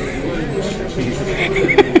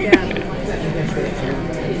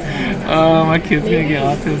 Oh, my kid's gonna get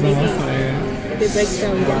autism, I swear. It breaks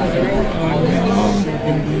down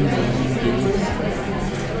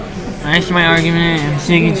That's my argument. I'm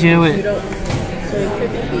sticking to it. So it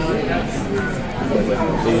could be. So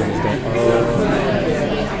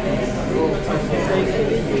it could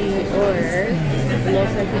be, or the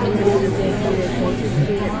most likely increases the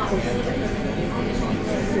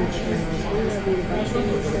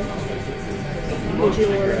would you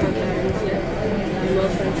want to have that instead?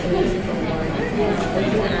 Most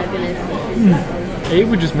likely, It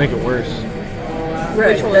would just make it worse.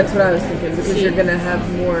 Right, that's what I was thinking, because you're going to have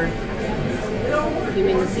more. You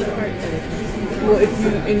mean the C part? Well, if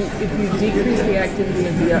you decrease the activity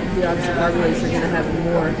of the deoxyribonucleic, you're going to have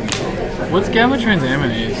more. What's gamma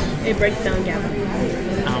transaminase? It breaks down GABA.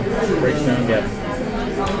 Oh. Breaks down GABA.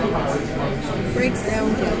 Breaks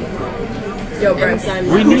down GABA. Yo, Bryce,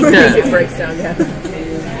 we need that. It breaks down GABA.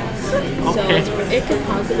 Okay. So it could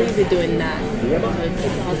possibly be doing that. So it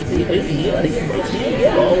could possibly be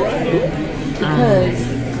Because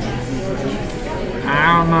I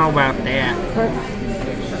don't know about that.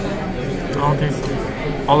 I don't think so.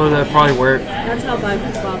 Although that probably work. that's how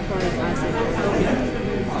byproduct acid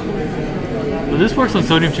works. But this works on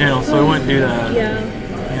sodium channels, so it wouldn't do that. Yeah.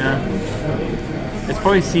 Yeah. It's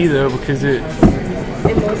probably C though, because it.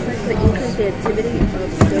 It most likely increases the activity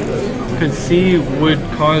of sodium. Because C would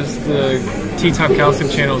cause the T-type calcium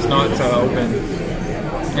channels not to open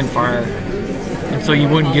and fire. And so you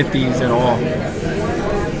wouldn't get these at all.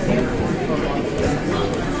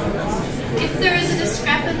 If there is a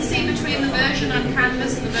discrepancy between the version on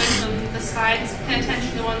Canvas and the version on the slides, pay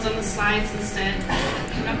attention to the ones on the slides instead.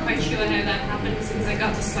 I'm not quite sure how that happened since I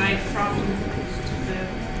got the slide from the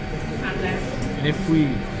handout. And if we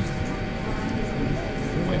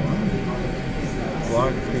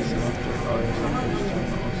block piece after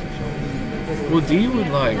well, D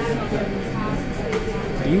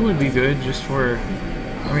would be good just for.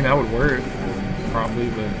 I mean, that would work probably,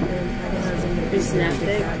 but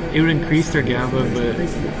it would increase their GABA, but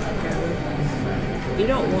You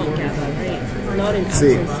don't want GABA, right? Not in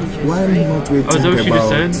See, absence seizures, why right? not we Oh, is that what think she just about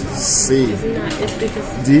said? C? Isn't that, it's because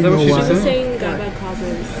Do you Is that what know she why? just I'm said? saying GABA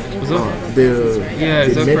causes The yeah,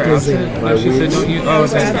 is the that for mechanism absent? by No, she said which don't you. Oh,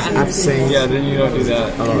 okay. absence Yeah, then you don't do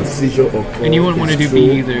that. seizure occur. And you wouldn't want to do B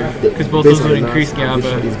either, because both those would increase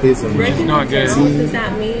GABA, Is based on which is not good. does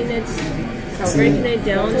that mean it's breaking it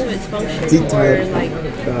down to its function, or T-type, like I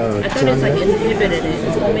thought it's like inhibited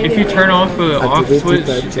it. So maybe If you turn off the off Activate switch,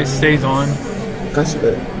 T-type it channel. stays on.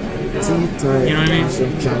 T-type You know what I mean?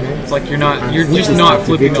 calcium channel. It's like you're not, And you're which just is not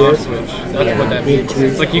flipping the off activated switch. That's what that means.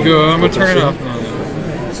 increase It's like you go, I'm gonna turn it off. No, no.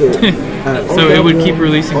 So So it would keep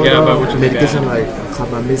releasing GABA, which would be medication bad. like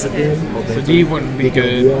carbamazepine. So D wouldn't be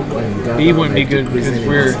good. B wouldn't be good because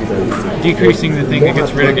we're decreasing the thing that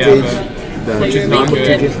gets rid of GABA, which is not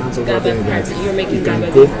good. You're making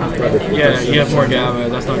GABA. Yeah, you have more GABA.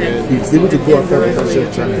 That's not good. It's able to go after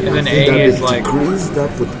potassium channel. And then I think A that is they like decrease that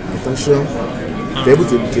potassium. They're able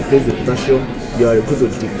to decrease the potassium. You are able to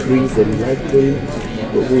decrease the likely.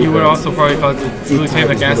 You would also probably cause the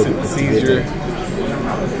glutamic acid seizure.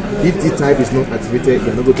 If the type is not activated,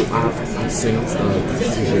 you're not going to have absence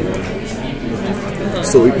seizure.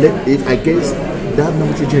 So if I guess that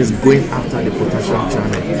nomenclature is going after the potassium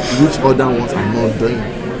channel, which other ones are not doing?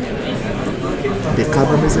 The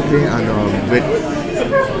carbamazepine and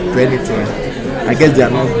Venitin. I guess they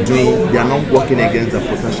are not working against the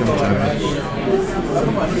potassium channel.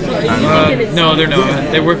 No, they're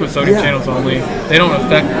not. They work with sodium channels only. They don't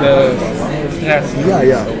affect the potassium.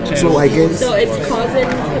 Yeah. So I guess. So it's causing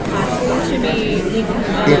potassium to be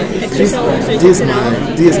extracellular. So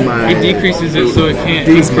This is my. It decreases it so it can't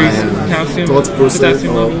this increase is my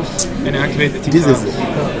potassium levels and activate the T This cells. is.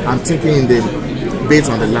 I'm thinking based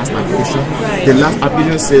on the last application. The last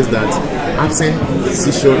application says that absent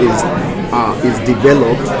seizure is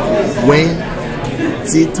developed when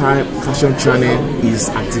T-type calcium channel is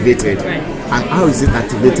activated. And how is it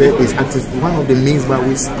activated? One of the means by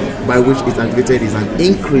which it's activated is an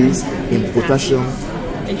increase in potassium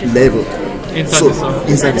level.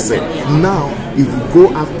 Inside the cell. Now, if you go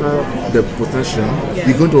after the potassium,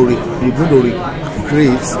 you're going to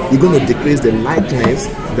decrease the likeness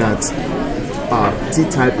that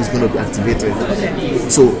T-type is going to be activated.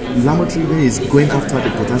 So lamotrigine is going after the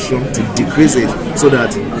potassium to decrease it so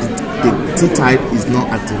that the T-type is not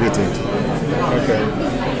activated. Okay.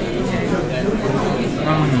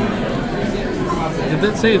 Did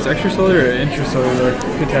that say it's extracellular or intracellular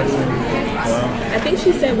potassium? I think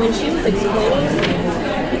she said when she was explaining,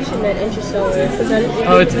 I think she meant intracellular.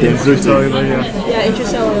 Oh, it's intracellular, yeah. Yeah,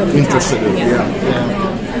 intracellular potassium. Intracellular,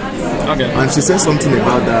 yeah. Okay. And she said something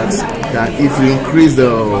about that if you increase the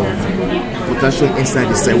potassium inside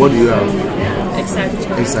the cell, what do you have?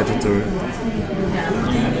 Excitatory.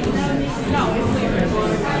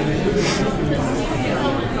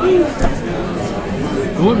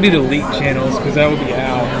 It wouldn't be the leak channels because that would be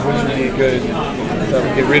out. It wouldn't be good. That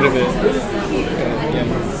would get rid of it.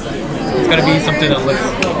 It's got to be something that looks.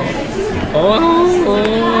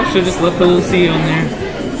 Oh, should just left the little C on there.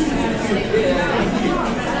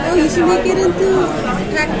 Oh, you should make it into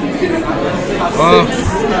Oh.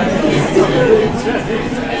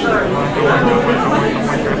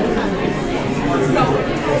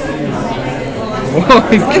 Whoa,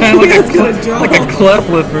 he's kind of like a cleft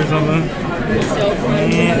lip or something.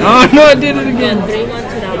 Oh no, I did it again. 3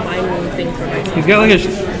 months without buying anything for myself. He's got like I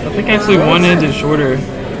think actually one end is shorter.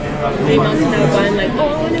 3 months without buying like, oh,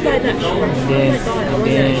 I want to buy that shirt. Oh my god, I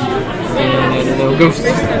want that. Ghost.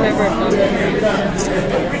 First time ever done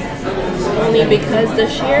that. Only because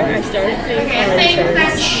this year I started paying for I think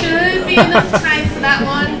that should be enough time for that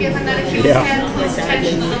one, given that if you were paying close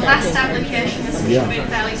attention to the last application, this should be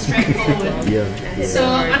fairly straightforward. So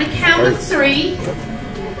on a count of 3,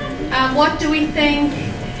 what do we think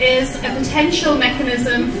is a potential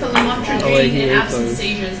mechanism for lamotrigine in absent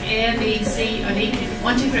seizures? A, B, C, or D?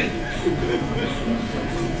 1, 2, 3.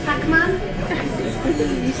 Pac-Man?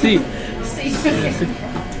 C. C.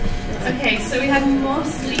 Okay, so we had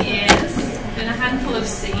mostly A's and a handful of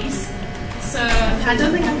C's. So I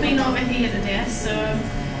don't think I've been over here today, so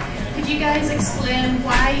could you guys explain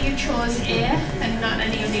why you chose A and not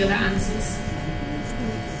any of the other answers?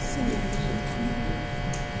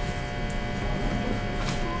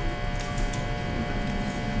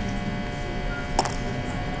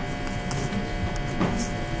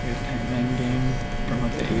 Pac-Man game from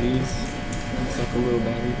like the 80s. Looks like a little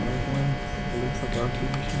battery powered one. It looks like an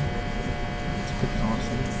arcade machine. It's freaking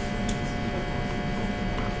awesome.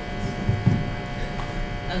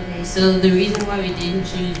 Okay, so the reason why we didn't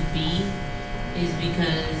choose B is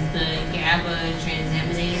because the GABA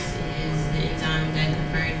transaminase is the enzyme that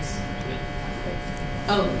converts.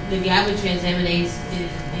 Oh, the GABA transaminase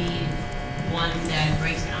is the one that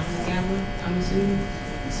breaks down the GABA, I'm assuming.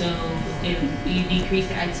 So if you decrease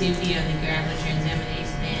the activity of the GABA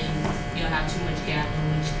transaminase, then you'll have too much GABA,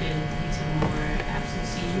 which could lead to more absent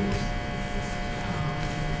seizures.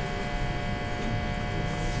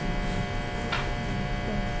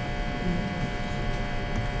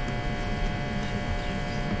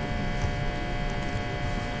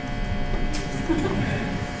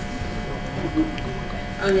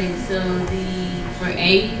 Okay, so for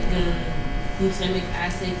A, the glutamic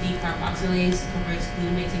acid decarboxylase converts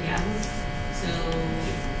glutamate to GABA. So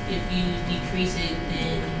if you decrease it,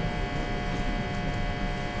 then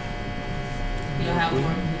you'll have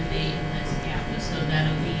more glutamate and less GABA, so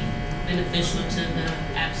that'll be beneficial to the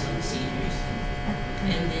absent seizures.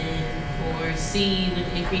 And then for C, with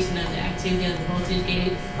the increasing of the activity of the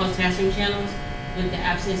voltage-gated potassium channels, with the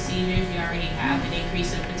absent seizures, you already have an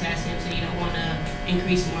increase of potassium, so you don't want to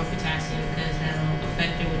increase more potassium because that'll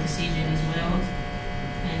affect her with the seizure as well.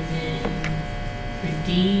 And then for D,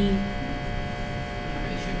 I'm not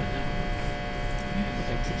really sure about that one.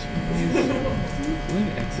 What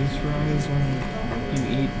exercise when you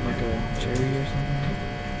eat like a cherry or something?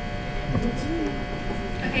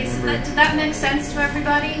 Okay, so did that make sense to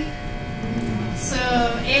everybody? So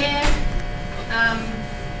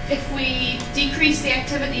if we decrease the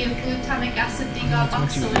activity of glutamic acid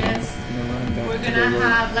decarboxylase, we're going to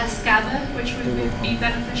have less GABA, which would be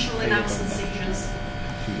beneficial in absent seizures.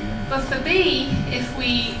 But for B, if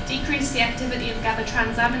we decrease the activity of GABA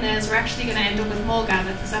transaminase, we're actually going to end up with more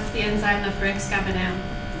GABA, because that's the enzyme that breaks GABA down.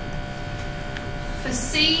 For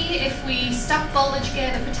C, if we stop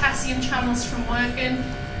voltage-gated potassium channels from working,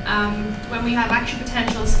 when we have action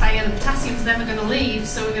potentials fire, the potassium's never going to leave,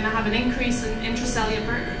 so we're going to have an increase in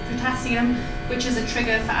intracellular potassium, which is a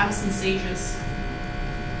trigger for absent seizures.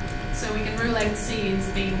 So we can rule out C as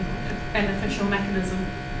being a beneficial mechanism.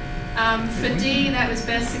 For D, that was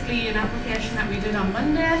basically an application that we did on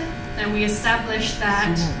Monday, and we established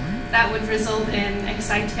that that would result in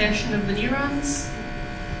excitation of the neurons,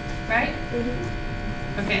 right?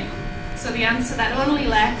 Okay, so the answer that only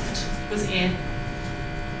left was A.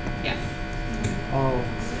 Yeah.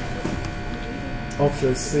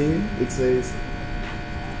 Option C, it says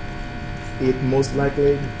it most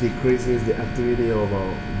likely decreases the activity of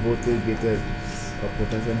a voltage-gated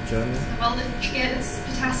potassium channel. The voltage-gated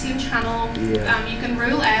potassium channel, you can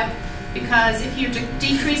rule out, because if you're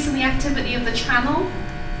decreasing the activity of the channel,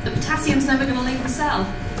 the potassium's never going to leave the cell.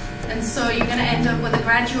 And so you're going to end up with a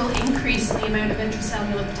gradual increase in the amount of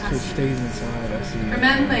intracellular potassium. So it stays inside, I see.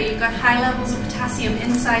 Remember, you've got high levels of potassium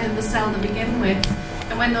inside of the cell to begin with,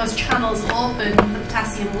 and when those channels open, the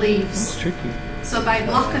potassium leaves. It's tricky. So by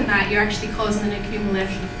blocking that, you're actually causing an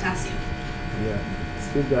accumulation of potassium. Yeah.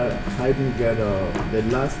 Still got, I didn't get the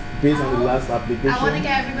last, based on the last application. I want to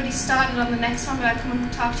get everybody started on the next one, but I'll come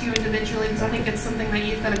and talk to you individually, because I think it's something that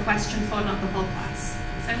you've got a question for, not the whole class.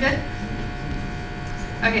 Sound good?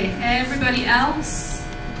 Okay, everybody else,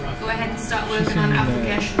 go ahead and start working on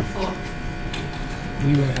application 4.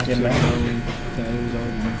 We would have to know that it was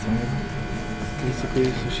already inside,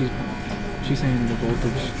 basically. So she's saying the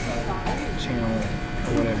voltage channel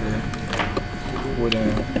or whatever would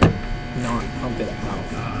not pump it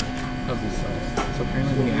out of the cell. So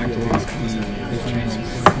apparently when you activate the channels.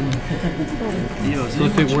 So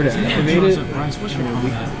if it were to activate it,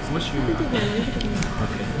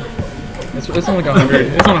 It's not like 100.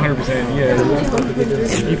 It's not 100%.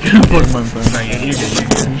 Yeah. You can plug my phone. No,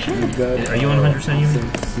 you're good. Are you on 100% you?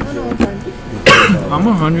 I'm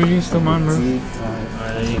 100. You still mine, bro? Alright,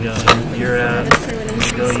 there you go. You're at. There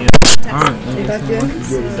you go. You. Alright.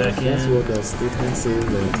 That's what the statement says,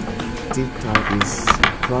 that T-type is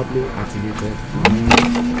probably activated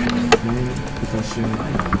potassium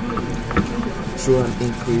through an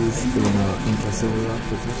increase in intracellular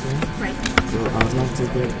potassium. Right. So I was not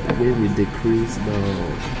thinking when we decrease the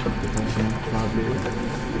potassium, probably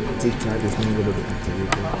T-type is not going to be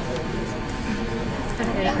activated.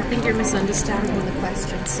 Okay, I think you're misunderstanding the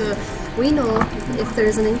question. So we know if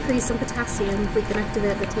there's an increase in potassium, we can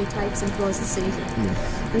activate the T-types and cause the seizure.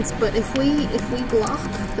 But if we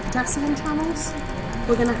block the potassium channels,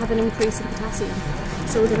 we're going to have an increase in potassium.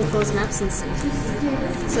 So we're going to cause an absence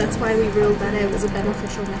seizure. So that's why we ruled that out as a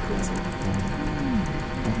beneficial mechanism.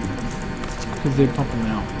 Because they pump them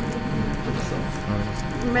out.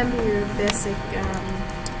 Remember your basic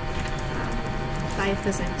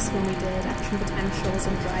biophysics when we did action potentials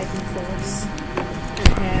and driving force,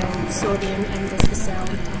 and how sodium enters the cell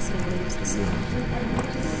and potassium leaves the cell.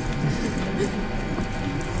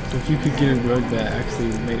 So if you could get a drug that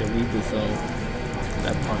actually made it leave the cell,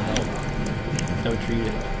 that part help. That would treat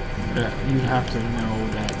it. But you'd have to know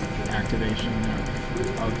that activation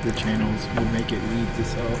of the channels would make it leave the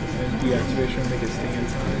cell, and deactivation would make it stay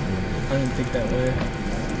inside. I didn't think that way.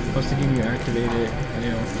 I was thinking you activate it,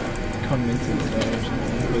 come into the cell or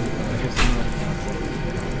something, but I guess not.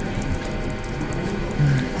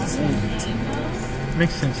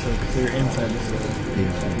 Makes sense though, because they're inside the cell.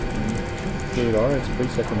 Dude, RX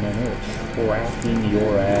pre-second, man, they're cracking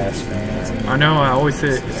your ass, man. I know, I always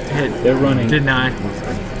hit. They're running. Didn't I?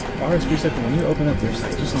 RX pre-second, when you open up their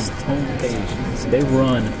site, just on the home page, they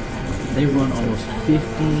run almost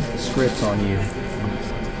 50 scripts on you.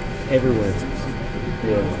 everywhere.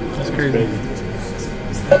 Yeah, That's crazy.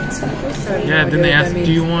 Yeah, then they ask,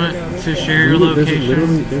 do you want to share your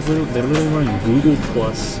location? They're literally running Google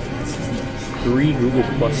Plus, 3 Google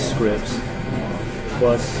Plus scripts,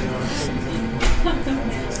 plus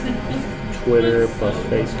Twitter, plus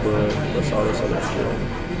Facebook, plus all this other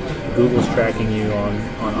shit. Google's tracking you on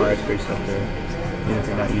RX-based stuff there, even if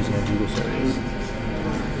you're not using a Google service.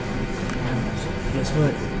 Guess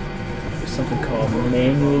what? There's something called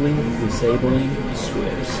manually disabling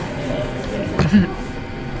scripts.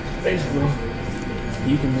 Basically,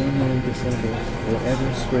 you can manually disable whatever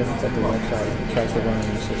script that the website tries to run.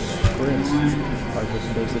 So scripts are just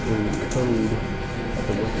basically code that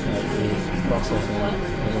the website is processing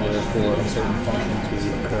in order for a certain function to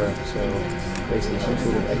occur. So basically, some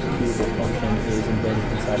sort of executable function is embedded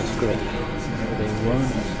inside a script. Whenever they run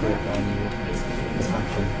a script on you, the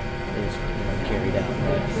function is carried out,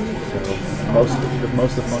 right? So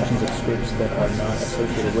most of the functions of scripts that are not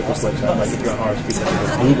associated with this website, like if you're on RSP,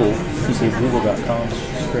 Google, you see Google.com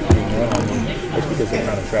script being run on you, it's because they're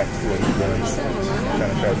trying to track what you're doing,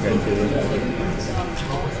 trying to track your activity.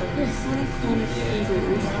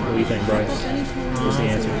 What do you think, Bryce? What's the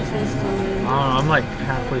answer? I don't know, I'm like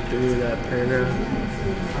halfway through that paragraph.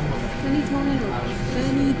 Phenytoin and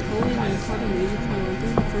carbon music from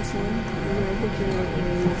the first one.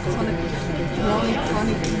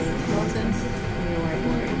 Tonic nonsense.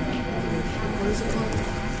 What is it called?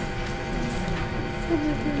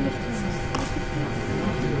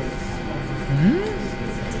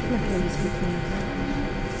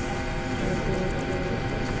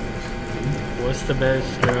 What's the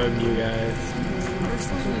best drug, you guys? First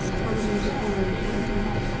one is carbon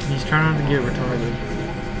music. He's trying not to get retarded.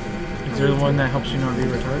 Is there one that helps you not be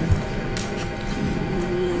retarded?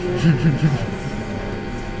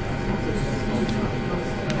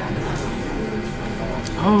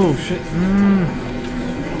 Oh shit!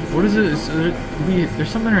 What is it? There's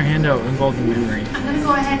something in our handout involved in memory. I'm going to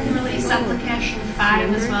go ahead and release application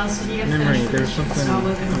 5 as well, so you have Memory. finished There's something I'm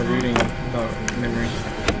reading about memory.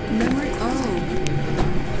 Memory? Oh.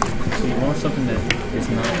 So you want something that is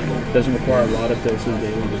not doesn't require a lot of doses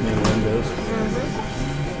daily, just maybe one dose.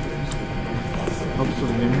 Helps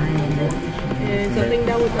with memory. And something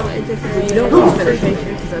that would not interfere. You don't use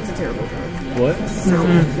medication because that's a terrible drug. What? That's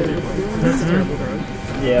a terrible drug.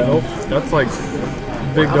 Yeah. Nope. That's like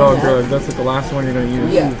big dog drug. That's like the last one you're gonna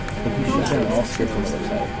use. Yeah. If you shut down all scripts on the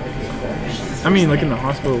website. I mean, like in the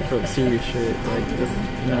hospital for like serious shit. Like, if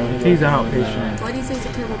he's outpatient. Why do you say it's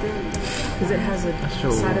a terrible drug? Because it has a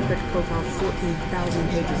sure. side effect profile 14,000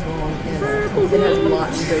 pages long, and it has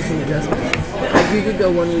lots of dosing adjustments. Like you could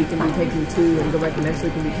go 1 week and be taking 2, and go back the next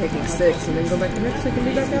week and be taking 6, and then go back the next week and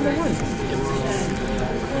be back down to 1.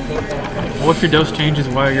 What if your dose changes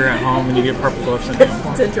while you're at home and you get purple glove syndrome?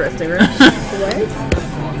 It's interesting, right? What?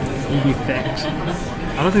 You'd be fat.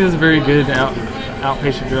 I don't think it's a very good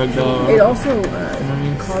outpatient drug, though. It also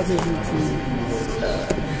causes you to.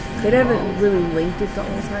 They haven't really linked it to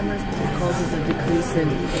Alzheimer's, but it causes a decrease in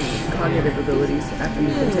cognitive abilities after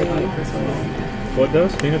you've been taking it for so long. What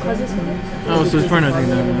does? Oh, so it's probably nothing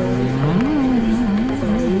then. So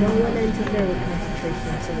you don't want to interfere with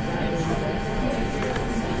concentration, so that is the best.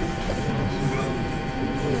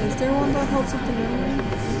 Is there one that helps with the memory?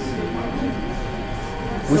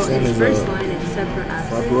 Which one is first line except for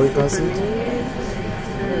after. fibroic acid?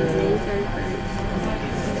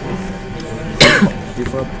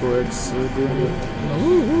 Fibroic sodium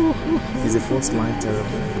is the first line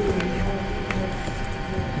therapy.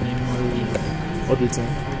 What do you think?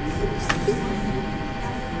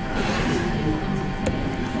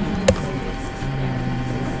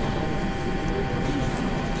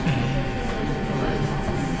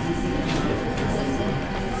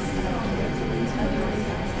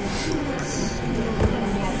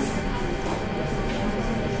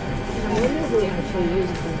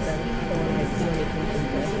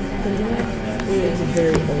 It's a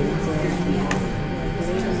very old drug.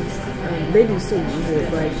 They do still use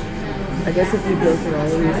it. Like, I guess if you go through all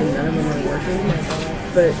of these and none of them are working.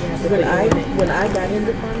 But when I got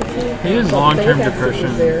into pharmacy, He has long-term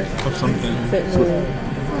depression of something. fentanyl,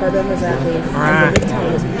 carbamazepine, Alright. and the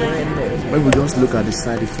was brand new. Maybe we just look at the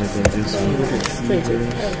side effect and just look at seizures.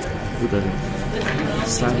 Look at the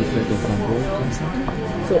side effect of fibroic acid.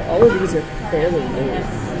 So all of these are fairly new.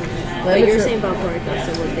 But you're saying valproic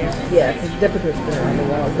acid was there. Yeah, because Depakote's been around a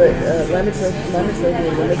while, but Lamotrigine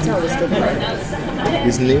and Lamictal was still brand new.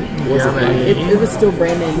 His name was It was still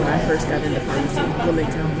brand name when I first got into pharmacy.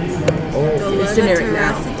 Lamictal. Oh, It's generic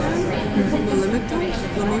now.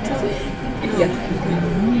 Yeah.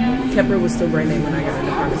 Keppra was still brand name when I got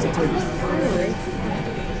into pharmacy too.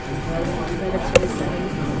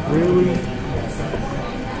 Really?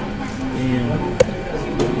 Yeah.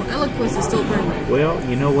 Eloquence is still permanent. Well,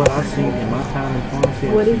 you know what I've seen in my time in pharmacy?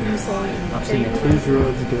 What did you say? I've seen 2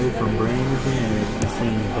 drugs go from brain to generic. I've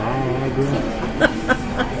seen Viagra.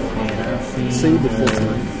 And I've seen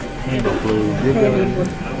handle fluid.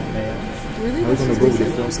 Really? Are we going to go with the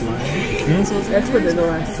first line? That's what the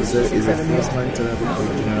last Is that the first line therapy for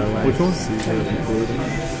generalized? Which one? Seizure including?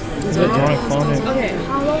 Okay,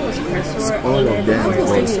 how long was Crestor? All of them,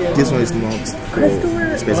 but this one is not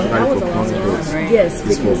specified for chronic drugs. Yes,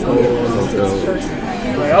 It's for all of the.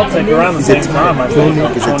 Like, I'll take around the same time. I think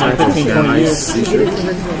Chronic is a type of 15, 20 generalized years. seizure.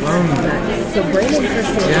 So Brandon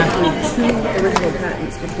Crestor had 2 original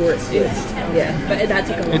patents before it switched. Yeah, but that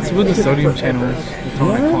took a long It's time. with the It took sodium forever. channels. The I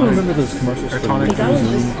tonic don't clonic. remember those commercials Or for tonic That was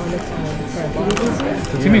Zoom. just on its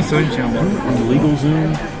own. Too many sodium channels. On the legal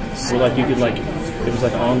Zoom, where like you could like, it was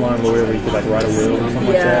like an online lawyer where you could like write a will or something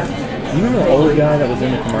like that. You remember the old guy that was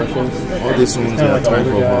in the commercials? All these ones Kind are of like type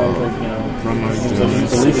the of older guy, like, you know, primary he was a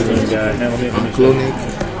legal Zoom guy. Now let me and finish clonic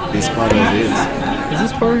is part of it. Is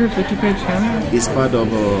this part of your 50-page channel? It's part of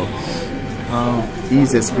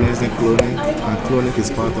he's experiencing cloning, and cloning is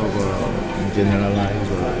part of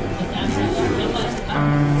generalized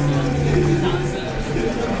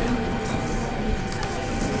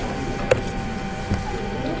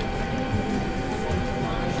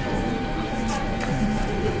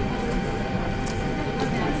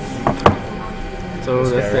So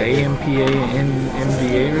that's the AMPA and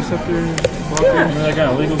MDA receptor blockers? Remember that guy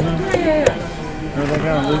on legal Zoom? Remember that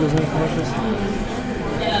guy on legal Zoom commercials?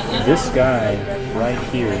 This guy right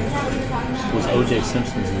here was O.J.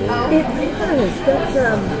 Simpson's lawyer. It was.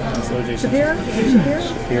 That's O.J. Shapiro? Simpson. Is it Shapiro?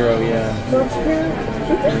 Shapiro, yeah. Bob Shapiro?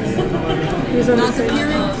 He was on the same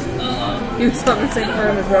He was on the same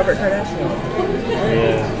firm as Robert Kardashian.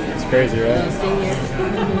 Yeah, it's crazy, right?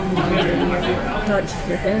 Not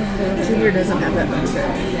Junior. Junior doesn't have that much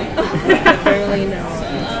sense. Barely know.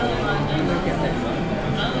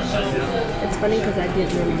 It's funny because I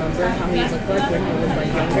didn't remember how he looked like when he was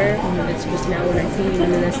like younger, and then it's just now when I see him,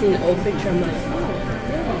 and then I see an old picture, I'm like, oh,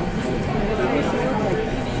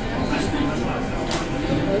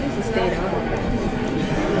 at least he stayed out of it.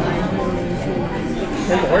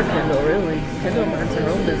 Him or Kendall, really. Kendall minds her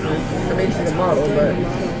own business. I mean, she's a model, but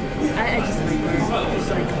I just like her. It's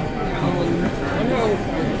like, I don't know.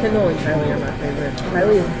 Kendall and Kylie are my favorite.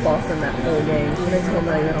 Kylie is bossing that whole game. She makes more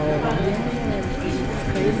money than all of them. It's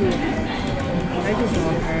crazy. I just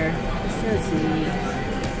love her. It's so sweet.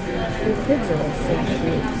 These kids are all so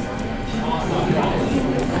cute.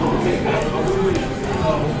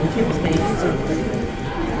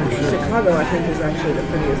 Chicago, I think, is actually the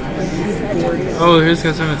prettiest one. She's gorgeous. Oh, here's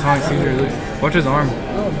got some atomic seizure. Look. Watch his arm. Oh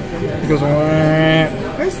my goodness. He goes,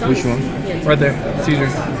 "Wah." Which one? Right there. Seizure.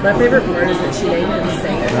 My favorite part is that she named him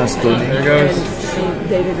Saint. That's Tony. There it goes. And she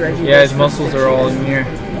dated Reggie. Yeah, his Bush for muscles 6 are all years. in here.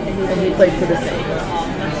 And he played for the Saints.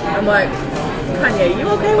 I'm like, Kanye, you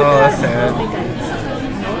okay with Oh, that? that's sad.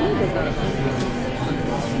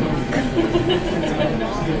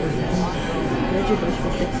 Reggie Bush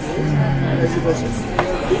for 6 years. Reggie Bush is...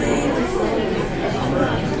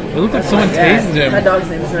 It looked like someone tased him. My dog's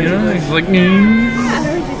name is Reggie You know, Bush. he's like, I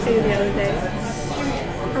heard you say the other day.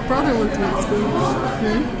 Her brother went to my school.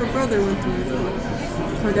 Her brother went to my school.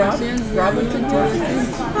 Kardashians. Rob went to USC?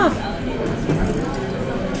 Huh.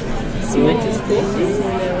 She went to school. She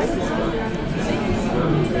went to school.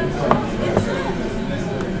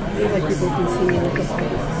 I feel like people can see me look up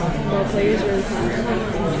More players are in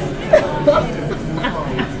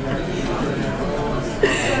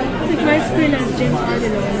Like my screen has James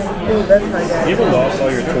Harden on it. Oh, that's my guy. You ever lost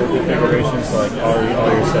all your tour configurations, like all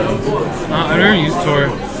your settings? I've never used Tor.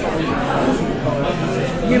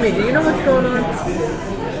 Yumi, do you know what's going on?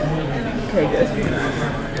 Okay, good.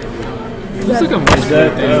 It looks like a muscular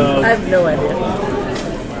thing. I have no idea.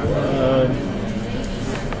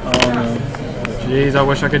 I don't know. Jeez, I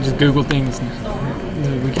wish I could just Google things.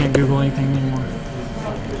 We can't Google anything anymore.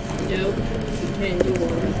 Nope. Can't Google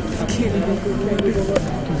it. Can't Google it.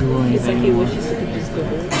 Google It's like anything he anymore. wishes he could just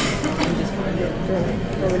Google it and just find it.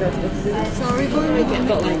 Are we not supposed to do that? So are we going with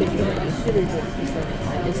But like if you consider it,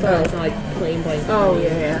 it's not like plain blank. Oh,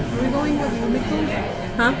 yeah. Are we going with Mamiko?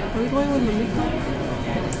 Huh? Are we going with Mamiko?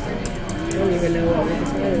 I don't even know what we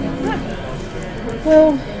decided on.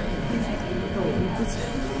 Well,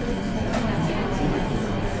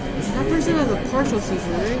 That person has a partial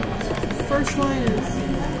seizure, right? First line is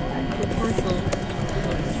the partial.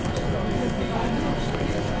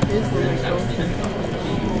 Is Mamiko.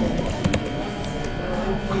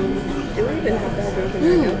 do we even can have that drink in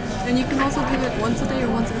my house. And you can also give it once a day or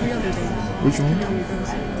once every other day. Which one?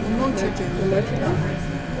 Remote chicken. Remote chicken?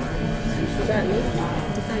 Is that me?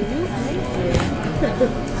 Is that you?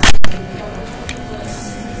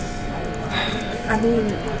 I mean,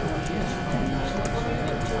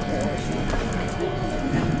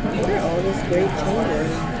 what are all these great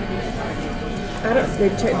changes? I don't.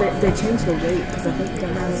 They changed the weight because I think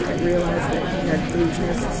dumbass had realized that he had 3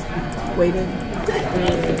 tests waiting.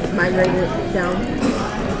 Migrated down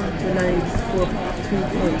to 92.4,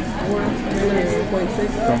 92.6.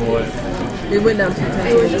 From what? It went down 2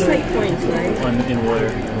 tests. It was just like points, right? In where?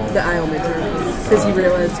 The IO midterm. Because he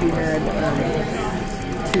realized he had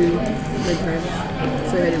 2 midterms,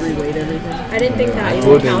 so he had to reweight everything. I didn't think that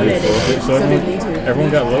even counted. So everyone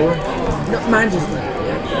got lower? No, mine just went.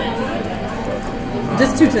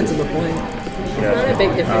 Just 2/10 of a point. It's not a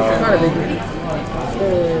big difference. It's not a big difference.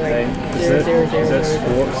 Is that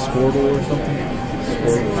Squirtle or something?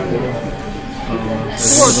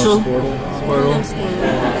 Squirtle.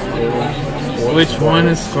 Which one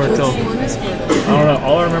is Squirtle? I don't know.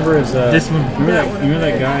 All I remember is this one. You know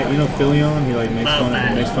that guy. You know Philion. He like makes fun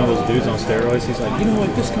of those dudes on steroids. He's like, you know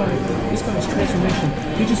what? This guy's transformation.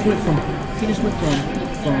 He just went from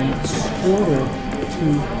Squirtle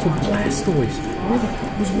to Blastoise.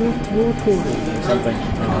 World Portal or something.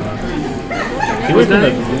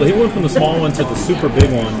 He went from the small one to the super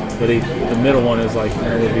big one, but the middle one is like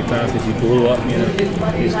nowhere to be found because he blew up. You know,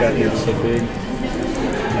 he was so big.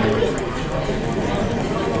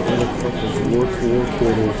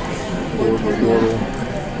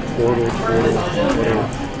 Portal.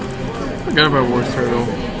 Forgot about War Turtle.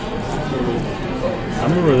 I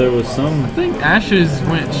remember there was some. I think Ashes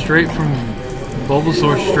went straight from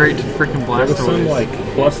Bulbasaur straight to freaking Blastoise. There was some like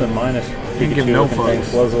plus and minus. You can give no fucks.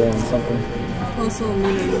 Fluzzle and something. Also,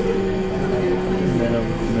 Venom,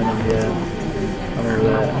 yeah. I remember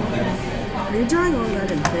that. Are you drawing all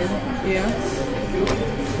that in pen? Yeah.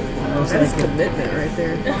 That is commitment right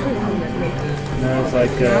there. No, it's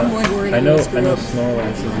like I know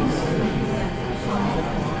Snorlax is.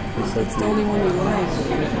 It's the only one you like.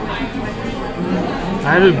 I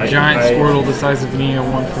had a giant Squirtle the size of me. I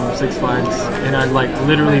won from Six Flags, and I like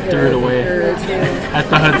literally threw it away at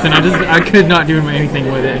the Hudson. I could not do anything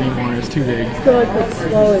with it anymore. It was too big.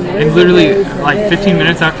 And literally, like 15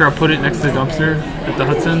 minutes after I put it next to the dumpster at the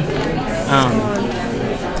Hudson,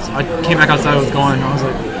 so I came back outside. I was gone. And I was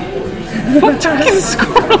like, "What fucking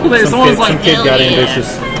Squirtle?" There. Someone's like, "Some kid got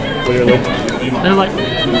ambitious." Literally, they're like,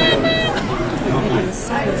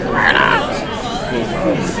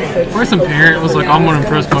 where's some parent was like, I'm gonna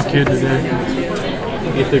impress my kid today.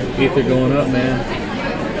 If they're going up, man.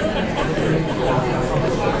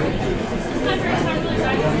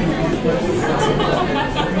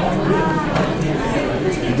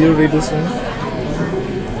 Did you read this one?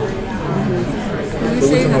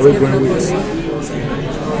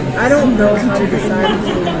 I don't know how to decide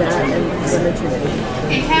between that and Symmetry.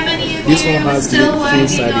 How many of This you one are has still few working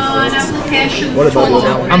side on effects. application What about 4?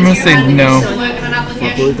 that one? I'm gonna say no. Still working on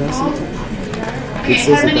application Folic 4. acid? Okay, It says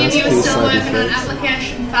how it many of has you are few still side working on effects.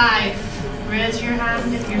 application 5? Raise your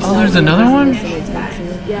hand if you're Oh, there's another one?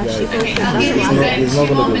 Yeah, she posted I'll that. give you It's not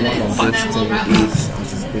 2 more going to be minutes one and then we'll on wrap which up. thing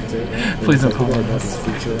is anticipated. Please don't call me. me. About this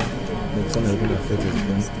feature, it's only going to affect your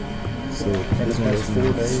friends. So this one is 4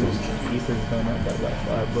 not. days. Ether's going up by about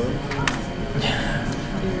 $5.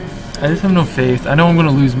 I just have no faith. I know I'm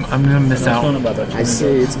gonna lose. I'm gonna miss out. I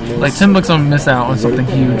say it's most Like $10, I'm gonna miss out on something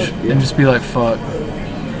huge and just be like, fuck.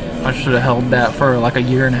 I should have held that for like a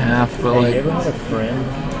year and a half. But Have like, you ever had a friend,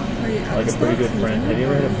 like a pretty good friend? Have you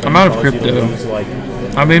ever had a friend? I'm out of cause you to crypto. lose, like,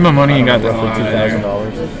 I made my money and got the hell roughly out of there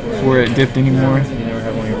 $2,000. before it dipped anymore. You never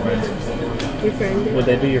have one of your friends. Your friend? Would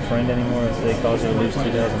they be your friend anymore if they caused you to lose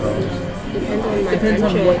 $2,000? Depends on my Depends on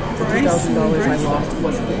friendship. what the $2,000 I lost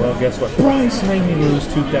was for. Well, guess what? Bryce made me lose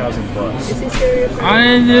 $2,000. Is he serious? I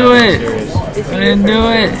didn't do it. Serious. I didn't do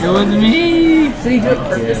it. It was me. Did he do it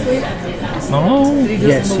purposely? No. Did he do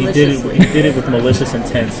Yes, it he maliciously? did it with malicious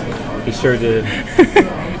intent. He sure did.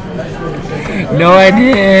 No, I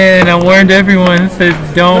didn't. I warned everyone. I said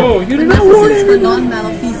don't. you Maleficence for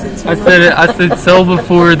non-maleficence. I said sell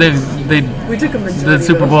before they We took a majority the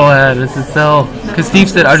Super Bowl ad. I said sell. Because Steve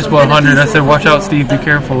said I just bought 100. I said watch out, Steve. Be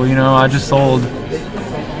careful. You know I just sold.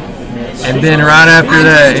 And then right after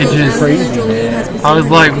that, it just I was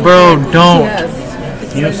like, bro, don't.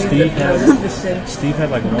 Yes. You know, Steve had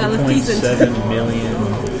like 1.7 million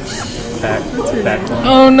pack.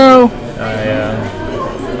 Oh no.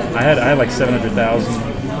 I had like 700,000.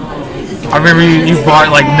 I remember you bought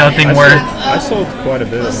like nothing worth. I sold quite a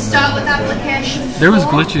bit. We'll start with application 4. There was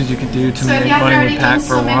glitches you could do to So if make you haven't money already with done pack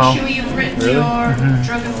for so, a make while. sure you've written Really? your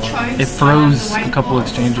drug of choice. It froze on the a couple whiteboard.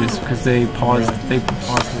 exchanges because they paused. They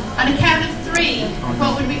paused it. On a count of 3,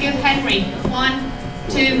 what would we give Henry? 1,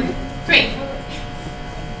 2, 3.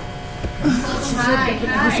 Hi.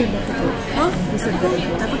 You said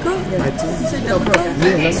Epico? You said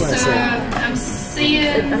Okay, so I'm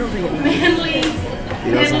seeing mainly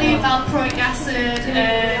valproic acid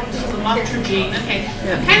and lamotrigine. Okay,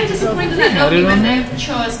 I'm kind of disappointed that nobody went there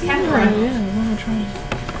chose Keppra.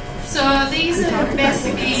 So these are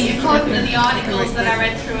basically, according to the articles that I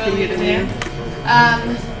read through earlier today,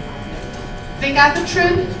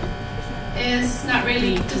 Vigabatrin is not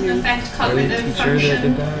really, doesn't affect cognitive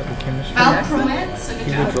function. Valproate, so good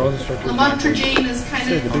job. Lamotrigine is kind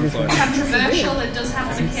of controversial. It does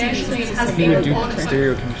happen occasionally. It has been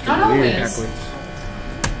reported, but not always.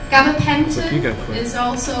 Gabapentin is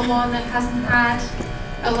also one that hasn't had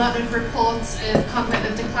a lot of reports of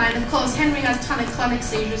cognitive decline. Of course, Henry has tonic-clonic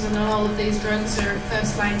seizures, and not all of these drugs are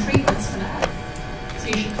first-line treatments for that. So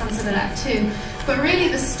you should consider that too. But really,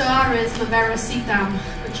 the star is levetiracetam,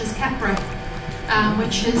 which is Keppra,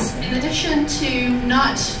 which is in addition to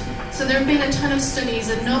not. So there have been a ton of studies,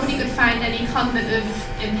 and nobody could find any cognitive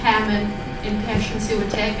impairment in patients who were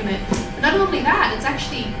taking it. But not only that, it's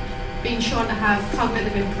actually been shown to have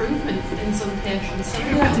cognitive improvement in some patients. So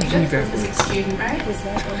you're really good for a physics student, right?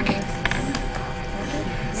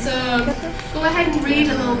 So go ahead and read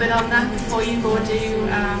a little bit on that before you go do.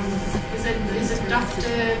 Is it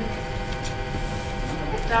Dr.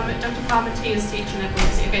 Parmentier is teaching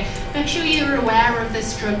epilepsy? Okay, make sure you're aware of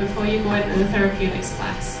this drug before you go into the therapeutics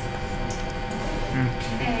class.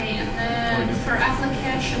 Okay, and then for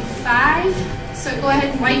application 5, so go ahead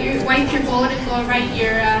and wipe your board and go write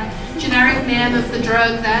your generic name of the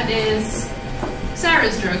drug that is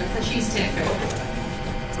Sarah's drug that she's taking.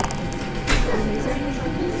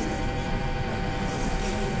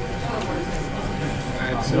 I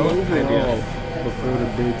have no idea. Before the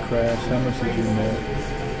big crash, how much did you make?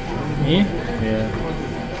 Me? Yeah.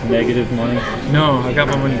 Negative money? No, I got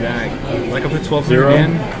my money back. Like I put 1200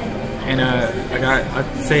 in, and I'd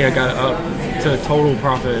say I got up to a total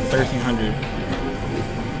profit of 1300.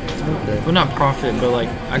 Okay. Well, not profit, but like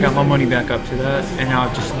I got my money back up to that, and now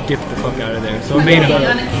I've just dipped the fuck out of there. So I made about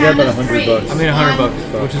 $100. I made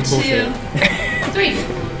 $100, which is bullshit. 3.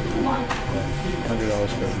 $100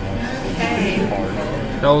 for a month. Okay.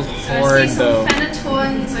 That was hard though.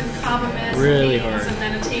 Phenatones and carbamazepines, really hard. And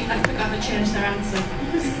then a team that forgot to change their answer.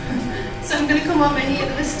 So I'm going to come over here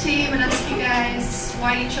to this team and ask you guys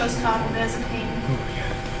why you chose carbamazepine.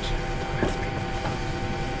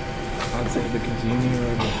 I'd say because you knew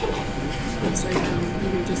already. It's like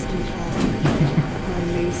you're just in awe. How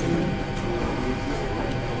amazing.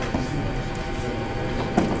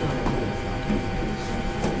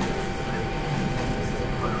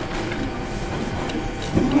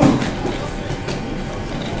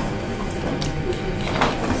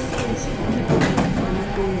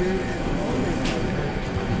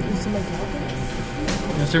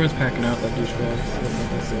 Everyone's packing out like douchebags.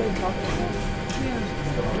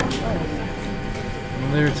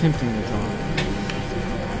 Well, they're attempting to talk.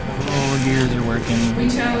 All gears are working. We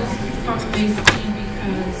chose carbamazepine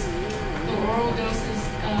because the oral doses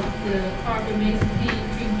of the carbamazepine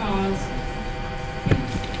can cause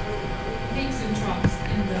peaks and troughs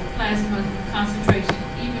in the plasma concentration,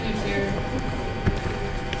 even if they're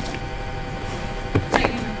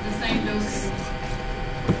taking the same dosage.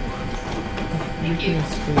 Thank you.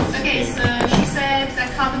 Okay, so she said that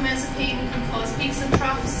carbamazepine can cause peaks and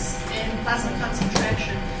troughs in plasma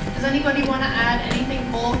concentration. Does anybody want to add anything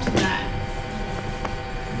more to that?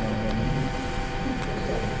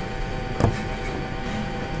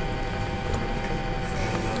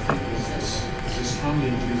 It's strongly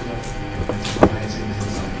used metabolizing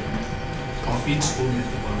enzyme. Coffee is full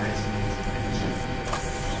metabolizing enzyme.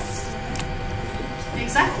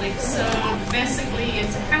 Exactly. So basically,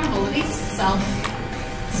 it's a chemical that eats itself.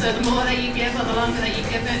 So the more that you give, or the longer that you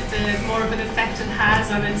give it, the more of an effect it has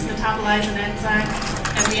on its metabolizing enzyme,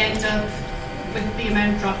 and we end up with the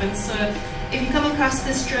amount dropping. So if you come across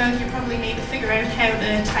this drug, you probably need to figure out how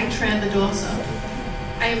to titrate the dose up.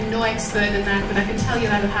 I am no expert in that, but I can tell you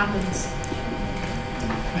that it happens.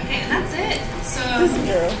 Okay, and that's it. So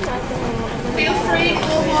feel free to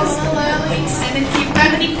go home a little early, and if you've got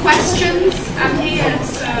any questions, I'm here.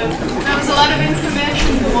 So that was a lot of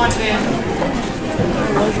information for one day.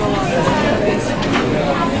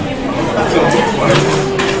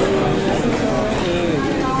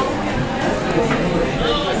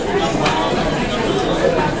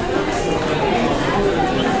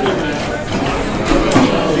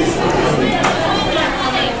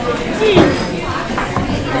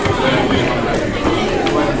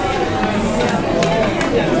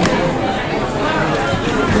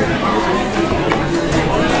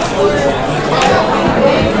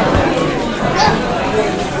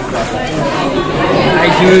 I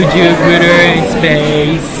do Jupiter in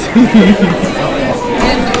space.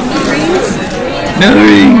 No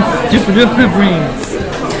rings. Jupiter have rings.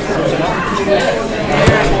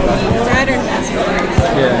 Saturn has rings.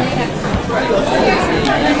 Yeah.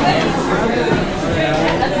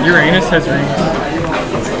 Uranus has rings.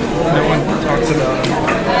 No one talks about them.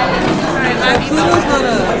 Pluto's not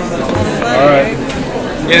a planet, Alright.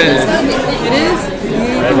 Yeah, it is. It is?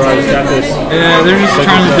 Everybody's got this. Yeah, they're just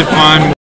trying to define